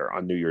 months later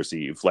on New Year's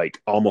Eve,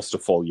 almost a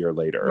full year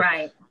later.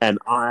 Right. And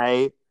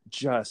I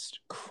just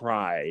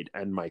cried,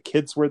 and my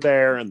kids were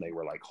there, and they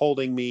were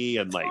holding me,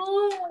 and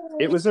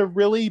it was a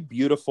really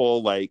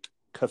beautiful,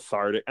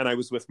 cathartic, and I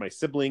was with my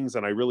siblings,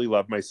 and I really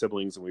love my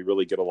siblings, and we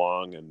really get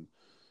along. And,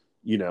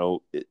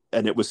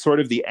 and it was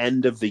sort of the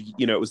end of the,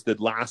 it was the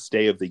last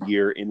day of the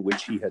year in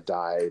which he had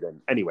died.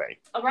 And anyway,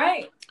 all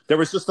right, there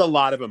was just a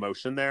lot of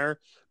emotion there.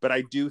 But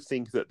I do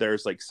think that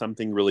there's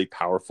something really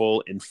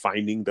powerful in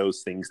finding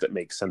those things that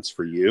make sense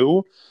for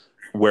you,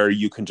 where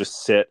you can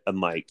just sit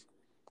and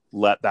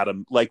let that,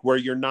 where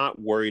you're not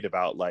worried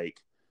about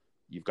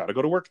you've got to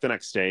go to work the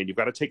next day, and you've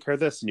got to take care of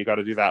this, and you got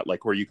to do that,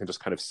 where you can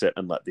just kind of sit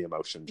and let the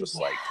emotion just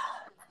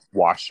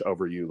wash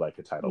over you like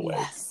a tidal wave.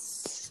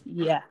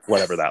 Yes.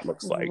 Whatever that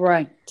looks like.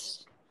 Right.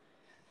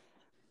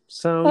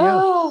 So, yeah.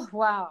 Oh,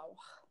 wow.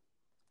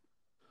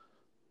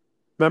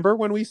 Remember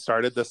when we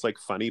started this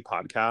funny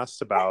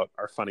podcast about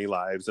our funny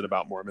lives and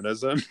about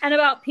Mormonism? And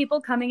about people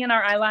coming in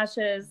our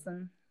eyelashes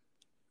and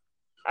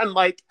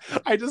I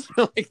just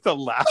feel the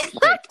last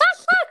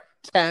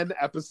 10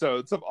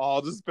 episodes have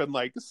all just been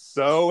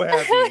so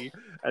heavy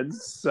and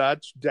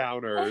such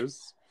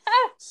downers.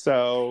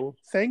 So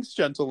thanks,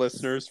 gentle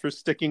listeners, for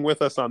sticking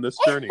with us on this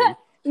journey.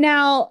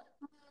 Now,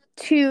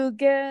 to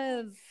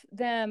give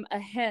them a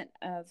hint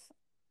of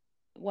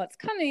what's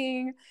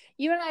coming,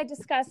 you and I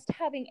discussed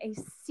having a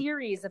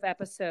series of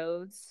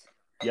episodes.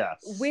 Yes.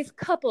 With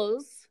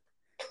couples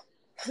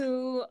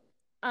who,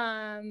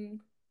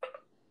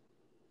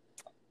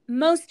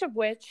 most of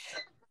which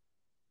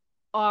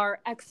are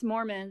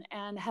ex-Mormon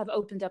and have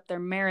opened up their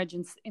marriage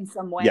in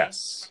some way.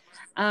 Yes.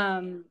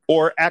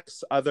 Or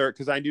ex-other,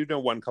 because I do know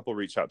one couple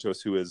reached out to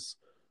us who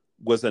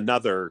was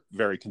another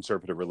very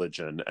conservative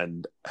religion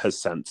and has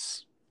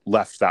since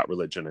left that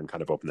religion and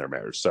kind of opened their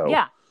marriage. So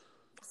yeah.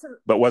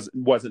 But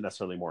wasn't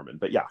necessarily Mormon,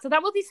 but yeah. So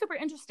that will be super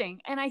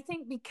interesting. And I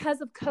think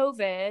because of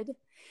COVID,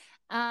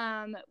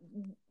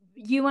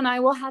 you and I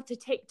will have to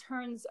take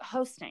turns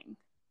hosting.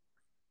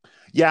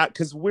 Yeah,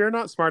 because we're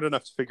not smart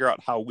enough to figure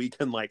out how we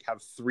can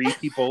have 3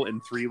 people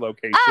in 3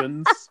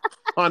 locations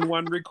on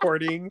one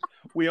recording.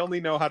 We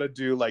only know how to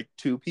do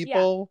 2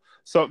 people. Yeah.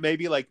 So it may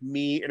be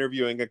me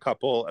interviewing a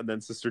couple and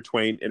then Sister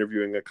Twain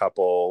interviewing a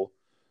couple.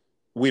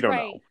 We don't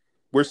know.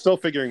 We're still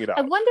figuring it out.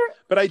 I wonder.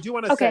 But I do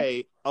want to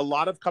say a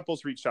lot of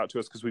couples reached out to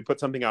us because we put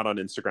something out on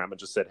Instagram and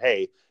just said,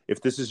 hey,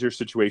 if this is your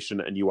situation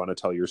and you want to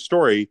tell your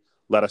story,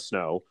 let us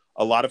know.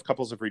 A lot of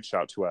couples have reached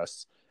out to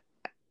us.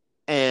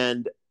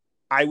 And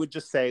I would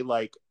just say,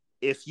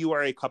 if you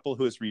are a couple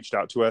who has reached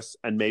out to us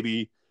and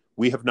maybe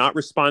we have not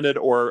responded,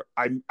 or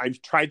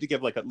I've tried to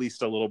give at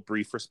least a little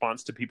brief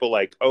response to people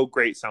oh,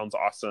 great, sounds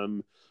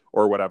awesome.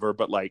 or whatever,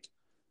 but like,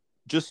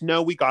 just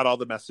know we got all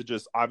the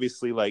messages.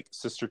 Obviously, like,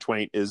 Sister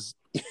Twain is,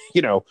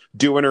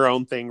 doing her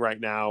own thing right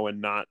now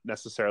and not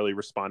necessarily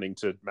responding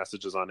to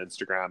messages on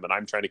Instagram. And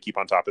I'm trying to keep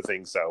on top of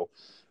things. So,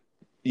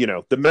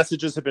 the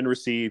messages have been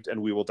received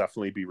and we will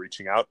definitely be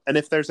reaching out. And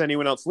if there's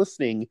anyone else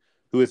listening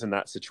who is in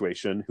that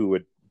situation who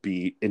would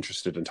be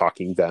interested in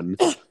talking, then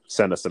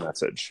send us a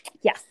message.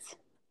 Yes,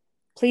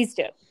 please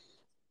do.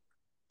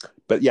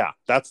 But yeah,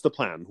 that's the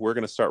plan. We're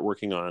going to start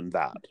working on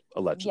that,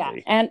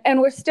 allegedly. Yeah,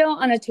 and we're still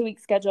on a 2-week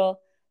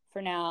schedule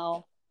for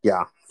now.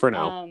 Yeah, for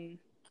now.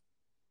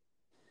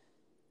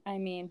 I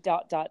mean, ...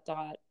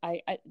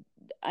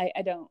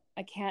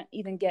 I can't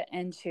even get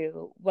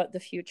into what the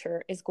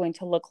future is going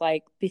to look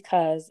like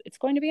because it's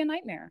going to be a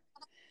nightmare.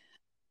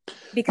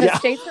 Because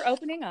states are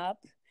opening up,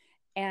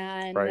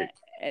 and right.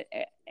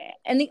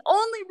 And the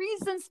only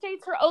reason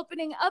states are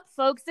opening up,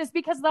 folks, is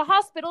because the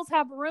hospitals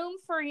have room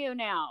for you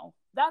now.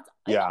 That's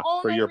the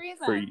only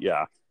reason.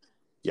 Yeah.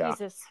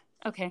 Jesus.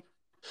 Okay.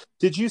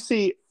 Did you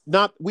see?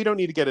 We don't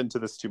need to get into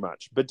this too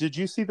much, but did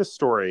you see the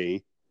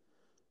story?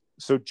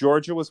 So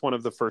Georgia was one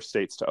of the first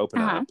states to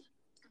open up.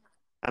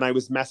 And I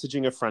was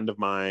messaging a friend of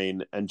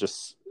mine and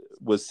just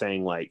was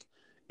saying, like,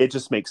 it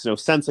just makes no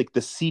sense. Like, the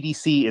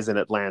CDC is in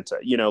Atlanta,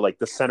 like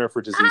the Center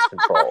for Disease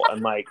Control.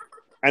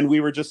 And we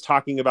were just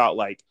talking about,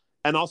 like,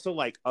 and also,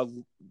 like, a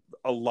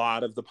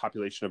lot of the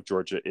population of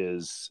Georgia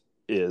is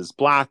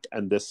Black.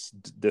 And this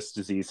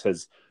disease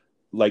has,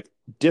 like,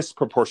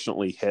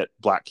 disproportionately hit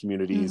Black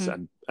communities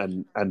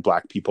and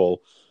Black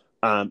people.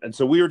 And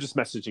so we were just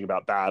messaging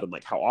about that and,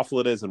 like, how awful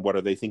it is and what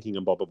are they thinking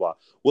and blah, blah, blah.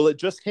 Well, it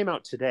just came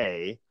out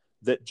today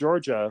that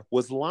Georgia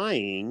was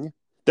lying.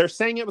 They're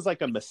saying it was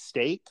like a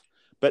mistake,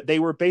 but they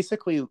were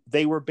basically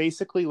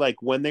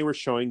like, when they were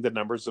showing the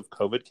numbers of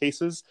COVID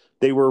cases,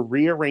 they were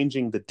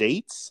rearranging the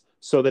dates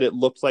so that it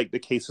looked like the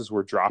cases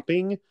were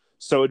dropping.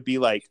 So it'd be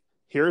like,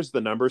 here's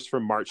the numbers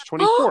from March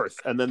 24th.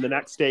 And then the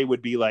next day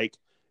would be like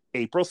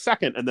April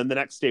 2nd. And then the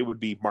next day would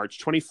be March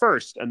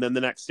 21st. And then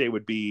the next day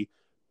would be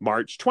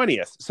March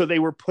 20th. So they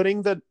were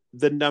putting the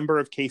number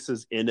of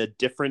cases in a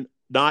different,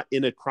 not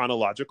in a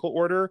chronological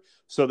order,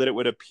 so that it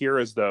would appear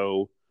as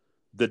though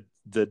the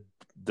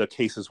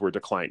cases were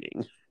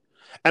declining.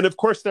 And of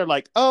course they're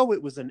like, oh,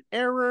 it was an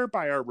error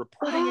by our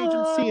reporting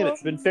agency and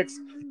it's been fixed.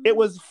 It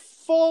was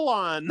full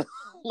on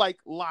like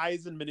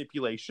lies and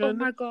manipulation. Oh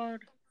my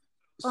God.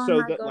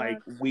 So that like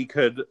we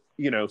could,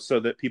 so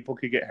that people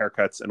could get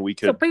haircuts and we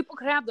could. So people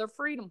could have their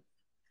freedom.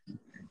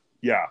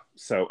 Yeah.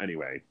 So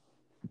anyway,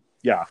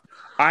 yeah.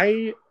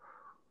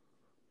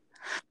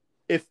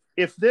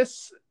 If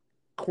this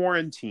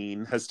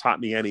quarantine has taught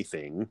me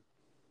anything,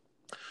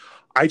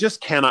 I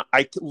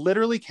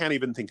literally can't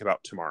even think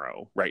about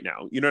tomorrow right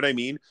now. You know what I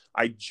mean?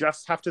 I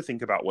just have to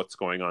think about what's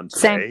going on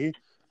today. Same.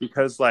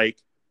 Because like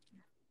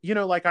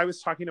I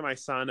was talking to my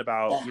son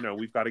about,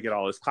 we've got to get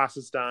all his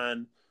classes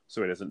done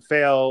so he doesn't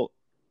fail,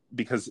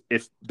 because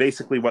if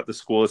basically what the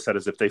school has said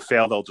is if they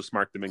fail, they'll just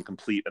mark them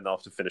incomplete and they'll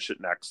have to finish it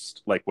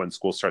next, like when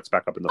school starts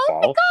back up in the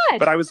fall.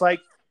 But I was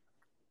like,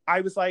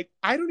 I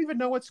don't even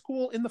know what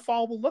school in the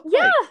fall will look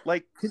like.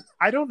 Like,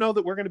 I don't know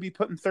that we're going to be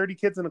putting 30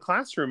 kids in a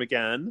classroom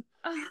again,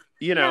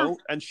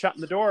 and shutting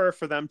the door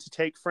for them to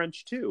take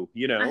French too,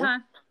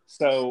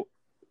 So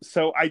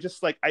I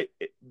just like,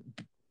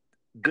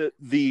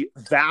 the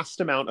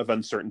vast amount of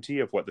uncertainty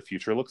of what the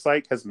future looks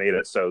like has made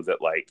it so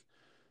that like,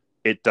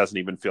 it doesn't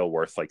even feel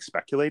worth like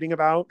speculating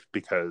about,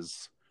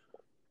 because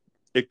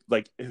it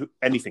like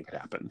anything could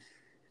happen.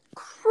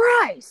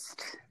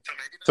 Christ.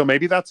 So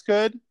maybe that's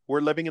good.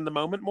 We're living in the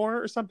moment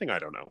more or something. I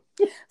don't know.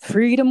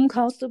 Freedom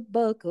costs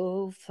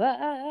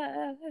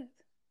 $1.05.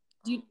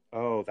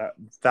 Oh,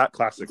 that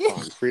classic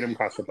song, Freedom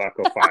Costs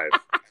 $1.05.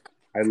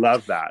 I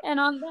love that. And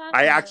on that,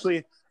 I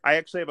actually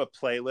have a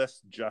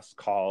playlist just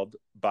called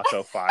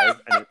 $1.05,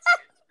 and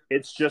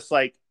it's just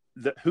like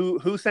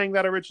who sang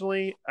that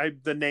originally?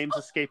 The name's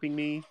escaping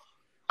me.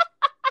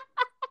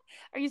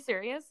 Are you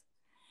serious?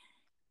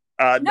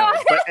 No.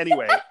 But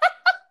anyway,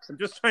 I'm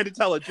just trying to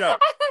tell a joke.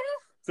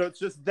 So it's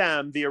just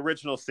them, the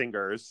original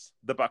singers,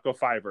 the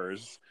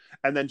 $1.05ers,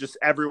 and then just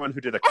everyone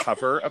who did a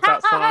cover of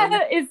that song.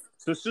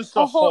 So it's just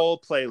a whole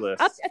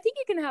playlist. I think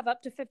you can have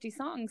up to 50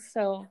 songs.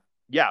 So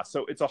yeah,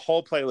 so it's a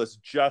whole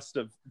playlist just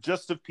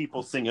of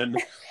people singing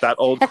that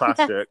old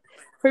classic.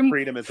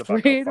 Freedom is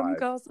 $1.05. Freedom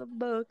costs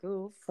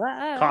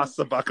 $1.05. Costs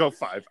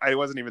 $1.05. I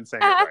wasn't even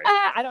saying it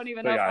right. I don't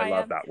even know. Yeah, I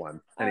love that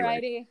one. Anyway.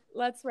 Alrighty,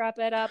 let's wrap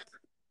it up.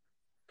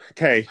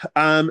 Okay.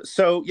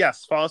 So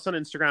yes, follow us on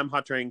Instagram,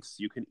 Hot Drinks.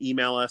 You can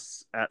email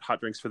us at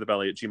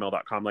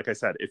hotdrinksforthebelly@gmail.com. Like I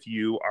said, if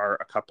you are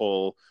a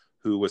couple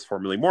who was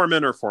formerly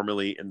Mormon or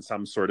formerly in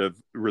some sort of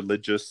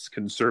religious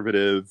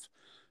conservative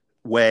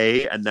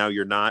way, and now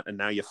you're not, and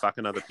now you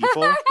fucking other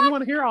people, we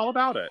want to hear all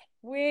about it.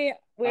 We're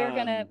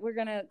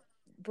gonna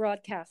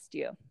broadcast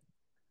you.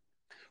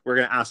 We're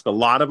gonna ask a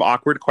lot of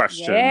awkward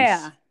questions.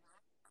 Yeah.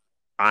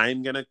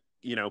 I'm gonna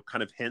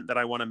kind of hint that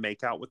I want to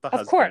make out with the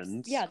husband. Of course.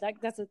 Yeah, that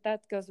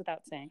goes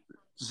without saying.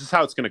 This is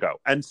how it's going to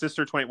go. And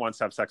Sister Twain wants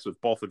to have sex with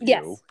both of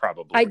you,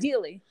 probably.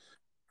 Ideally.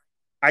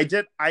 I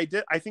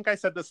think I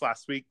said this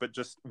last week, but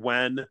just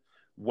when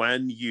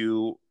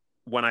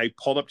I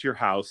pulled up to your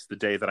house the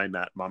day that I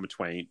met Mama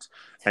Twain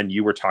and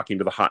you were talking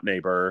to the hot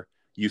neighbor,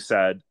 you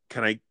said,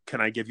 can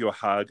I give you a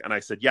hug? And I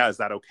said, yeah, is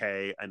that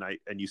okay? And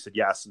you said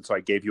yes. And so I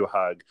gave you a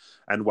hug.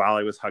 And while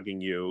I was hugging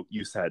you,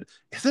 you said,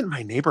 isn't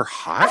my neighbor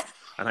hot?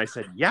 And I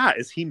said, yeah,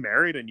 is he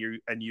married? And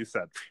you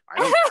said, I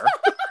don't care.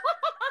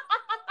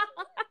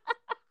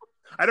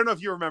 I don't know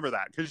if you remember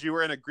that because you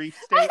were in a grief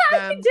state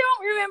then. I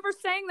don't remember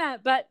saying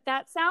that, but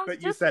that sounds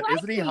But you said, like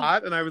isn't he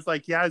hot? And I was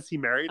like, yeah, is he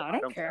married? I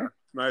don't care.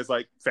 And I was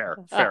like, fair.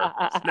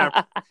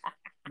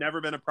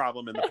 Never been a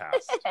problem in the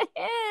past.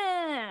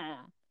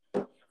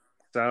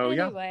 So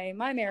anyway,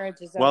 my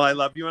marriage is over. Well, I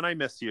love you and I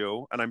miss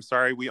you. And I'm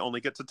sorry we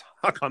only get to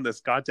talk on this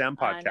goddamn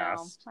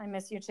podcast. I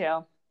miss you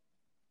too.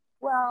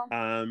 Well,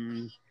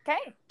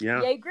 okay.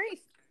 Yeah. Yay, grief.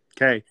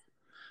 Okay.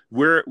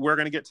 We're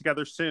going to get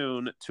together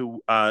soon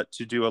to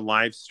do a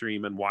live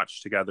stream and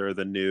watch together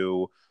the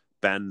new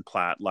Ben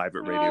Platt Live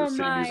at Radio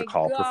City Music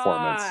Hall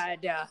performance.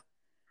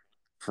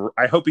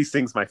 I hope he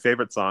sings my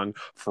favorite song,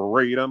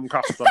 Freedom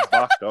Costs a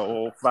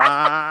 $1.05.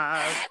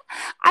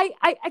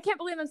 I can't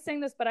believe I'm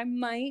saying this, but I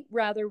might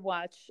rather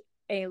watch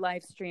a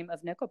live stream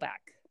of Nickelback.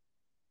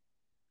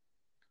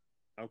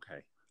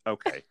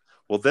 Okay.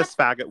 Well, this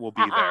faggot will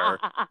be there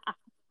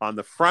on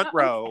the front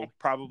row,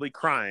 probably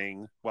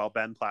crying while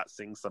Ben Platt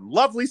sings some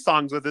lovely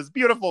songs with his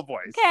beautiful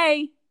voice.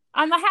 Okay.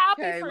 I'm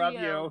happy for love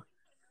you.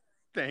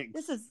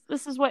 Thanks.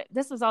 This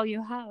is all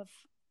you have.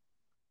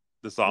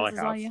 This is all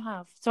all you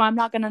have. So I'm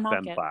not going to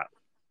knock Ben Platt.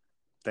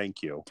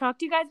 Thank you. Talk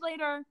to you guys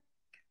later.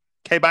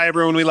 Okay, bye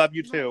everyone. We love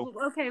you too.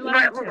 Okay, love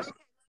you too.